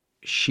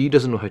she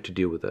doesn't know how to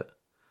deal with it.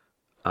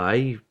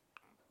 It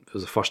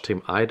was the first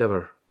time I'd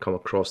ever come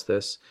across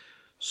this.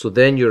 So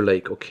then you're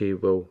like, okay,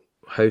 well,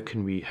 how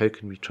can we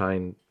try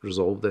and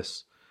resolve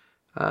this?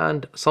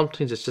 And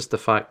sometimes it's just the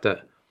fact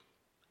that,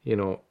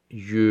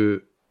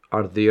 you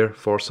are there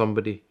for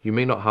somebody. You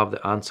may not have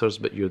the answers,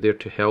 but you're there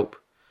to help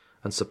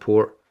and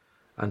support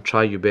and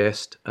try your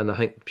best. And I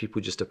think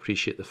people just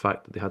appreciate the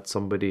fact that they had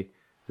somebody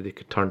that they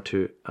could turn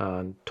to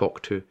and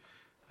talk to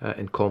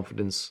in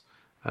confidence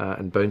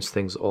and bounce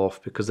things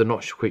off, because they're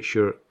not quite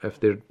sure if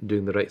they're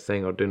doing the right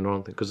thing or doing the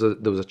wrong thing, because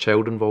there was a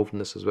child involved in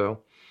this as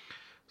well.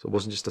 So it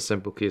wasn't just a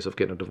simple case of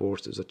getting a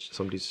divorce, it was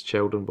somebody's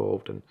child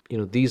involved. And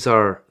these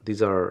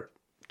are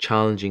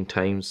challenging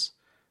times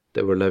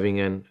that we're living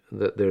in,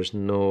 that there's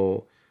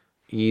no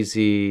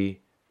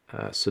easy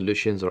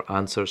solutions or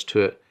answers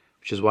to it,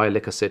 which is why,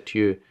 like I said to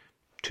you,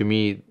 to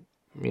me,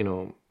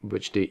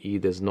 which day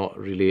Eid is not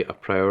really a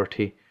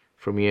priority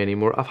for me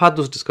anymore. I've had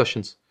those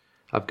discussions,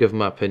 I've given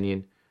my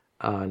opinion,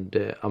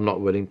 and I'm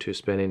not willing to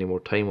spend any more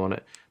time on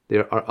it.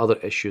 There are other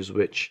issues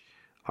which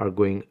are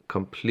going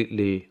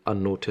completely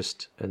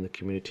unnoticed in the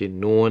community.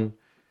 No one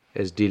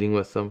is dealing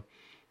with them,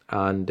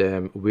 and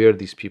where are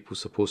these people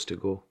supposed to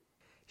go?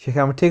 Sheikh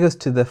Ahmed, take us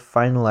to the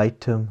final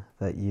item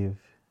that you're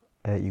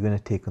going to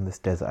take on this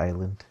desert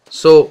island.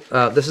 So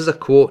this is a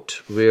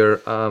quote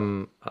where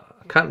I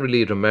can't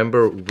really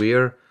remember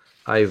where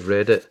I've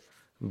read it,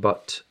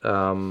 but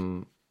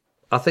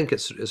I think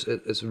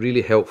it's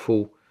really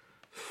helpful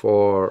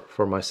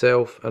for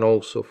myself and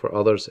also for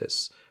others.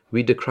 It's,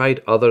 we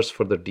decried others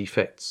for their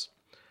defects,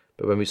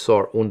 but when we saw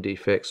our own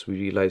defects, we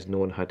realized no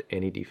one had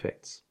any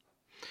defects.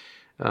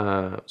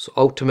 So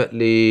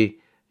ultimately,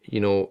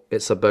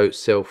 it's about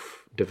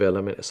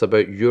self-development. It's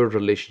about your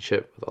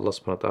relationship with Allah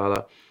subhanahu wa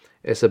ta'ala.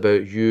 It's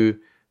about you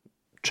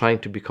trying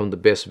to become the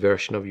best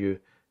version of you,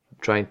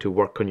 trying to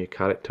work on your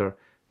character,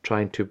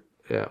 trying to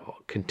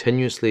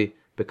continuously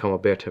become a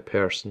better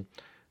person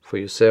for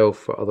yourself,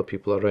 for other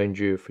people around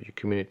you, for your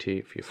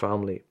community, for your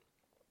family.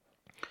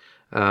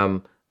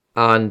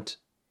 And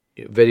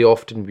very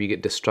often we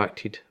get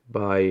distracted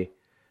by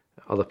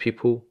other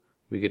people.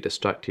 We get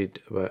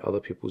distracted by other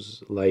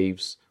people's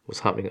lives, what's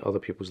happening in other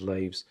people's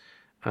lives.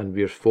 And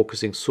we're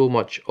focusing so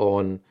much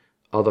on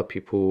other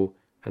people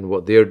and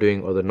what they're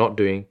doing or they're not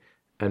doing.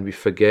 And we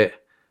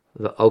forget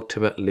that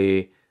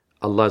ultimately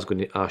Allah is going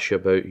to ask you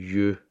about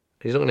you.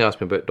 He's not going to ask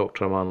me about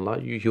Dr.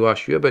 Amanullah. He'll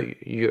ask you about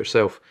you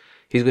yourself.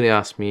 He's going to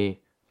ask me,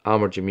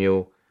 Amr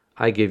Jamil,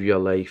 I gave you a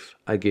life,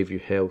 I gave you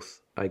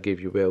health, I gave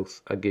you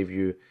wealth, I gave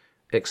you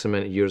X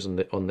amount of years on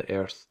the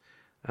earth.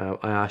 I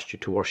asked you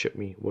to worship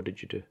me. What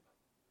did you do?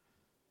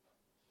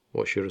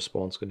 What's your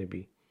response going to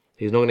be?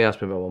 He's not going to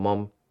ask me about my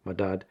mum, my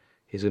dad.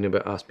 He's going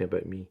to ask me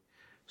about me.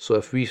 So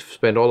if we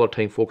spend all our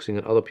time focusing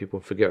on other people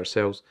and forget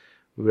ourselves,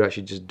 we're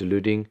actually just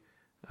deluding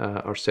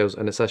ourselves.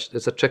 And it's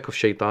a trick of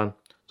shaitan.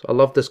 So I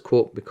love this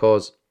quote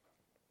because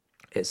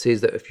it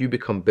says that if you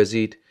become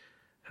busied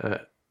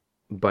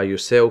by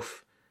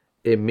yourself,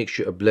 it makes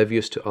you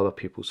oblivious to other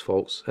people's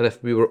faults. And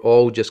if we were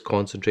all just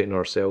concentrating on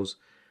ourselves,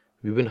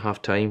 we wouldn't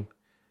have time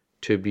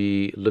to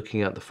be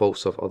looking at the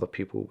faults of other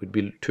people. We'd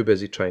be too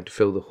busy trying to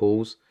fill the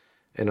holes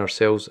in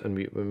ourselves.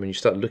 And when you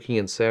start looking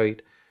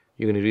inside,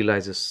 you're going to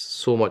realize there's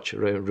so much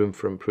room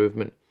for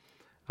improvement.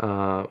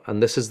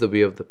 And this is the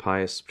way of the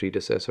pious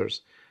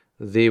predecessors.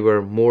 They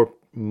were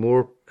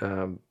more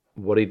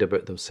worried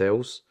about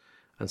themselves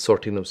and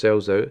sorting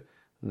themselves out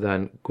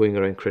than going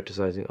around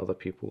criticizing other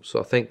people. So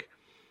I think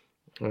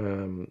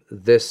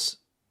this,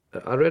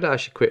 I read it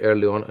actually quite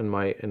early on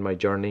in my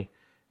journey,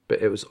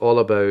 but it was all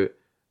about,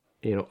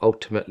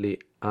 ultimately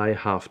I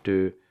have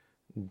to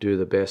do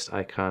the best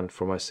I can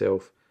for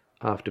myself.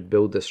 I have to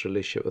build this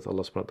relationship with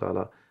Allah subhanahu wa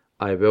ta'ala.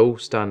 I will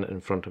stand in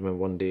front of him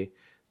one day.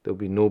 There'll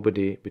be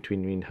nobody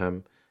between me and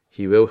him.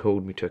 He will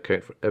hold me to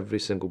account for every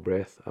single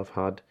breath I've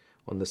had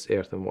on this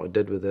earth and what I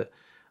did with it,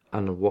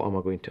 and what am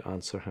I going to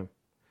answer him.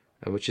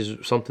 And which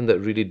is something that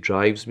really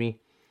drives me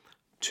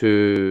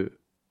to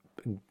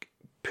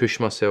push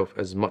myself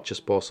as much as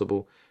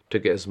possible to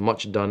get as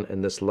much done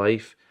in this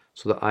life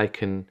so that I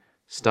can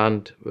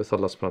stand with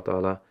Allah subhanahu wa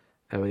ta'ala,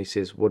 and when he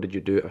says, what did you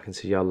do? I can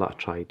say, Ya Allah,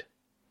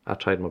 I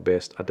tried my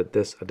best. I did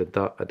this, I did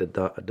that, I did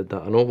that, I did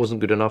that. I know it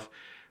wasn't good enough,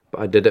 but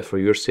I did it for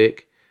your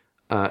sake,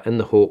 in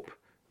the hope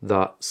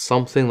that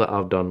something that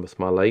I've done with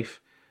my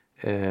life,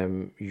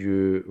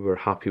 you were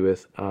happy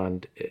with,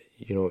 and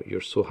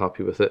you're so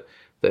happy with it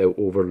that it'll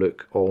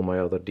overlook all my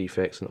other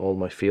defects and all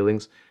my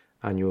failings,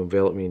 and you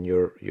envelop me in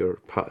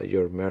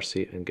your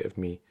mercy and give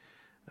me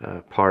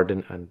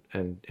pardon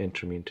and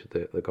enter me into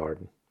the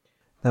garden.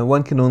 Now,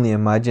 one can only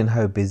imagine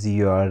how busy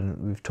you are, and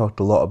we've talked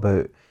a lot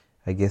about,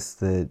 I guess,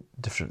 the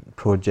different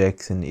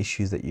projects and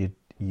issues that you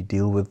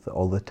deal with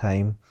all the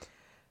time.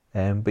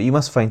 But you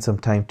must find some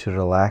time to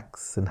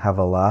relax and have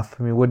a laugh.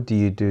 I mean, what do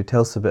you do?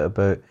 Tell us a bit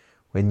about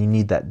when you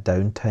need that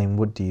downtime.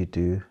 What do you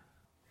do?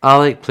 I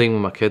like playing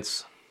with my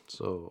kids.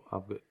 So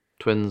I've got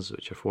twins,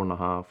 which are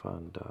 4.5,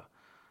 and a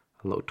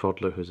little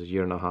toddler who's 1.5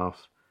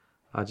 years.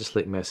 I just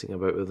like messing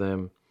about with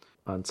them.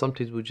 And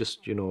sometimes we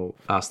just,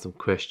 ask them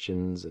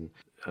questions and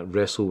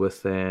wrestle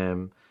with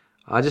them.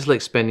 I just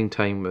like spending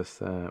time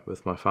with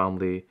my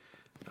family,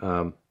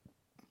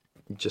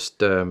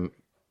 just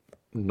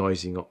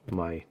noising up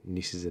my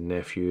nieces and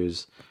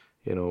nephews,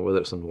 whether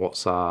it's on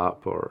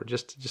WhatsApp or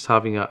just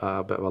having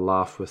a bit of a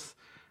laugh with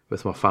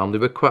my family.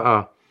 We're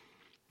quite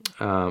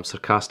a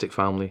sarcastic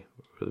family.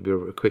 We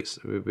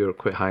were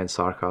quite high in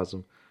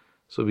sarcasm,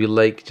 so we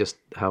like just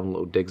having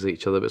little digs at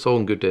each other. But it's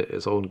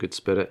all in good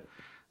spirit.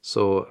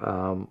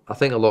 So I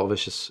think a lot of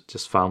it's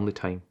just family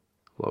time.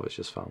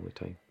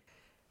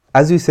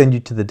 As we send you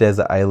to the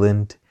desert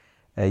island,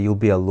 you'll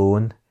be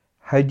alone.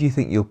 How do you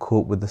think you'll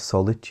cope with the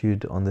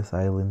solitude on this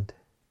island?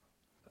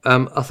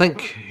 I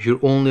think you're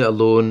only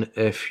alone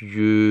if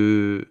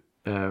you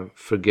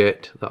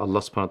forget that Allah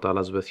subhanahu wa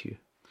ta'ala is with you.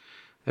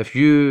 If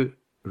you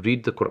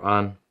read the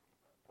Quran,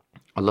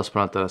 Allah subhanahu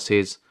wa ta'ala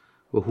says,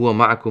 وَهُوَ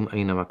مَعَكُمْ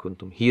أَيْنَمَا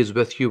كُنْتُمْ. He is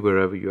with you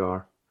wherever you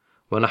are.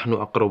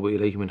 وَنَحْنُ أَقْرَبُ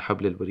إِلَيْهِ مِنْ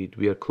حَبْلِ الْوَرِيدِ.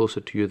 We are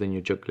closer to you than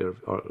your jugular,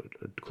 or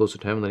closer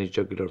to him than his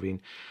jugular vein.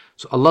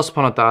 So Allah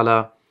subhanahu wa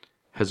ta'ala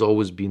has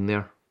always been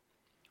there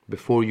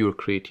before you were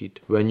created,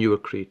 when you were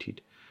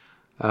created.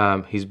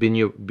 He's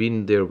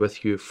been there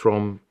with you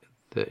from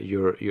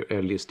your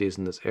earliest days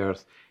on this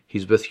earth.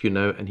 He's with you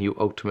now, and he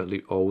will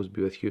ultimately always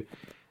be with you.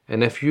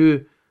 And if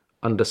you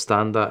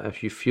understand that,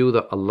 if you feel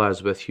that Allah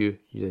is with you,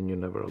 then you're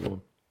never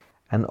alone.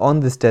 And on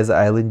this desert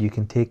island, you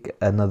can take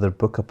another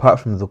book apart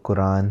from the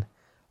Quran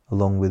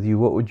along with you.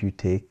 What would you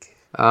take?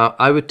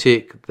 I would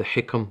take the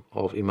Hikam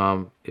of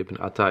Imam Ibn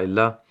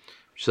Ata'illah,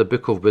 which is a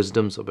book of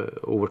wisdoms, about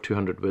over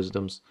 200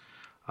 wisdoms.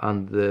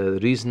 And the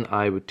reason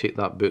I would take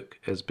that book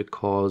is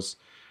because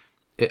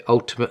it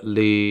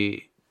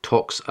ultimately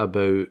talks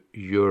about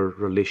your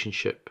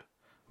relationship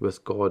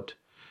with God.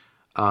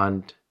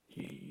 And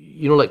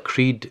like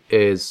creed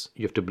is,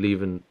 you have to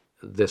believe in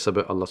this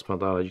about Allah subhanahu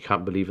wa ta'ala, you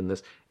can't believe in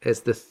this.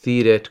 It's the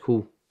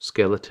theoretical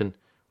skeleton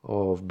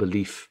of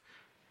belief.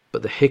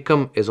 But the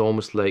hikam is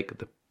almost like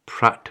the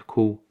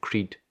practical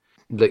creed,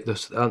 like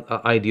this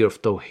idea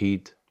of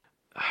tawheed.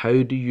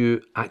 how do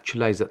you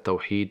actualize that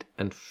tawheed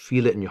and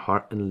feel it in your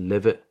heart and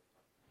live it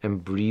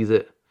and breathe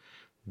it?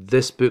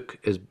 This book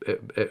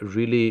it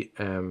really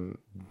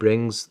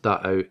brings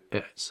that out.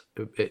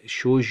 It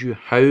shows you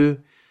how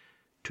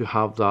to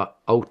have that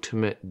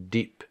ultimate,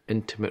 deep,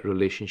 intimate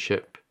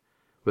relationship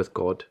with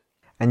God.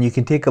 And you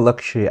can take a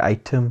luxury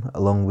item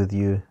along with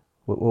you.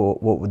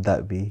 What would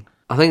that be?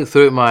 I think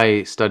throughout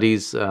my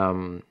studies,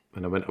 when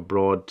I went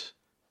abroad,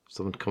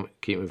 someone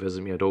came to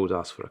visit me, I'd always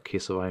ask for a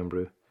case of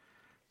Irn-Bru.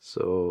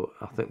 So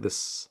I think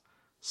this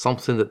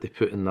something that they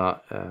put in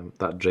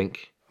that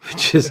drink,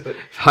 which is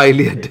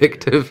highly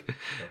addictive.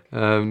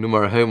 No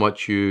matter how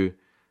much you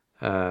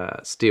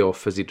stay off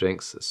fizzy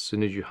drinks, as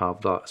soon as you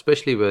have that,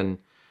 especially when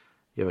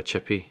you have a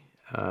chippy,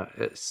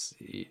 it's,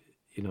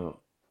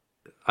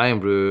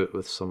 Irn-Bru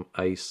with some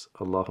ice.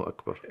 Allahu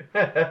Akbar.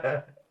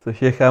 So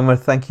Sheikh Amr,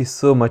 thank you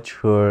so much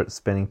for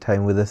spending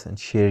time with us and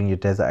sharing your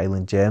Desert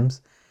Island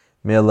Gems.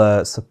 May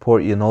Allah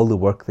support you in all the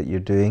work that you're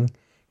doing,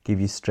 give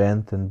you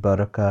strength and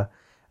barakah,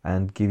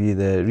 and give you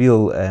the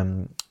real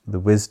the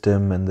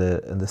wisdom and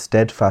the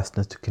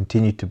steadfastness to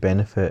continue to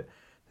benefit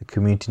the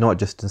community, not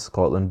just in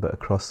Scotland but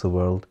across the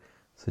world.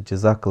 So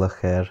Jazakallah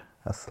khair.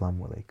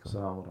 Assalamu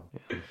alaikum.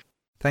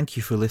 Thank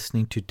you for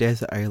listening to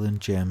Desert Island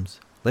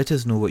Gems. Let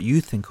us know what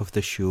you think of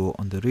the show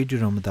on the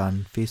Radio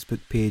Ramadan Facebook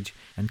page,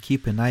 and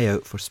keep an eye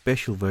out for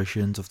special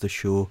versions of the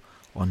show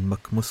on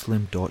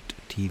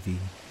mcmuslim.tv.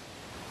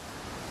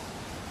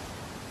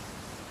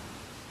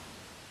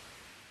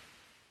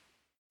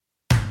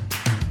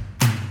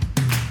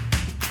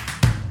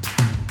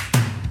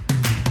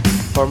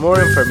 For more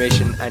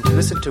information and to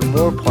listen to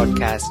more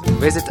podcasts,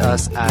 visit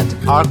us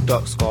at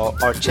arc.sco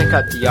or check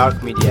out the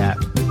Arc Media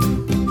app.